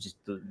times you just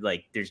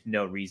like, there's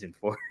no reason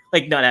for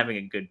like not having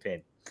a good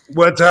pin.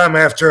 One time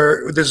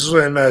after, this is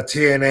when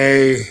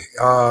TNA,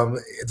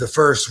 the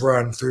first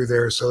run through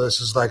there. So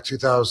this is like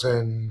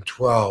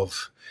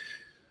 2012.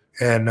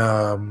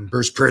 And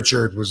Bruce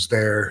Pritchard was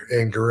there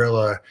in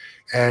Gorilla.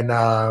 And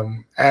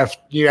when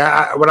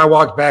I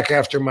walked back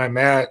after my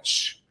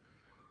match,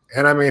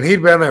 and I mean,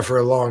 he'd been there for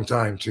a long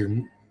time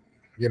too,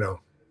 you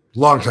know,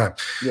 long time.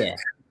 Yeah.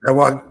 I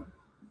walked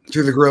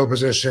through the Gorilla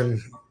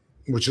position,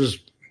 which is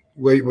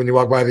when you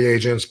walk by the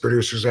agents,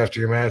 producers after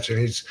your match, and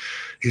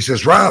he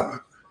says, Rob.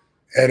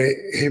 And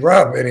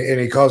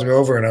he calls me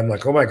over, and I'm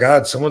like, oh my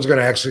God, someone's going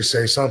to actually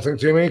say something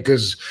to me,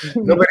 because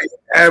nobody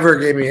ever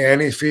gave me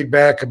any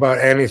feedback about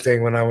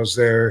anything when I was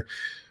there,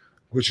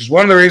 which is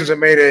one of the reasons that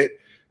made it,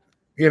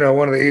 you know,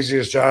 one of the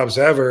easiest jobs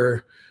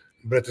ever.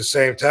 But at the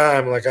same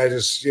time, like I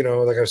just, you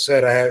know, like I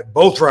said, I had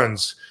both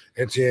runs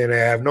in TNA.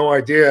 I have no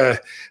idea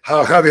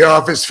how the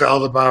office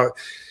felt about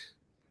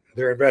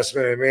their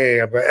investment in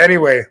me. But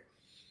anyway,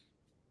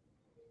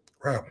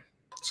 Rob,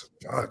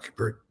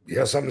 you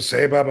have something to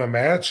say about my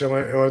match? I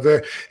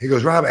went, he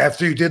goes, Rob,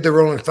 after you did the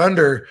Rolling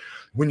Thunder,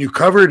 when you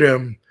covered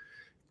him,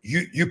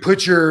 you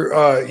put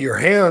your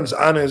hands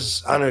on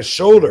his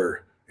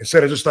shoulder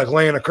instead of just like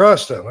laying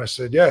across him. I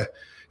said, yeah.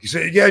 He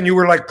said, yeah, and you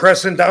were like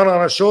pressing down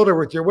on his shoulder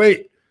with your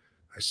weight.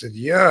 I said,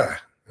 yeah,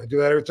 I do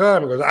that every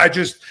time. He goes, I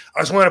just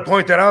want to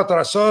point that out, that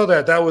I saw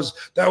that. That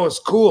was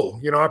cool.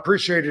 You know, I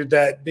appreciated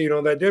that, you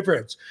know, that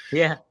difference.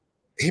 Yeah.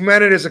 He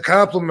meant it as a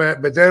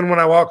compliment, but then when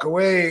I walk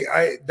away,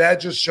 that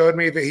just showed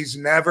me that he's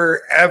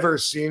never, ever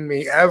seen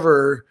me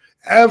ever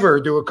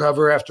do a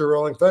cover after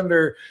Rolling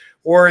Thunder,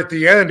 or at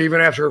the end, even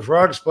after a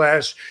Frog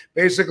Splash.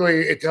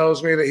 Basically, it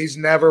tells me that he's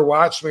never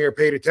watched me or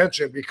paid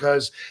attention,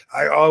 because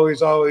I always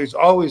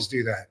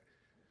do that.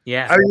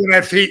 Yeah. I mean,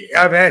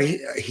 I've had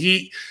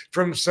heat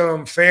from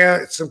some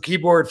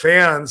keyboard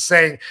fans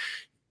saying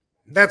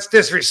that's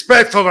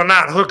disrespectful to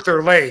not hook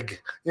their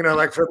leg, you know,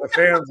 like for the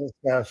fans and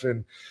stuff.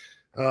 And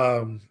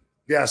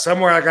yeah,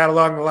 somewhere I got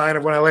along the line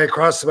of when I lay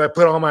across them, I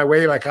put all my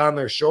weight like on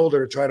their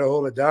shoulder to try to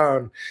hold it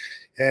down.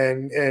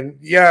 And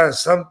yeah,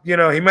 you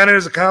know, he meant it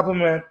as a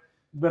compliment,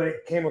 but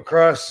it came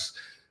across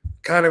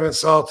kind of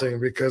insulting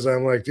because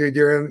I'm like, dude,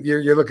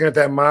 you're looking at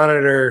that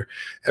monitor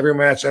every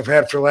match I've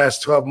had for the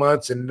last 12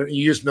 months, and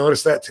you just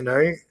noticed that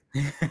tonight.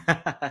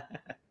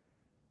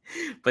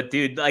 But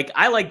dude, like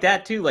I like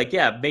that too. Like,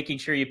 yeah, making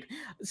sure you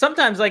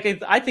sometimes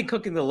like I think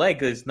cooking the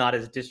leg is not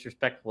as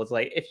disrespectful as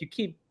like if you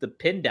keep the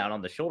pin down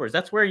on the shoulders.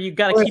 That's where you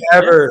gotta keep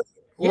it.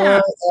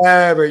 Yeah.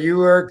 Whatever. You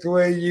work the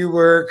way you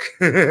work.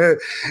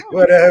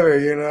 Whatever,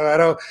 you know. I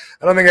don't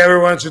think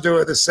everyone should do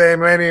it the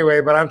same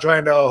anyway, but I'm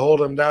trying to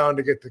hold them down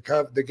to get the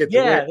cup to get the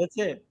yeah,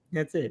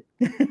 that's it.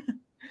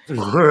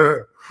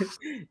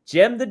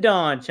 Jem the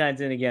Dawn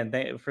chimes in again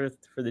for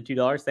the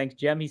 $2. Thanks,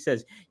 Jem. He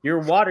says your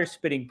water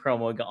spitting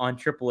promo on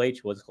Triple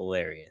H was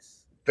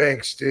hilarious.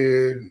 Thanks,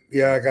 dude.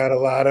 Yeah, I got a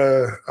lot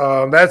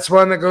of that's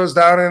one that goes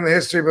down in the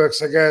history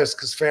books, I guess,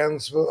 because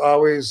fans will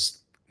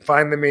always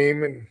find the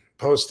meme and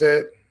post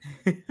it,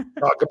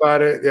 talk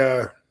about it.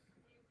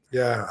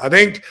 Yeah. I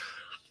think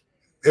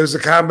it was a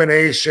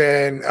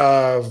combination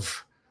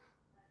of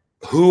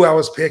who I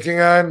was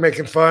picking on,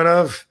 making fun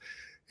of,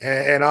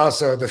 and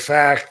also the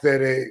fact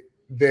that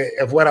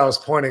of what I was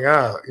pointing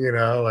out, you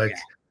know, like,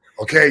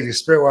 okay, you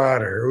spit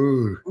water.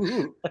 Ooh.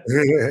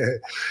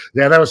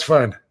 Yeah, that was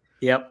fun.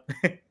 Yep.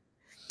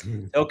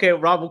 Okay,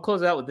 Rob, we'll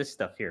close out with this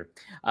stuff here.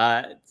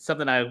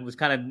 Something I was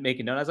kind of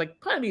making note. I was like,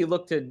 probably you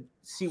look to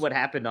see what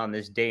happened on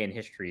this day in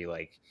history,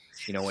 like,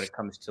 you know, when it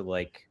comes to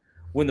like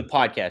when the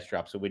podcast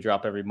drops. So we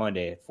drop every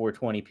Monday at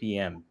 4:20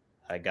 p.m.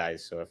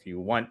 Guys. So if you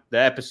want the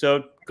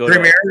episode, go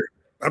to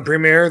on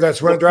Premiere.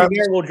 That's when it drops.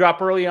 We'll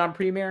drop early on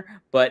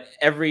Premiere, but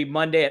every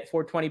Monday at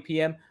 4:20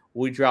 p.m.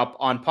 we drop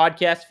on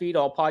podcast feed,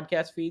 all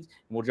podcast feeds,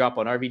 and we'll drop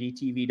on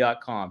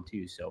rvdtv.com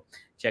too. So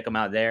check them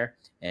out there.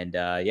 And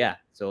yeah,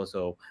 so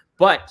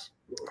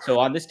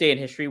on this day in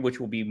history, which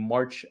will be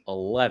March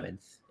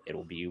 11th, it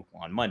will be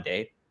on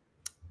Monday.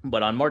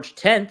 But on March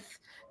 10th,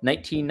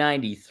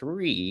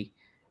 1993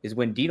 is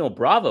when Dino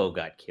Bravo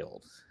got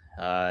killed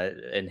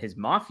and his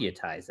mafia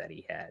ties that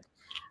he had.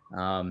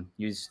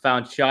 He was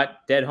found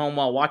shot dead home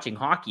while watching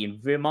hockey in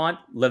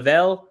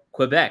Vermont-Laval,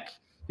 Quebec.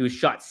 He was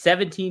shot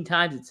 17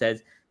 times, it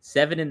says,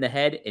 7 in the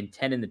head and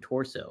 10 in the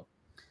torso.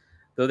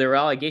 Though there were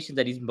allegations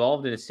that he's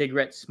involved in a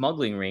cigarette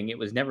smuggling ring, it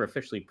was never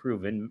officially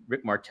proven.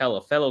 Rick Martel,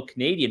 a fellow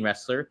Canadian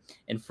wrestler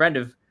and friend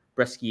of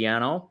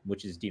Bresciano,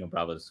 which is Dino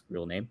Bravo's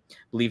real name,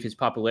 believed his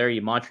popularity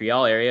in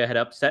Montreal area had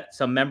upset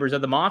some members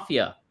of the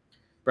mafia.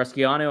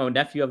 Bresciano, a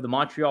nephew of the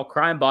Montreal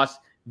crime boss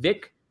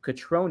Vic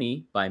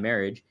Cotroni by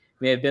marriage,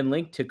 may have been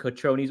linked to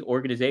Cotroni's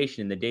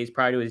organization. In the days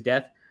prior to his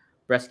death,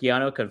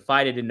 Bresciano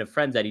confided into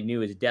friends that he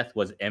knew his death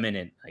was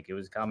imminent, like it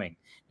was coming,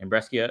 and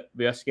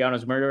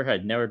Bresciano's murder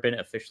had never been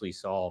officially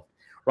solved.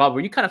 Rob,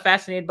 were you kind of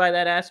fascinated by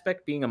that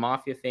aspect, being a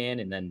mafia fan,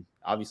 and then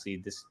obviously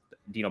this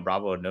Dino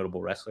Bravo, a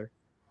notable wrestler?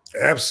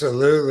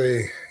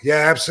 Absolutely.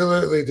 Yeah,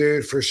 absolutely,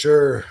 dude, for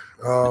sure.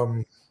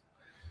 And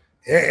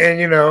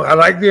you know, I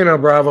like Dino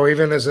Bravo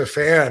even as a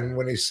fan.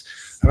 I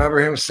remember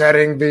him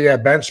setting the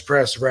bench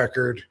press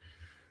record.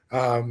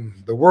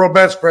 The world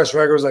bench press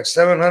record was like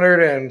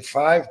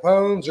 705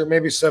 pounds or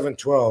maybe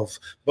 712.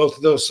 Both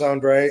of those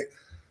sound right.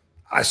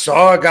 I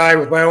saw a guy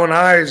with my own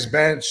eyes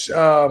bench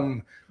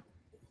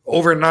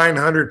over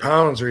 900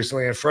 pounds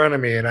recently in front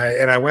of me, and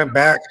I went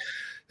back.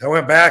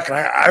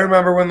 I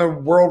remember when the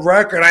world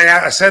record.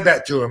 I said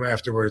that to him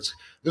afterwards.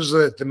 This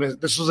was at the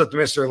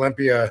Mr.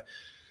 Olympia.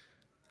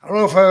 I don't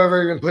know if I've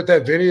ever even put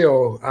that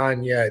video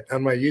on yet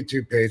on my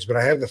YouTube page, but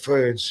I have the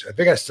footage. I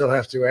think I still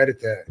have to edit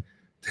that.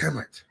 Damn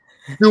it.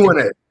 Doing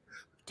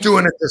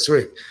it this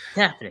week.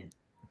 Happening.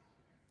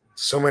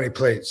 So many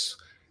plates.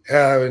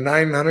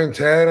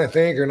 910, I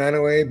think, or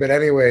 908. But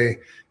anyway,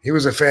 he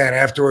was a fan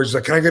afterwards. He's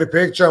like, can I get a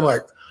picture? I'm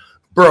like,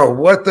 bro,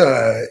 what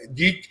the?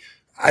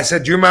 I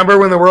said, do you remember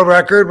when the world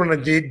record,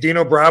 when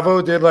Dino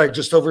Bravo did like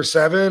just over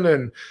 7?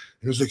 And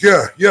he was like,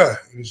 yeah.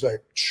 And he's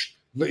like,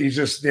 he's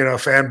just, you know,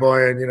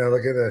 fanboying, you know,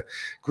 look at the,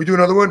 can we do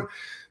another one?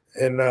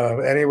 And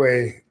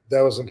anyway,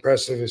 that was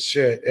impressive as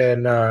shit.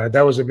 And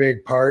that was a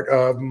big part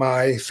of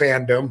my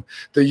fandom,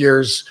 the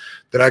years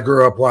that I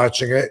grew up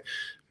watching it.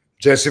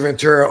 Jesse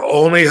Ventura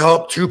only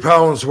helped 2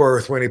 pounds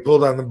worth when he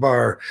pulled on the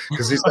bar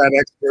because he's got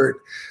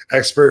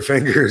expert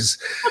fingers.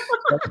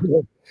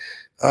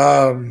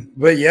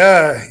 But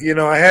yeah, you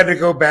know, I had to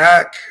go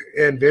back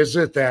and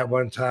visit that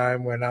one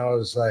time when I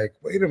was like,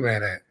 wait a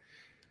minute.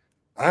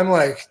 I'm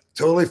like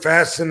totally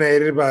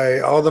fascinated by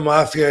all the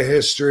mafia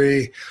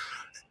history.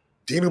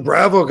 Dino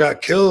Bravo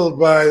got killed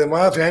by the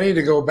mafia. I need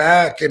to go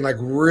back and like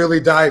really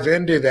dive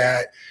into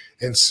that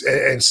and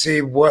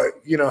see what,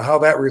 you know, how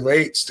that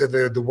relates to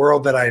the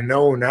world that I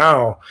know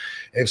now.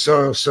 And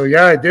so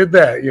yeah, I did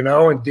that, you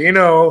know, and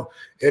Dino,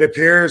 it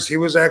appears he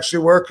was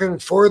actually working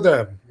for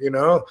them, you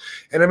know,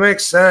 and it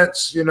makes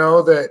sense, you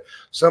know, that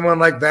someone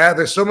like that,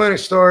 there's so many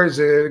stories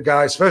of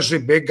guys, especially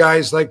big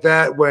guys like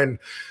that, when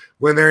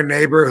they're in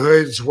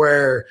neighborhoods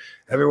where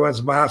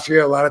everyone's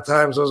mafia, a lot of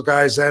times those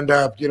guys end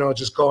up, you know,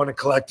 just going and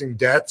collecting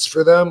debts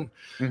for them,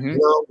 you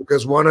know,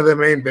 because one of the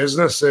main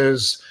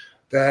businesses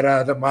that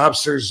the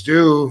mobsters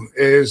do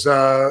is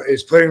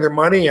putting their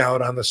money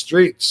out on the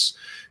streets.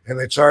 and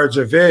they charge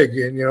a vig,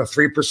 and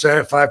 3%,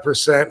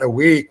 5% a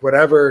week,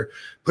 whatever.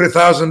 Put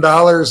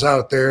 $1,000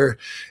 out there,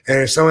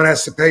 and if someone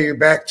has to pay you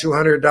back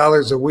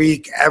 $200 a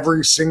week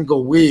every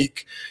single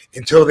week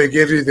until they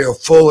give you the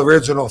full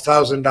original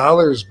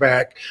 $1,000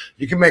 back,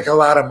 you can make a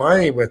lot of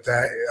money with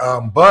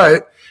that.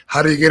 But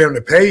how do you get them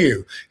to pay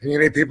you? And you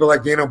need people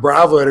like Dino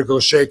Bravo to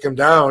go shake them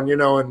down,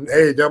 and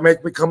hey, don't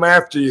make me come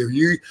after you.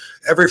 You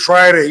every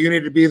Friday you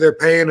need to be there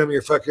paying them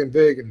your fucking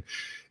vig.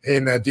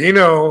 And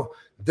Dino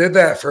did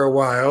that for a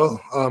while.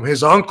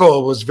 His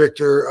uncle was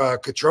Victor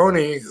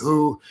Catroni,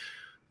 who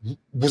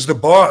was the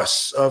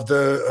boss of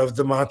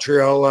the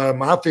Montreal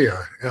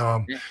Mafia.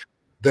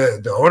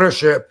 The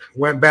ownership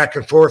went back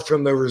and forth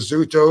from the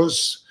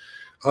Rizzutos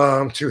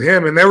to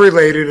him, and they're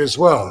related as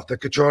well, the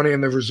Catroni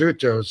and the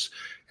Rizzutos.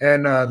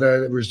 And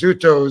the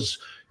Rizzutos,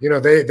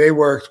 they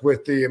worked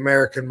with the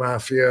American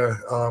Mafia,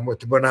 with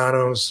the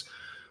Bonanos,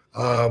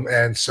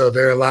 and so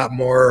they're a lot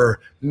more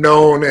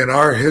known in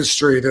our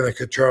history than the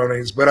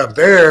Catronis. But up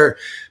there,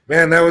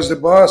 man, that was the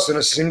boss, and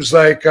it seems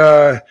like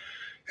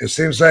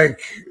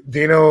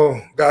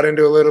Dino got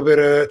into a little bit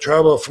of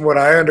trouble, from what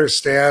I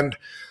understand.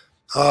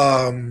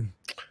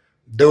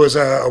 There was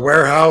a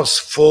warehouse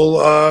full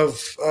of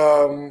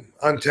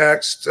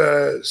untaxed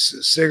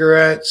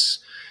cigarettes,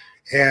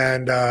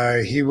 and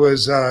he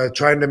was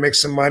trying to make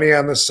some money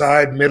on the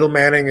side,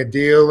 middlemanning a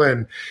deal,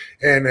 and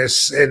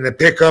the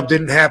pickup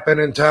didn't happen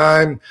in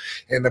time,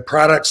 and the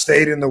product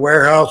stayed in the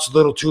warehouse a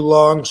little too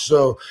long.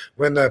 So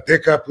when the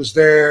pickup was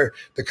there,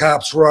 the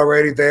cops were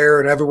already there,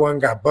 and everyone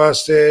got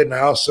busted. And I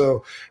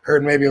also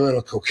heard maybe a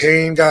little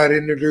cocaine got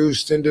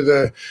introduced into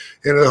the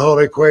whole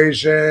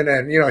equation.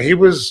 And he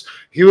was.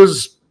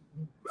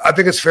 I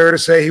think it's fair to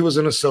say he was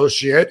an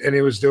associate, and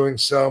he was doing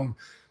some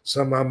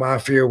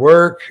mafia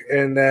work.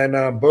 And then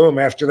boom,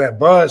 after that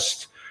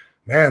bust,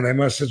 man, they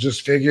must have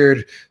just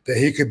figured that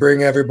he could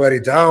bring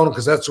everybody down,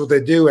 because that's what they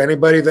do.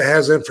 Anybody that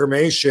has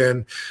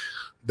information,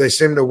 they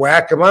seem to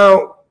whack them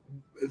out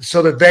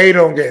so that they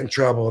don't get in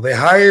trouble. They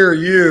hire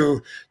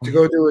you to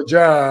go do a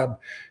job,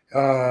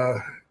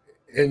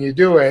 and you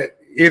do it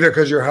either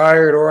because you're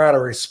hired or out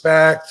of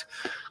respect,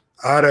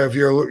 out of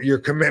your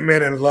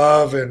commitment and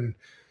love and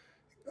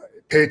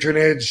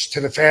patronage to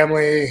the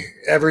family,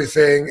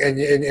 everything, and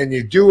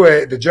you do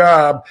it, the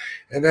job,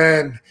 and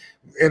then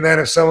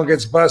if someone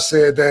gets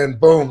busted, then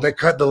boom, they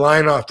cut the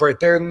line off right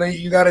there, and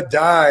you got to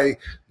die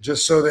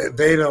just so that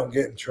they don't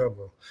get in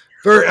trouble.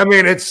 I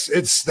mean,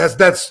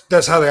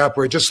 that's how they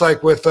operate. Just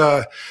like with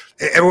a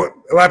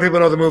lot of people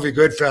know the movie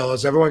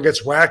Goodfellas. Everyone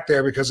gets whacked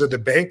there because of the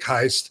bank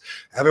heist.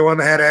 Everyone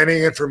that had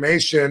any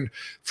information,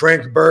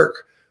 Frank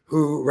Burke,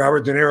 who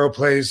Robert De Niro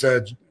plays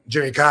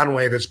Jimmy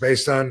Conway, that's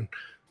based on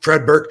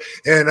Fred Burke,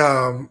 and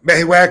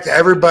he whacked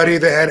everybody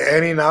that had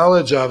any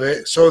knowledge of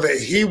it so that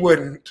he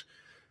wouldn't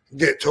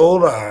get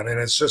told on. And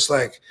it's just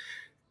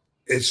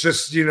it's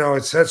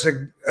such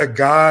a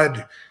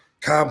God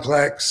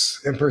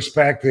complex in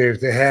perspective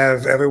to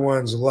have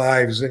everyone's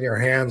lives in your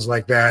hands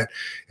like that,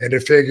 and to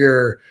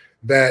figure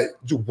that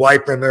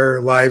wiping their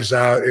lives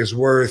out is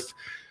worth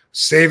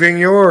saving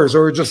yours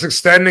or just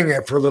extending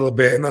it for a little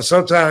bit. And then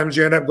sometimes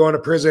you end up going to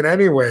prison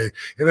anyway.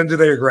 And then do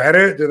they regret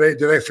it? Do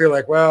they feel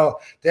like,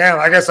 well, damn,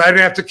 I guess I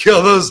didn't have to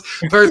kill those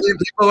 13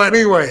 people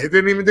anyway. It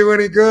didn't even do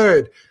any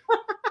good.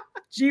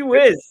 Gee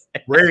whiz.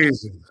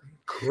 Crazy.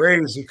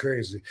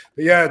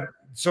 But yeah,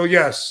 so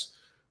yes,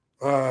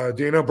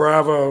 Dino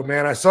Bravo,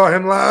 man, I saw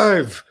him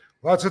live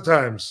lots of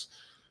times.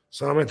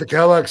 Saw him at the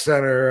Kellogg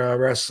Center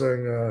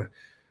wrestling,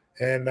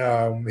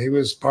 and he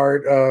was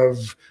part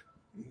of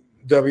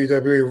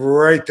WWE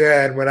right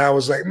then when I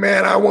was like,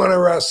 man, I want to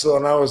wrestle,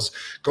 and I was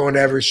going to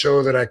every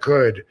show that I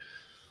could.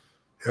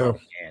 Yeah. Oh,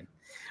 man.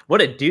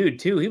 What a dude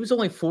too. He was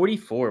only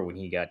 44 when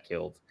he got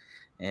killed,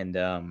 and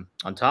on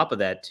top of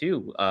that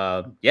too,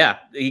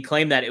 he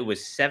claimed that it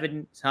was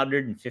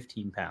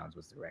 715 pounds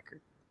was the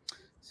record.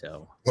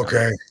 So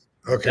okay,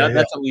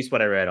 that's at least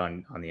what I read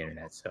on the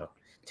internet. So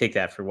take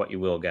that for what you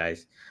will,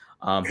 guys.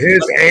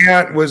 His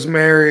aunt was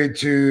married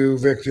to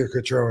Victor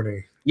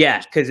Catroni.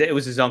 Yeah, because it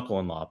was his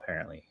uncle-in-law,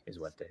 apparently, is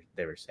what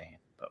they were saying.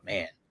 But,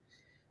 man,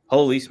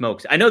 holy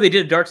smokes. I know they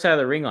did a Dark Side of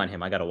the Ring on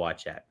him. I got to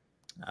watch that.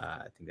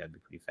 I think that'd be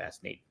pretty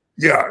fascinating.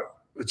 Yeah,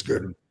 it's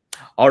good.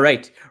 All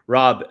right,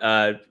 Rob,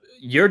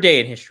 your day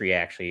in history,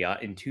 actually,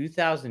 in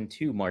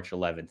 2002, March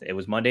 11th, it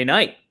was Monday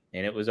night,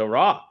 and it was a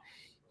Raw.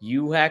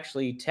 You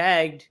actually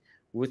tagged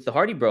with the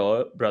Hardy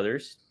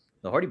brothers,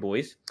 the Hardy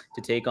Boys,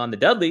 to take on the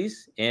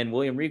Dudleys and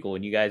William Regal,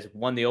 and you guys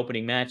won the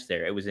opening match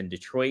there. It was in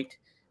Detroit,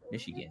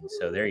 Michigan.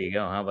 So there you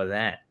go. How about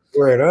that?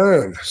 Right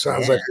on.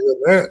 Sounds like a good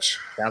match.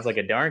 Sounds like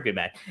a darn good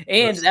match.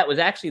 And that was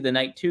actually the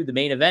night too. The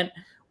main event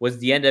was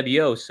the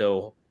NWO.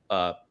 So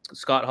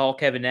Scott Hall,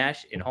 Kevin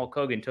Nash, and Hulk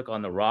Hogan took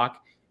on The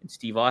Rock and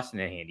Steve Austin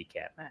in a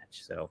handicap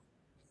match. So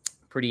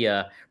pretty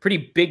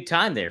big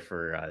time there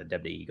for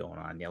WWE going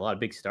on. Yeah, a lot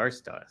of big star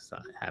stuff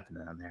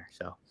happening on there.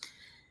 So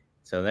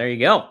there you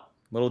go.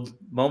 Little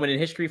moment in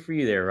history for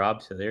you there,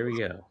 Rob. So there we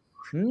go.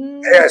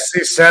 Yeah,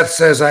 see, Seth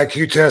says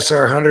IQ tests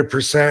are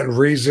 100%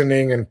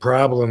 reasoning and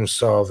problem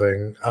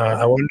solving.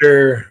 I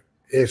wonder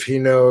if he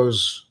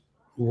knows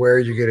where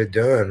you get it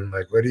done.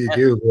 Like, what do you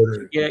do?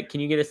 Can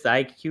you get a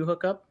side Q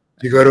hookup?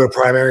 You go to a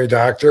primary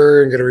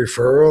doctor and get a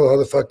referral? How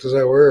the fuck does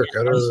that work?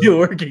 How does it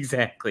work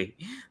exactly?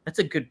 That's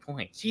a good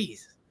point.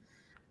 Jeez.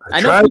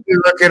 I tried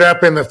to look it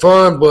up in the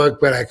phone book,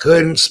 but I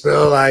couldn't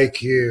spell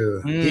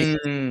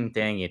IQ.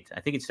 Dang it. I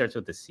think it starts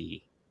with a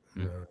C.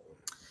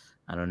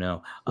 I don't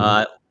know.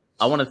 I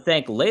want to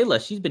thank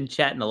Layla. She's been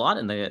chatting a lot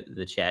in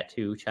the chat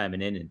too,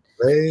 chiming in. And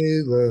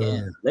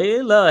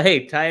Layla.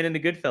 Hey, tying in the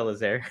Goodfellas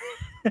there.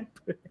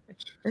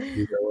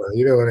 You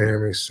don't want to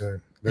hear me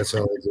sing. That's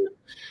all I do.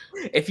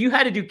 If you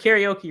had to do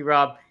karaoke,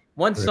 Rob,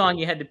 one song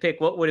you had to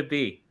pick, what would it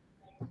be?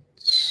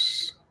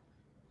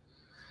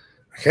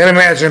 I can't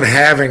imagine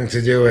having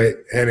to do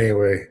it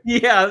anyway.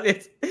 Yeah,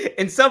 it's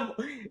in some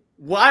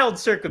wild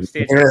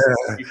circumstances.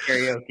 Do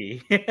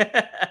karaoke.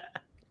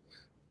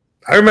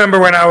 I remember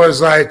when I was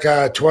like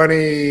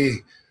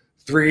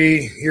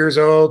 23 years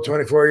old,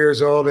 24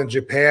 years old in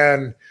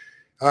Japan.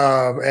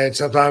 And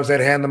sometimes they'd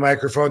hand the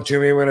microphone to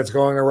me when it's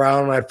going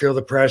around and I'd feel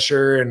the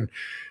pressure. And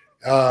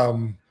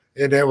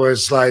it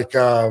was like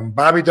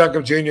Bobby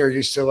Duncan Jr.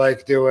 used to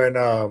like doing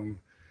On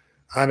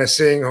a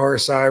Sing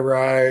Horse I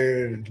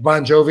Ride,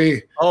 Bon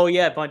Jovi. Oh,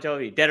 yeah, Bon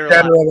Jovi. Dead or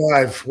Alive. Dead or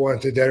Alive.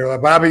 Wanted Dead or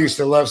Alive. Bobby used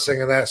to love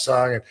singing that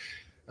song.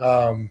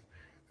 And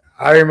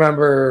I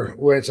remember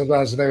when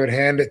sometimes they would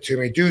hand it to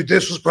me. Dude,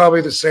 this was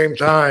probably the same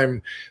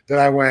time that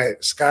I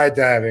went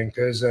skydiving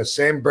because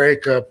same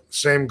breakup,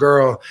 same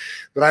girl.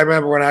 But I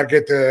remember when I'd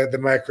get the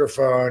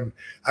microphone,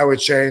 I would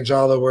change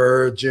all the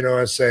words, you know,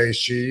 and say,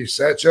 she's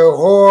such a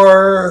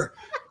whore.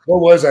 What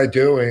was I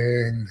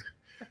doing?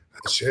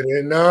 I should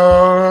have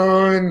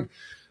known.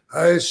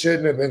 I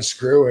shouldn't have been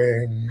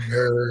screwing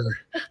her.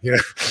 You know,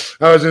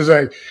 I was just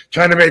like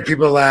trying to make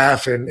people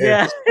laugh.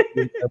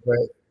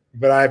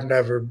 But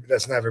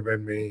that's never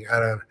been me. I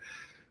don't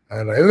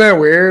know. Isn't that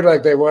weird?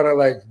 Like they want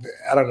to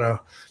I don't know.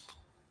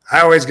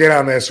 I always get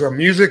on this where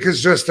music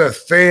is just a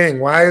thing.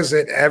 Why is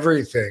it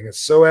everything? It's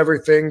so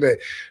everything that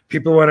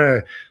people want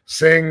to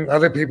sing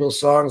other people's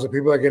songs that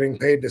people are getting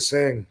paid to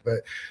sing. But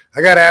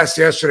I got asked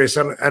yesterday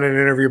on an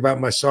interview about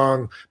my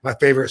song, my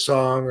favorite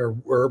song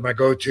or my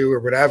go-to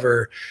or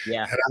whatever.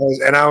 Yeah.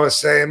 And I was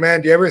saying,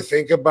 man, do you ever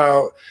think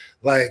about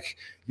like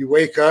you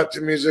wake up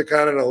to music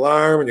on an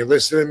alarm and you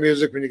listen to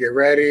music when you get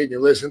ready and you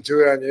listen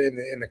to it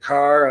in the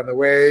car on the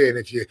way. And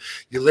if you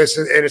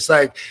listen, and it's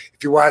like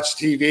if you watch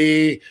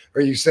TV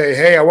or you say,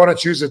 hey, I want to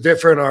choose a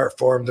different art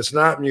form that's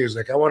not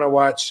music. I want to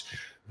watch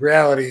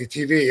reality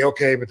TV.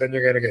 Okay, but then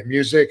you're going to get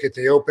music at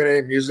the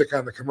opening, music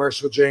on the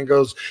commercial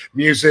jingles,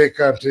 music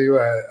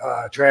to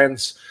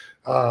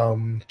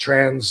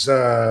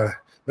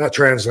not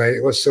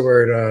translate. What's the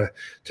word?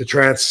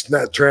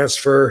 Not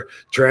transfer,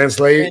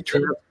 translate,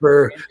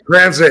 transfer,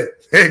 transit.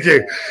 Thank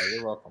you.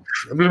 You're welcome.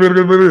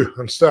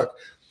 I'm stuck.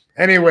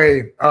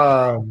 Anyway,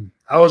 I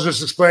was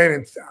just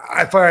explaining.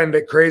 I find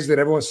it crazy that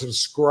everyone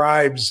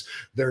subscribes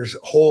their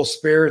whole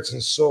spirits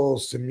and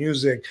souls to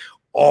music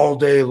all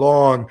day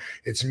long.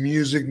 It's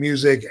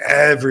music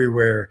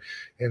everywhere.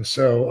 And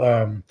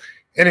so,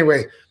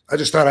 anyway, I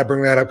just thought I'd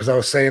bring that up because I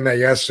was saying that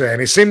yesterday and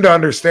he seemed to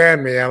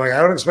understand me. I'm like,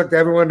 I don't expect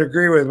everyone to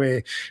agree with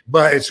me,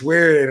 but it's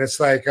weird. And it's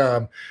like,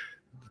 to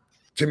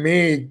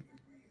me,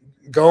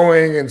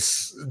 going and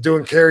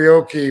doing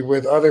karaoke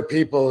with other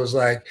people is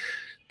like,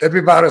 that'd be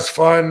about as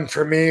fun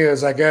for me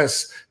as I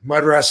guess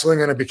mud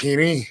wrestling in a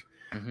bikini,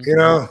 you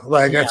know,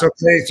 like that's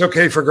okay. It's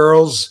okay for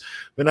girls,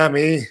 but not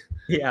me.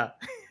 Yeah.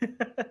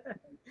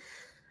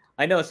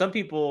 I know some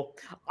people,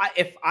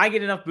 if I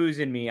get enough booze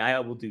in me, I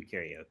will do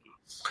karaoke.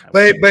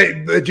 But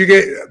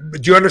do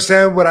you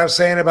understand what I'm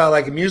saying about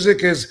like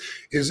music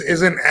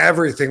isn't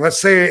everything?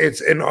 Let's say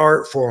it's an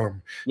art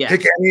form. Yeah.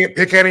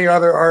 Pick any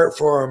other art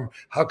form.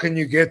 How can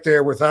you get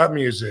there without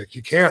music?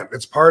 You can't.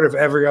 It's part of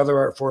every other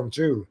art form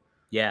too.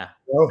 Yeah.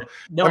 You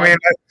know?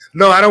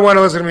 I don't want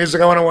to listen to music.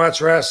 I want to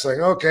watch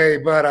wrestling. Okay,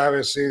 but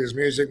obviously there's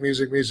music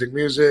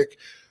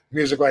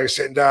while you're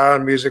sitting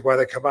down, music while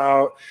they come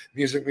out,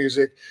 music.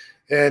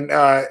 And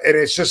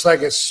it's just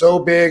like it's so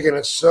big and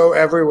it's so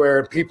everywhere.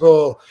 And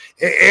people,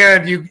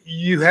 and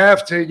you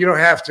don't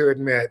have to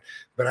admit,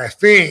 but I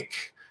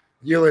think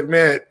you'll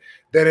admit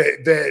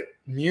that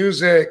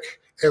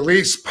music at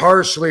least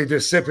partially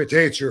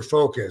dissipates your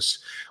focus.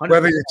 100%.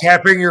 Whether you're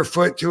tapping your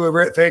foot to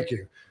a thank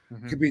you.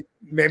 Mm-hmm. Could be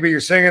maybe you're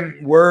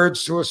singing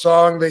words to a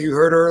song that you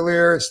heard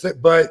earlier,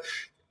 but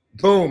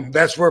boom,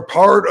 that's where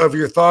part of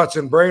your thoughts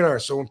and brain are.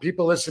 So when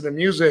people listen to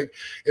music,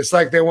 it's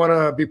like they want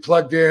to be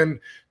plugged in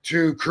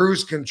to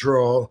cruise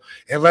control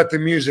and let the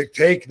music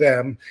take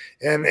them.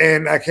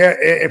 And I can't,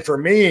 and for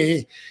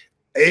me,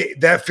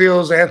 that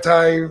feels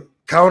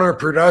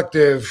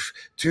counterproductive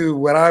to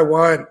what I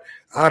want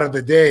out of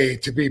the day,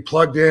 to be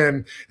plugged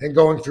in and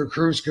going through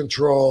cruise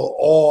control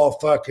all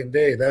fucking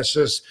day. That's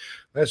just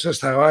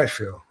how I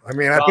feel. I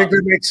mean, I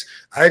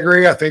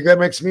agree. I think that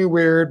makes me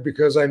weird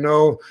because I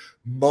know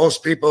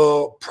most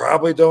people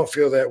probably don't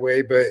feel that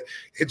way, but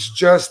it's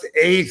just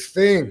a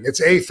thing.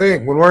 It's a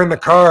thing. When we're in the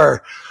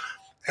car,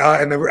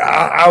 I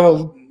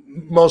will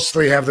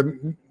mostly have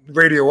the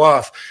radio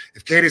off.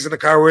 If Katie's in the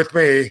car with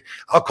me,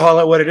 I'll call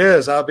it what it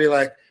is. I'll be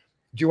like,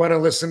 do you want to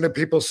listen to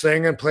people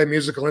sing and play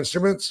musical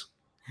instruments?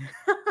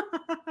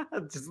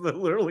 Just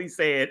literally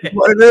say it.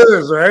 What it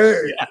is, right?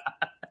 Yeah.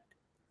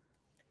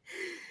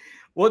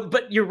 Well,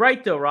 but you're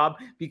right though, Rob,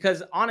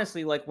 because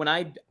honestly, like when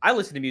I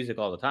listen to music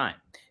all the time,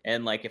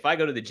 and like if I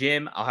go to the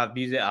gym, I'll have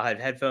music, I'll have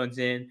headphones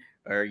in,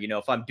 or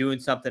if I'm doing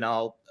something,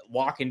 I'll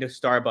walk into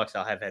Starbucks,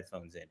 I'll have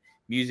headphones in.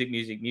 Music,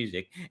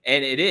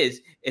 and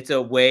it's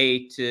a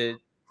way to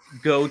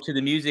go to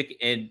the music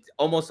and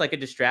almost like a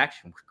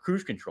distraction,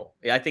 cruise control.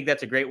 I think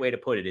that's a great way to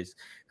put it. Is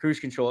cruise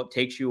control. It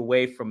takes you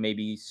away from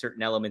maybe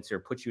certain elements or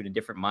puts you in a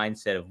different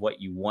mindset of what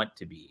you want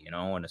to be, in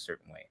a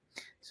certain way.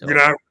 So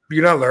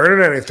you're not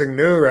learning anything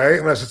new, right?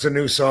 Unless it's a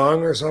new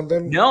song or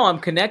something. No, I'm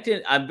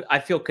connected. I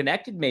feel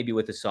connected maybe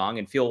with a song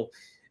and I feel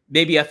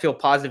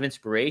positive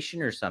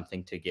inspiration or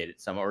something to get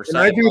it somewhere. And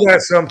I do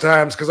that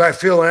sometimes because I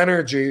feel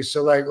energy.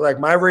 So like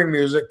my ring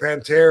music,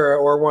 Pantera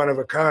or One of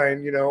a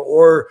Kind,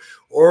 or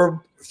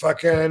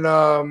fucking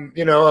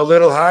A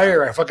Little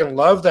Higher. I fucking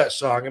love that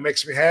song. It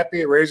makes me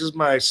happy. It raises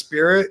my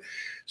spirit.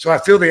 So I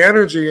feel the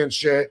energy and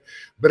shit.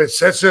 But it's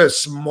such a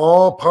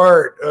small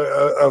part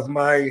of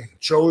my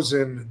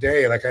chosen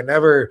day. Like I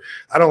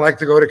don't like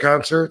to go to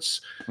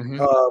concerts.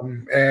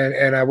 Mm-hmm.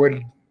 And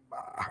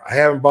I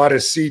haven't bought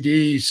a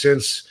CD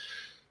since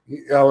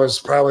I was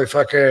probably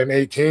fucking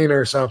 18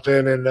 or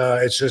something. And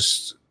it's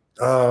just,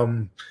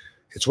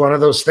 it's one of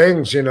those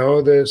things,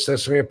 that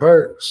sets me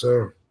apart.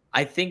 So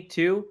I think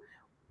too,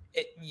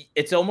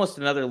 it's almost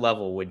another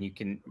level when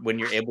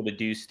you're able to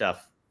do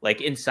stuff like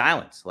in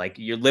silence, like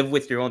you live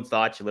with your own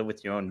thoughts, you live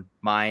with your own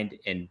mind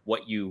and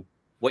what you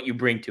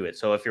bring to it.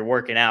 So if you're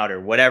working out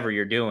or whatever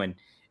you're doing,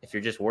 if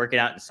you're just working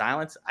out in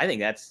silence,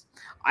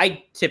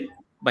 I tip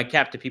my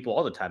cap to people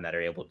all the time that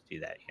are able to do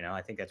that.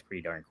 I think that's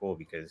pretty darn cool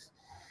because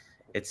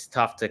it's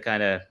tough to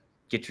kind of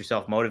get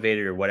yourself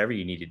motivated or whatever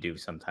you need to do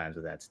sometimes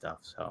with that stuff.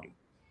 So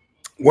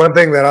one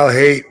thing that I'll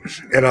hate,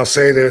 and I'll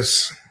say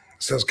this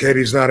since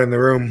Katie's not in the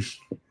room,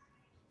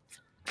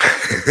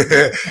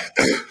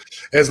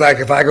 it's like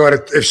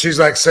if she's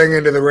like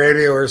singing to the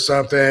radio or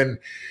something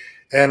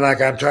and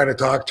like I'm trying to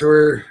talk to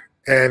her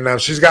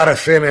and she's got to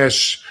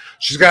finish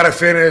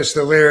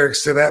the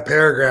lyrics to that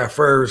paragraph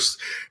first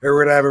or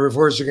whatever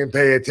before she can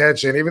pay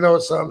attention, even though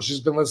it's something she's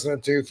been listening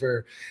to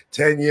for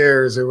 10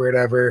 years or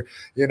whatever,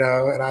 and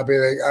I'll be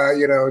like,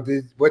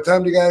 what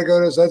time do you got to go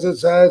to such and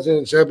such?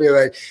 And she'll be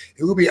like,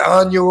 it will be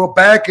on your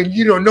back and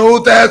you don't know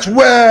that's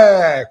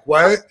whack.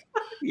 What?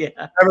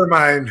 Yeah. Never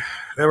mind.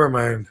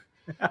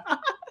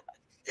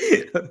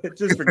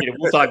 Just forget it.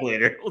 We'll talk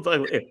later.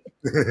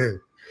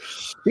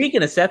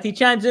 Speaking of Seth, he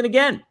chimes in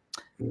again.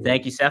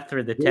 Thank you, Seth,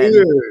 for the 10.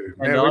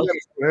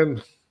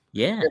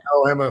 Yeah.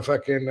 I'm a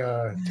fucking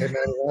 1099 at the end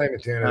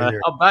of the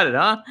year. How about it,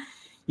 huh?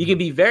 You can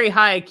be very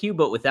high IQ,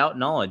 but without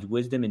knowledge,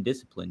 wisdom, and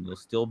discipline, you'll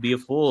still be a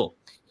fool.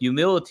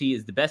 Humility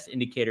is the best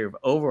indicator of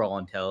overall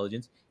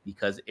intelligence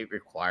because it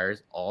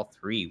requires all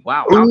three.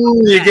 Wow.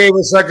 Ooh, you gave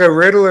us like a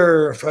riddle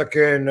or something,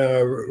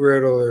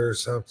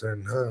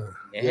 huh?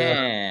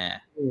 Yeah.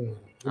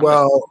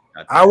 Well,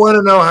 I want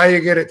to know how you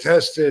get it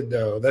tested,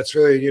 though. That's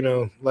really,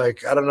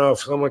 like, I don't know if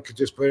someone could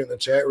just put it in the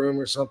chat room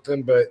or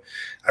something, but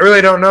I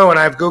really don't know. And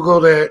I've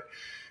Googled it,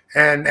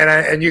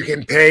 and you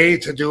can pay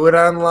to do it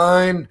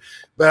online.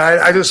 But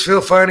I just feel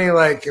funny,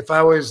 like, if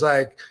I was,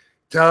 like,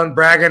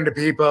 bragging to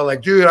people,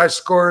 like, dude, I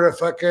scored a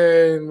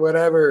fucking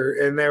whatever.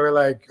 And they were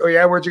like, oh,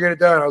 yeah, where'd you get it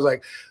done? I was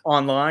like,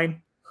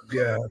 online?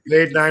 Yeah,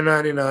 paid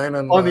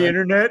 $9.99 on the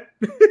internet?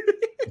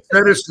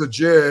 That is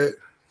legit.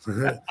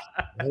 I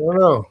don't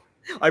know.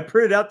 I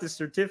printed out the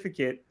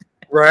certificate.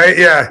 Right?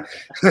 Yeah,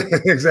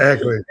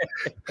 exactly.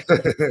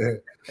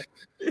 And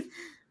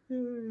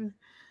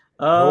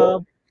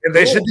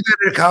they should do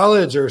that at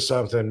college or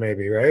something,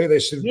 maybe, right? They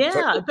should.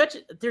 Yeah, I bet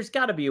you there's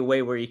got to be a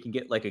way where you can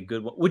get like a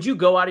good one. Would you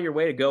go out of your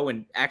way to go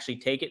and actually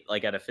take it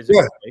like at a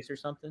physical place or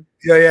something?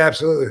 Yeah,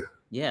 absolutely.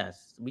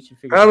 Yes, we should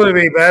figure. Probably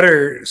be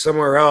better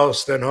somewhere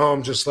else than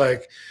home. Just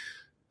like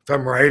if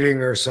I'm writing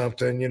or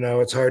something,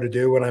 it's hard to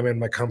do when I'm in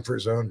my comfort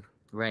zone.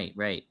 Right.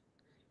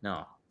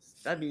 No,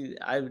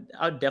 I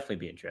would definitely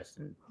be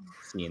interested in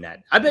seeing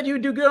that. I bet you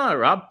would do good on it,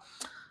 Rob.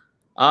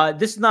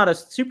 This is not a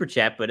super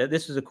chat, but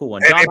this is a cool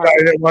one.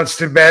 Anybody that wants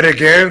to bet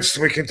against,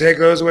 we can take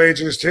those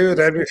wagers too.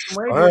 That'd be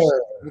fun.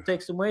 We'll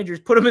take some wagers.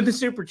 Put them in the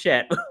super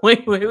chat.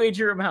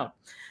 Wager them out.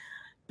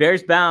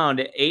 Bears Bound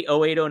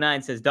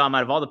 80809 says, Dom,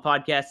 out of all the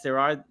podcasts there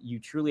are, you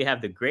truly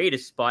have the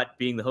greatest spot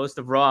being the host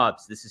of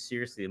Rob's. This is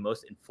seriously the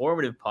most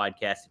informative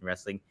podcast in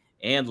wrestling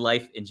and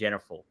life in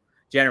general.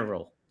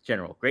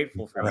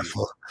 Grateful for you.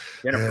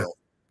 General.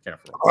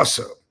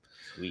 Awesome.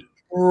 Sweet.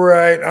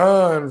 Right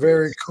on.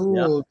 Very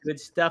cool. Yep, good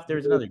stuff.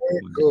 There's another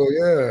good one. Cool.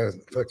 Yeah.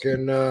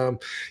 Fucking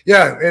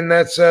and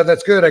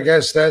that's good. I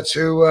guess that's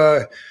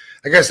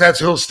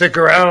who'll stick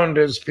around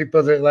is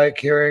people that like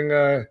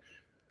hearing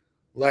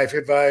life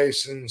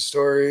advice and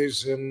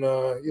stories and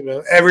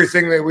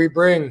everything that we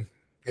bring.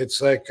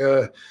 It's like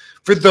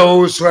for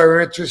those who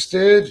are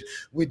interested,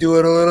 we do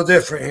it a little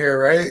different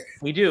here, right?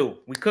 We do.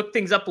 We cook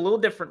things up a little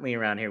differently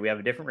around here. We have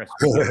a different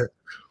recipe.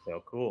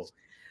 So cool.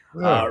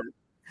 Yeah.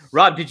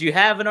 Rob, did you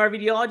have an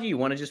RVDology? You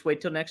want to just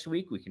wait till next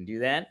week? We can do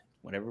that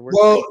whenever we're.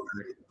 Well,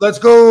 let's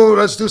go.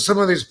 Let's do some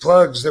of these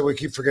plugs that we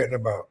keep forgetting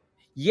about.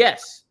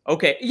 Yes.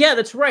 Okay. Yeah,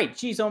 that's right.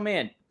 Jeez, oh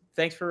man.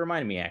 Thanks for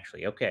reminding me.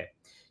 Actually, okay.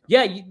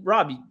 Yeah,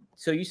 Rob.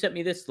 So you sent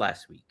me this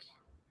last week.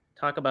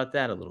 Talk about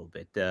that a little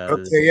bit.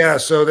 Okay. Yeah.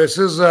 So this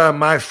is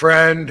my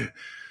friend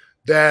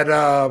that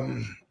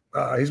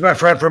he's my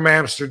friend from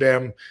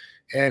Amsterdam,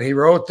 and he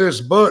wrote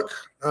this book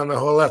on the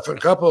whole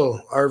effing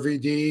couple,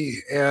 RVD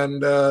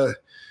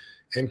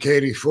and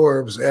Katie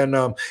Forbes.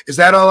 And is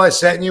that all I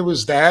sent you?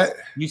 Was that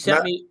you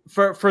sent me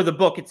for the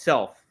book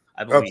itself?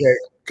 I believe. Okay,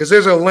 because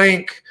there's a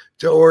link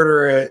to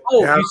order it.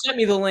 Oh, you sent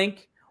me the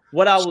link.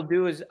 What I will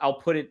do is I'll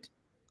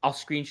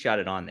screenshot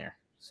it on there,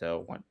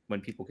 so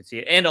when people can see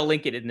it, and I'll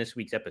link it in this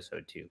week's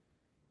episode too.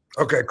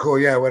 Okay, cool.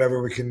 Yeah,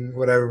 whatever we can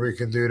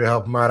do to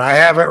help them out. I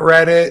haven't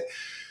read it,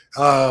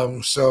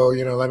 so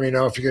let me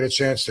know if you get a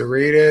chance to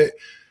read it.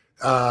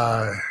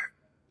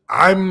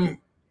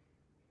 I'm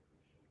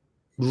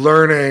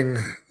learning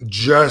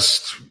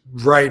just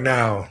right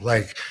now.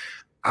 Like,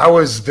 I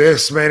was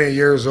this many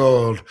years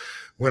old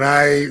when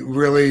I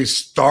really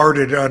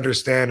started to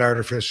understand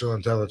artificial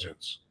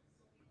intelligence.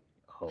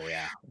 Oh,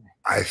 yeah.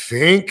 I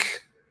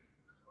think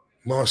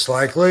most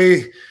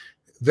likely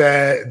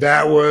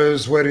that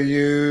was what he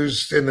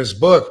used in this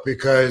book,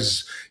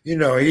 because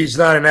he's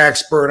not an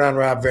expert on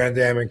Rob Van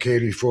Dam and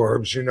Katie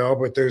Forbes,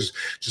 but there's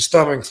just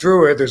thumbing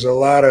through it. There's a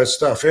lot of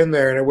stuff in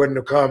there, and it wouldn't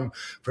have come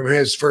from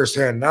his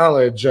firsthand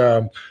knowledge.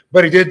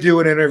 But he did do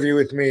an interview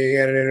with me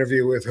and an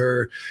interview with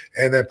her,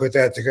 and then put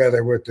that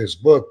together with this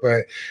book.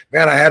 But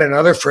man, I had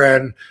another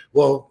friend,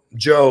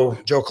 Joe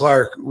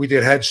Clark. We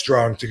did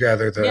Headstrong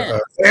together,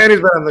 and he's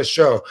been on the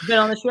show. He's been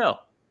on the show.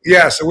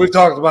 Yeah, so we've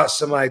talked about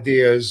some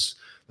ideas,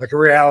 like a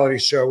reality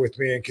show with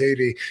me and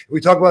Katie.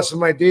 We talked about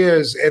some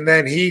ideas, and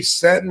then he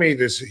sent me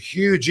this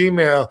huge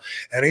email,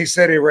 and he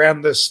said he ran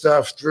this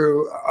stuff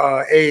through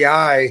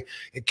AI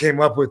and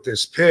came up with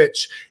this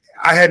pitch.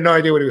 I had no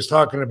idea what he was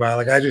talking about.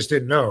 Like, I just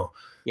didn't know.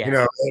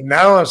 Yeah. And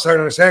now I'm starting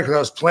to understand, because I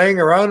was playing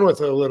around with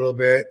it a little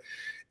bit,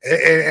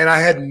 and I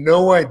had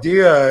no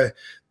idea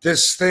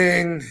this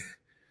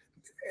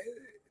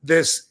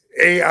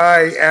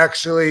AI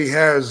actually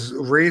has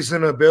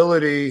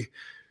reasonability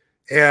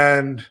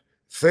and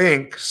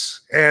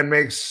thinks and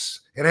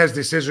has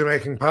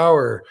decision-making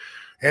power.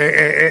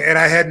 And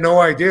I had no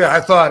idea.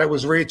 I thought it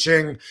was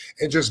reaching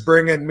and just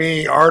bringing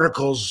me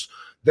articles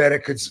that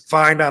it could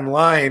find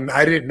online.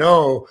 I didn't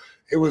know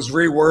it was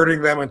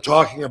rewording them and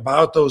talking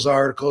about those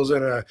articles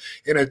in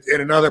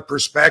another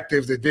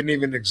perspective that didn't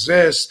even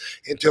exist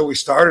until we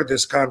started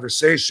this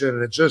conversation.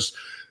 And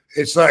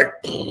it's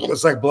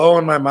like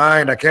blowing my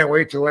mind. I can't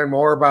wait to learn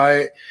more about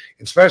it,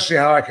 especially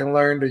how I can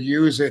learn to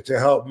use it to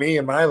help me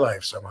in my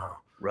life somehow.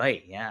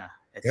 Right. Yeah.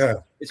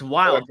 It's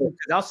wild, because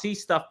I'll see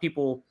stuff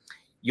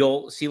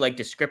you'll see like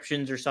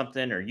descriptions or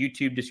something, or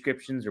YouTube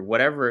descriptions or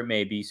whatever it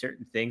may be,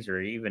 certain things,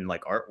 or even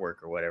like artwork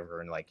or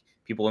whatever. And like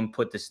people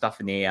input this stuff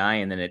in the AI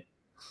and then it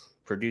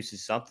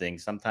produces something.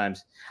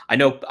 Sometimes I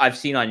know I've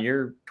seen on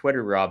your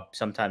Twitter, Rob,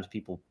 sometimes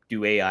people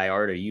do AI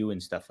art of you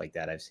and stuff like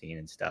that. I've seen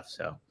and stuff.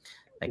 So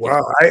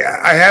well,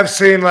 I have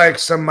seen like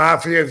some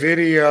mafia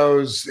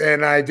videos,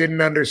 and I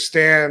didn't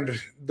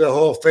understand the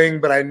whole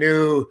thing, but I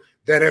knew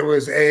that it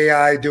was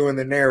AI doing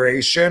the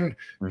narration,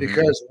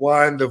 because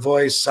one, the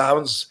voice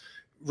sounds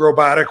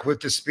robotic with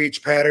the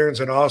speech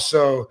patterns, and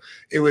also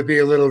it would be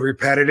a little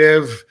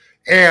repetitive,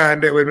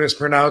 and it would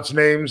mispronounce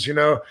names, and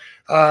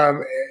I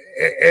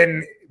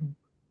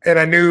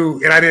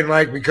knew, and I didn't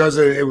like, because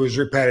it was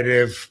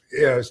repetitive,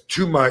 it was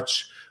too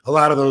much. A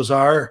lot of those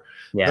are.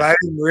 Yeah. But I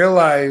didn't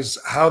realize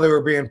how they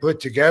were being put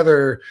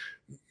together,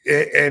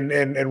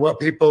 and what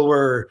people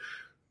were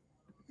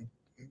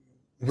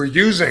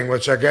using,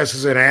 which I guess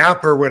is an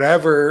app or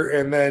whatever,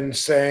 and then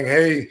saying,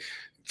 hey,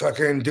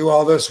 fucking do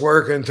all this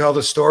work and tell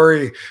the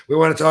story. We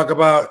want to talk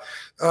about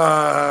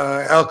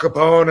Al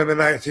Capone in the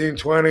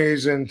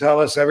 1920s and tell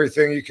us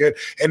everything you could.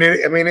 And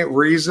it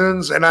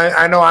reasons, and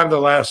I know I'm the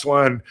last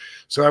one,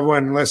 so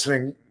everyone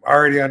listening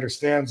already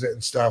understands it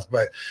and stuff,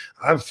 but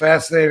I'm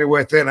fascinated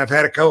with it. And I've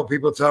had a couple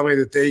people tell me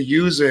that they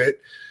use it,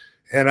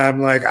 and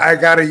I'm like, I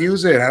got to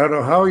use it. I don't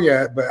know how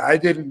yet, but I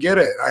didn't get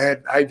it.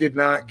 I did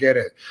not get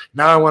it.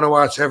 Now I want to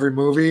watch every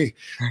movie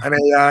on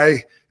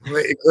AI,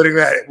 including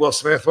that Will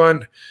Smith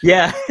one.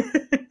 Yeah.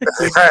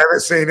 I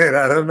haven't seen it.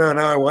 I don't know.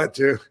 Now I want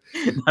to.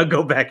 I'll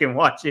go back and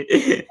watch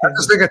it. I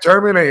just think of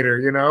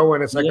Terminator,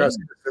 when it's like us,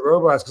 the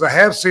robots, because I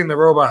have seen the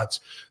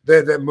robots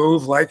that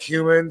move like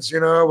humans,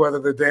 whether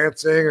they're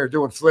dancing or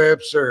doing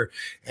flips or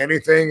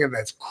anything, and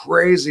that's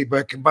crazy.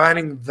 But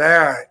combining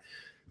that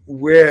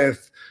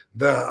with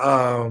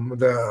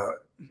the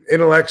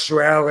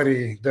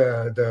intellectuality,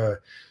 I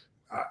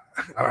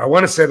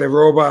want to say the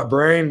robot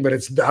brain, but I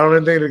don't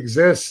even think it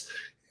exists.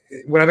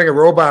 When I think of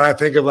robot, I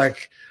think of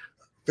like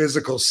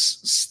physical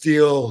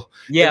steel.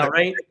 Yeah,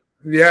 right.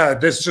 Yeah,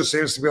 this just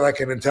seems to be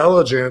like an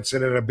intelligence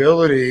and an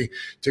ability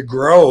to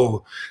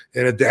grow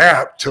and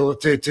adapt to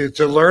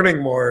learning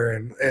more.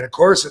 And of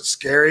course, it's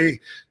scary,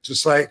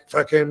 just like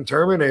fucking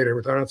Terminator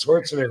with Arnold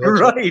Schwarzenegger.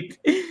 Right.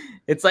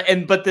 It's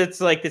like, but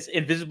it's like this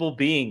invisible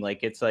being.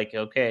 Like, it's like,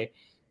 okay,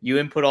 you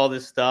input all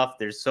this stuff.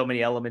 There's so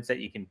many elements that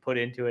you can put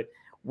into it.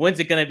 When's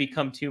it going to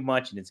become too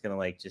much and it's going to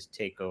like just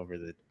take over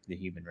the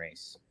human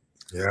race?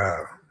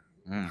 Yeah.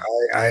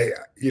 I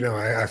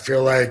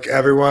feel like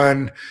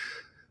everyone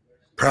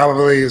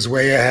probably is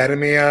way ahead of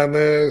me on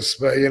this,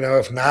 but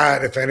if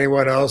not, if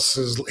anyone else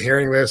is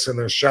hearing this and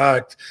they're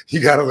shocked,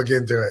 you got to look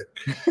into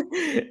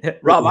it.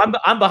 Rob,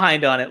 I'm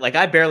behind on it. Like,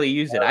 I barely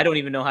use it. I don't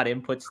even know how to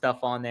input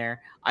stuff on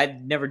there. I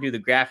never do the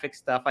graphic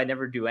stuff. I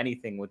never do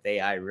anything with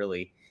AI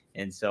really.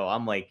 And so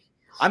I'm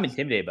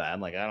intimidated by it.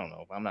 I'm like, I don't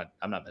know. I'm not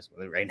messing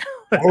with it right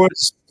now.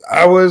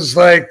 I was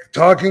like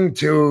talking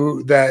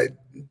to that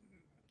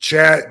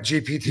Chat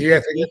GPT, I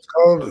think it's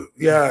called.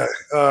 Yeah.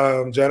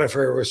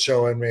 Jennifer was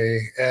showing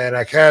me, and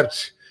I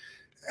kept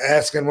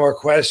asking more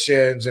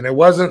questions, and it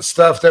wasn't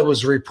stuff that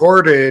was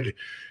reported.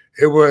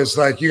 It was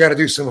like, you got to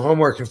do some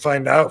homework and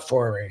find out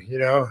for me,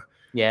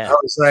 Yeah. I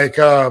was like,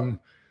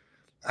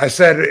 I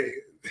said,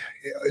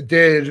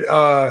 did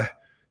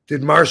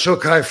Marshall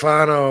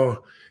Caifano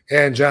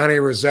and Johnny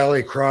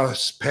Roselli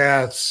cross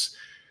paths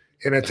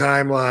in a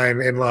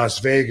timeline in Las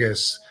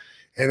Vegas?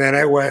 And then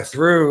I went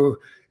through,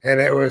 and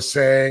it was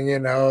saying,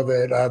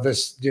 that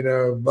this,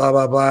 blah,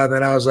 blah, blah. And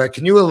then I was like,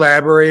 can you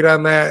elaborate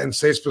on that and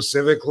say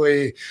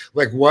specifically,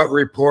 like, what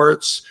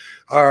reports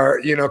are,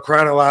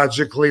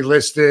 chronologically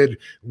listed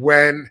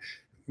when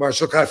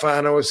Marshall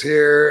Caifano was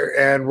here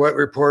and what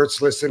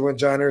reports listed when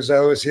John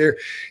Roselli was here?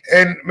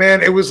 And,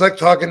 man, it was like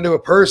talking to a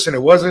person.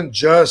 It wasn't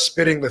just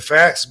spitting the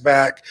facts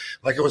back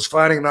like it was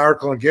finding an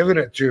article and giving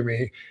it to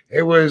me.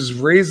 It was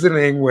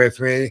reasoning with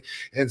me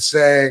and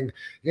saying,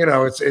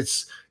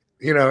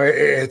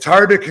 it's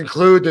hard to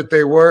conclude that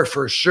they were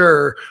for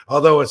sure,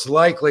 although it's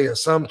likely at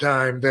some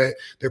time that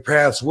their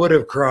paths would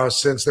have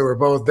crossed since they were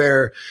both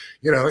there,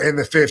 in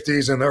the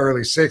 50s and the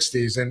early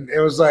 60s. And it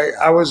was like,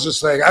 I was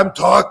just like, I'm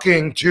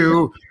talking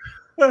to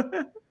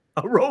a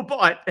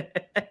robot.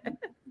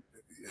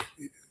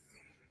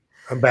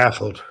 I'm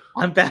baffled.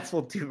 I'm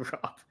baffled too,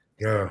 Rob.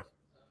 Yeah.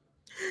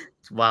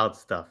 It's wild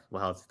stuff.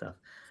 Wild stuff.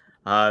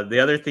 The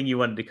other thing you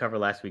wanted to cover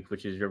last week,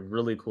 which is a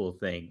really cool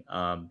thing,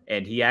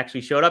 and he actually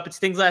showed up at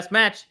Sting's last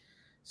match,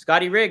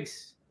 Scotty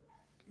Riggs.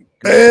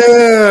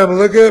 Damn,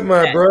 look at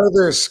my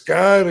brother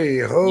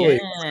Scotty.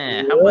 Holy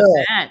yeah, how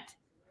was that?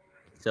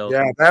 So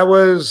yeah, that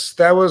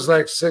was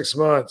like 6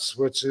 months,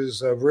 which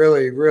is a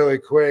really, really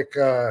quick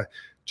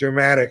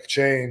dramatic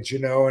change,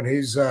 and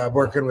he's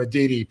working with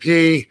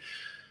DDP.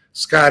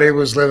 Scotty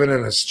was living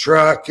in his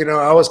truck.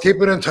 I was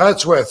keeping in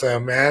touch with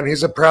him, man.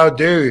 He's a proud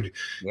dude.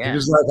 Yeah. He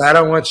was like, I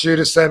don't want you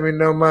to send me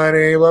no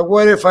money. Like,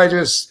 what if I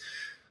just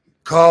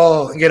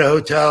call and get a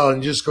hotel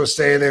and just go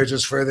stay there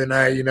just for the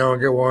night,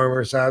 and get warm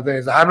or something?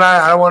 He's like,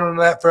 I don't want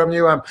that from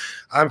you.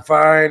 I'm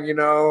fine,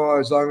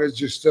 as long as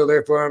you're still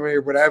there for me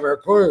or whatever.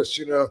 Of course,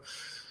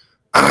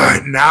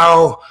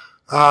 now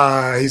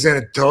he's in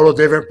a total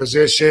different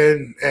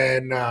position.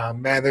 And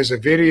man, there's a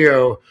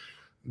video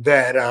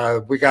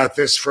that we got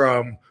this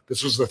from.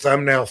 This was the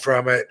thumbnail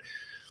from it.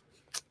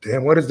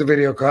 Damn, what is the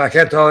video called? I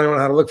can't tell anyone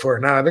how to look for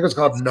it now. I think it's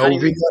called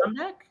Novia.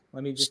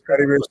 Let me just.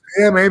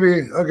 Yeah,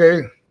 maybe.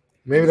 Okay.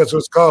 Maybe that's what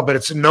it's called. But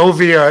it's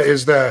Novia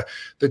is the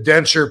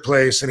denture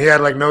place. And he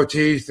had like no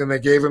teeth, and they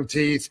gave him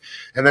teeth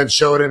and then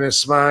showed him his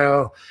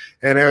smile.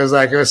 And it was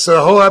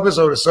the whole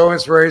episode was so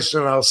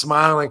inspirational. I was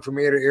smiling from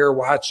ear to ear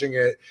watching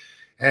it.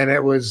 And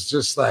it was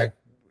just like,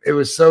 it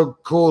was so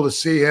cool to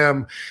see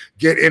him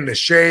get into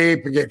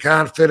shape and get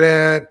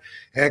confident.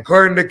 And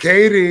according to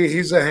Katie,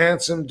 he's a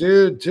handsome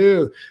dude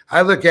too.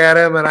 I look at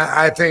him and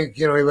I think,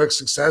 he looks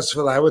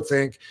successful. I would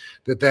think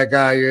that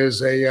guy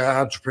is a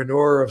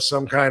entrepreneur of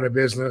some kind of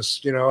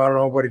business. I don't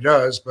know what he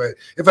does, but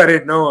if I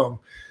didn't know him,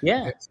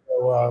 yeah.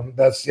 So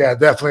that's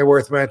definitely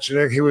worth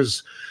mentioning.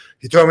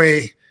 He told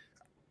me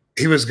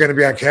he was going to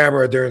be on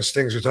camera during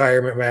Sting's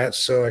retirement match.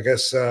 So I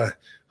guess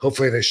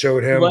hopefully they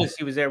showed him.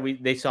 He was there.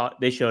 They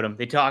showed him.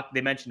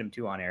 They mentioned him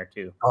too on air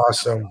too.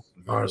 Awesome.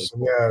 Really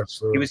cool. Yeah.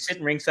 So. He was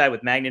sitting ringside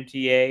with Magnum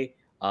TA,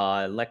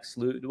 Lex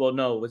Luger. Well,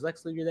 no, was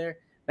Lex Luger there?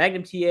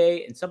 Magnum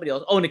TA and somebody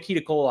else. Oh,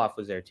 Nikita Koloff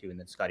was there too, and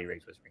then Scotty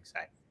Riggs was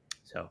ringside.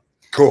 So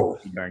cool.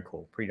 Pretty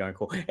darn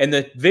cool. And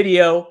the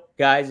video,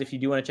 guys, if you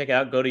do want to check it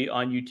out, go to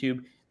on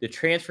YouTube. The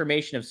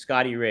transformation of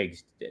Scotty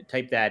Riggs.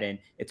 Type that in.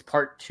 It's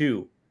part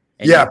 2.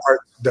 And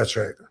that's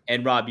right.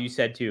 And Rob, you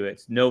said too,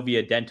 it's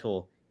Novia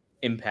Dental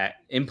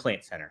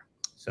Implant Center.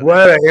 So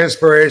what an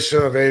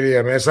inspirational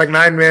video, man. It's like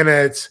 9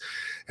 minutes.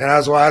 And I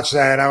was watching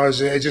that, and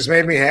it just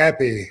made me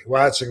happy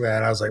watching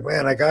that. I was like,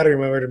 man, I got to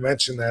remember to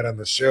mention that on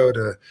the show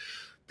to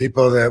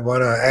people that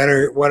want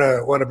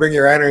to bring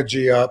your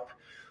energy up.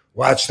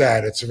 Watch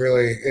that. It's a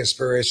really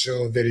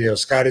inspirational video.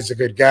 Scotty's a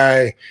good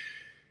guy.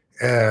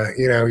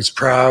 He's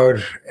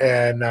proud.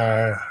 And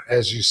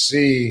as you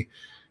see,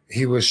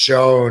 he was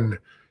shown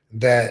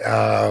that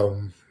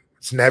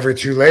it's never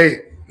too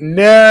late.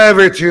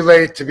 never too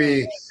late to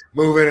be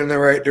moving in the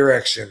right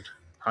direction.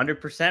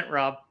 100%,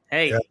 Rob.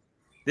 Hey, Yeah.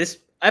 This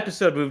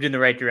episode moved in the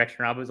right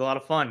direction, Rob. It was a lot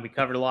of fun. We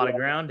covered a lot of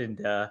ground and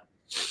got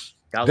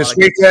a This lot of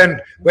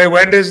weekend. Wait,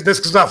 when does this?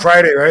 Is not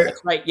Friday, right?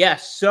 That's right.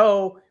 Yes.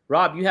 So,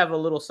 Rob, you have a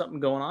little something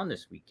going on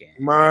this weekend.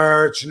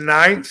 March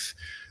 9th.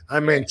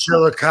 I'm in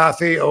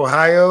Chillicothe,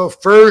 Ohio.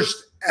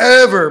 First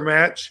ever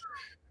match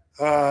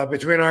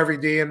between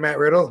RVD and Matt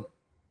Riddle.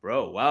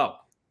 Bro, wow.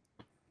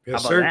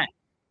 Yes, How about sir. that?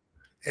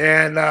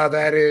 And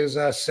that is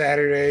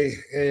Saturday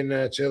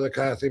in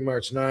Chillicothe,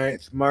 March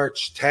 9th.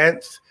 March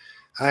 10th,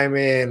 I'm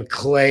in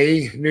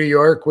Clay, New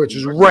York, which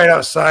is right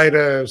outside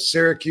of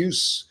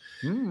Syracuse.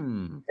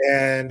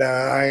 And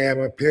I am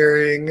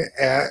appearing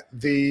at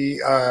the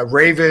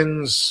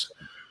Ravens.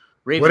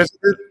 What is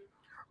it?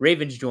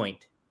 Ravens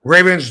Joint.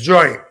 Ravens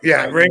Joint.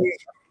 Yeah,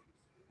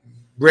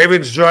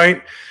 Ravens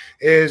Joint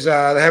is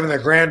they're having their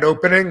grand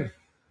opening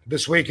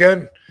this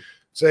weekend.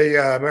 It's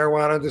a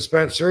marijuana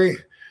dispensary.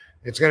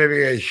 It's going to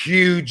be a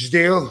huge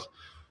deal.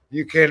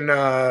 You can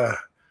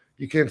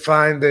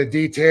find the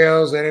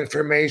details and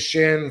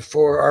information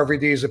for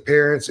RVD's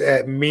appearance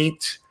at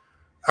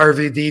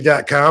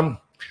meetrvd.com.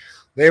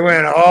 They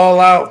went all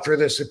out for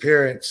this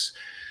appearance.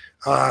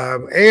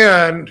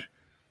 And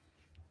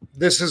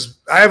this is,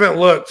 I haven't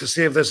looked to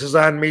see if this is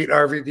on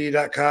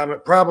meetrvd.com.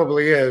 It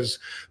probably is.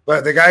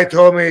 But the guy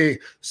told me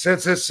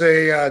since it's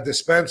a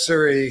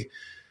dispensary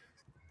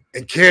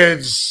and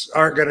kids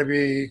aren't going to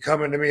be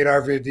coming to meet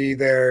RVD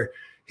there,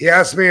 he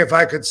asked me if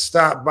I could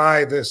stop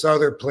by this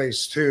other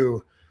place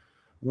too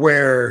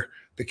where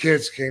the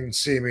kids can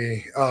see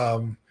me.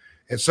 And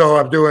so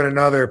I'm doing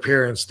another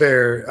appearance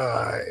there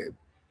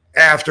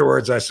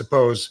afterwards, I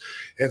suppose.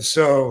 And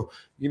so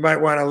you might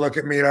want to look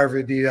at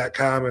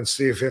meetrvd.com and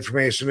see if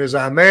information is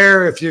on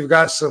there, if you've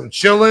got some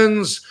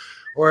chillins,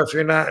 or if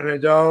you're not an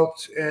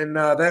adult. And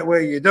that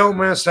way you don't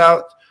miss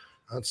out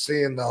on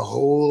seeing the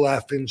whole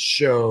effing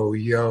show,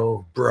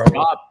 yo, bro.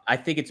 Rob, I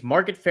think it's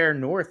Market Fair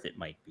North, it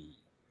might be,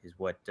 is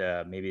what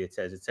maybe it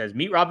says. It says,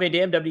 meet Rob Van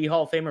Dam, WWE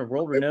Hall of Famer,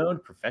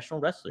 world-renowned professional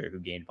wrestler who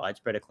gained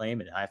widespread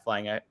acclaim in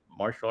high-flying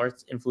martial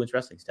arts influenced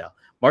wrestling style.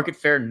 Market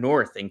Fair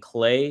North in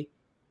Clay,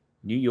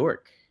 New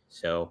York.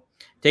 So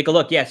take a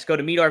look. Yes, go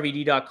to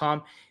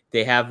meetrvd.com.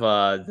 They have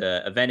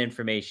the event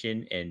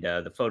information and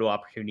the photo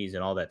opportunities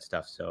and all that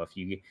stuff. So if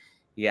you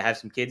have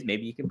some kids,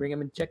 maybe you can bring them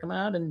and check them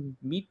out and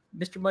meet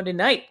Mr. Monday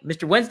Night,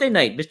 Mr. Wednesday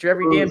Night, Mr.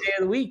 Every Damn Day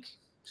of the Week.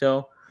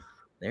 So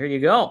there you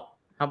go.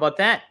 How about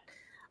that?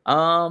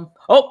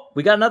 Oh,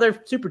 we got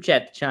another super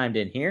chat that chimed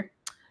in here.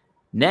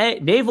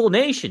 Naval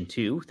Nation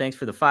 2, thanks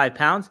for the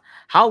 £5.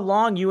 How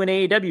long you in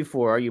AEW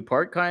for? Are you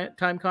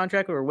part-time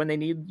contract or when they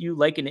need you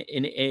like an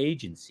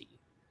agency?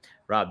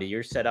 Robbie,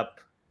 you're set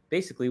up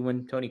basically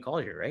when Tony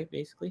calls you, right?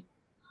 Basically,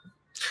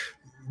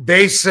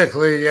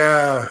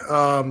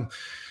 yeah.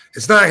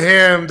 It's not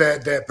him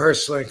that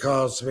personally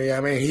calls me. I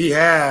mean, he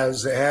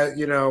has,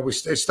 you know,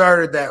 it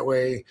started that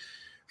way.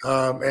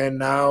 And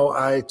now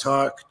I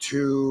talk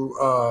to,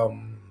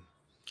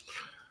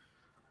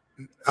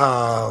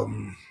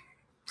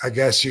 I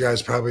guess you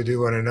guys probably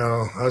do want to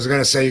know. I was going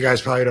to say you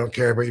guys probably don't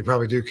care, but you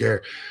probably do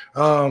care.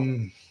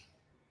 Sanjay.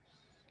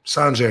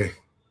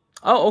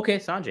 Oh, okay.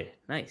 Sanjay.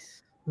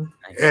 Nice.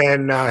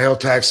 And he'll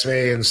text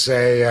me and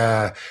say,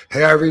 hey,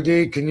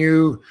 RVD, can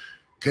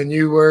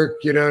you work,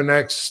 you know,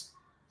 next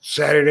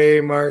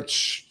Saturday,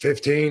 March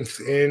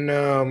 15th in,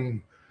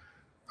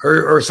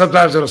 or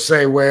sometimes it'll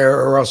say where,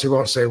 or else he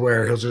won't say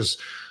where.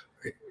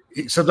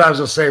 Sometimes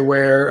he'll say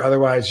where.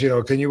 Otherwise, you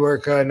know, can you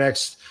work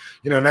next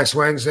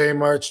Wednesday,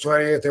 March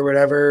 20th or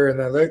whatever? And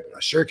then like, I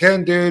sure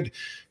can, dude.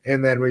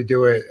 And then we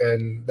do it.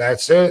 And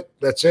that's it.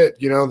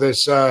 You know,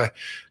 this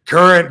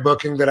current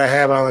booking that I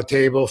have on the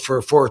table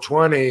for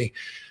 420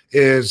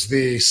 is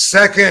the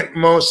second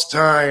most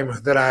time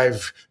that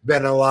I've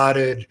been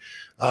allotted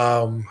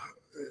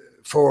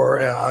for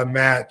a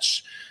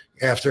match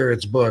after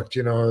it's booked,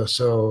 you know.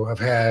 So I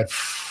have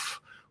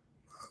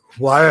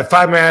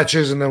 5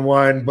 matches and then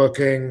one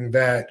booking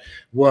that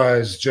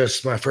was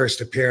just my first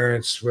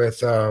appearance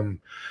with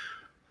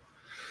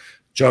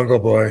Jungle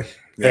Boy.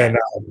 And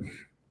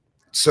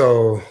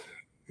so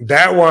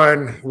that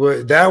one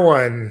was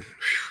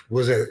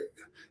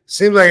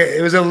seems like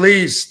it was at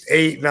least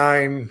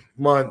 8-9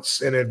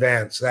 months in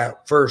advance,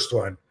 that first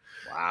one.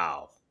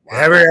 Wow.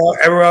 Every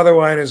other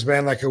one has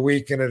been like a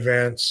week in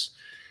advance.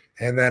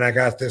 And then I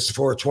got this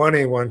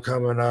 420 one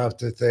coming up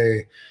that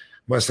they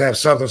must have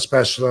something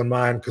special in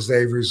mind because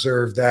they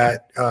reserved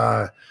that,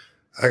 I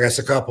guess,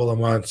 a couple of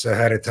months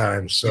ahead of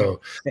time.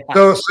 So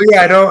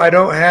yeah, I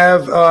don't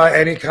have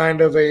any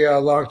kind of a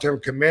long-term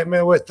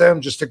commitment with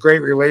them. Just a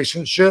great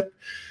relationship.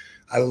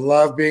 I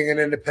love being an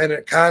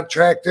independent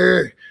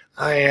contractor.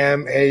 I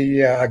am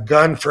a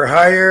gun for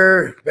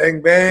hire.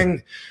 Bang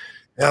bang.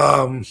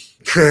 And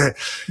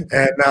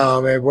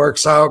it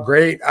works out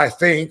great, I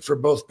think, for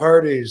both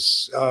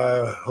parties.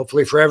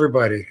 Hopefully for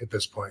everybody at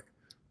this point.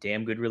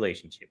 Damn good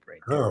relationship right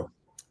there. Oh.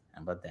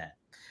 How about that?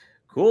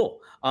 Cool.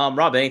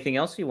 Rob, anything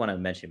else you want to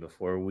mention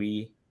before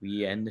we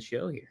end the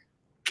show here?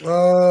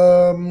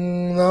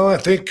 No, I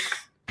think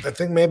I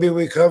think maybe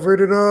we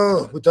covered it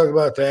all. We talked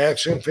about the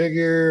action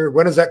figure.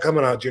 When is that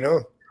coming out? Do you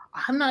know?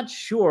 I'm not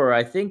sure.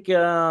 I think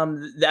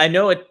I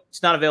know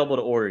it's not available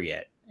to order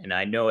yet, and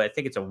I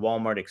think it's a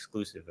Walmart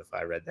exclusive if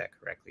I read that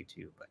correctly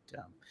too. But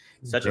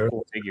such a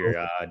cool figure.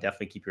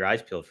 Definitely keep your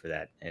eyes peeled for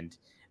that. And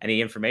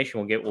any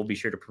information we'll be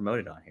sure to promote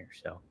it on here.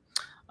 So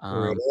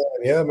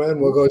yeah, man,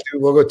 we'll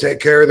go take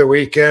care of the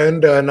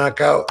weekend, knock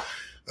out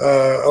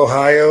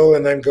Ohio,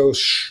 and then go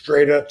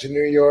straight up to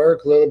New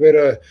York. A little bit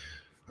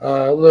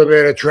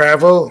of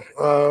travel,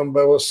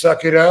 but we'll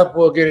suck it up.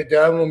 We'll get it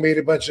done. We'll meet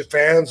a bunch of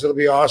fans. It'll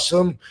be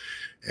awesome.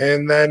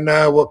 And then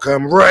we'll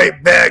come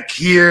right back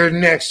here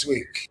next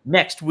week.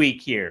 Next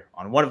week here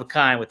on One of a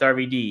Kind with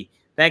RVD.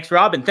 Thanks,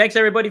 Rob, and thanks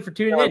everybody for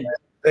tuning in.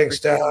 Thanks,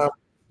 Tom.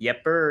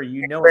 Yepper,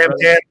 you know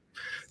it.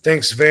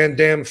 Thanks, Van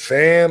Dam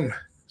fam.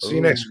 See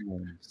you next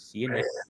week. See you next.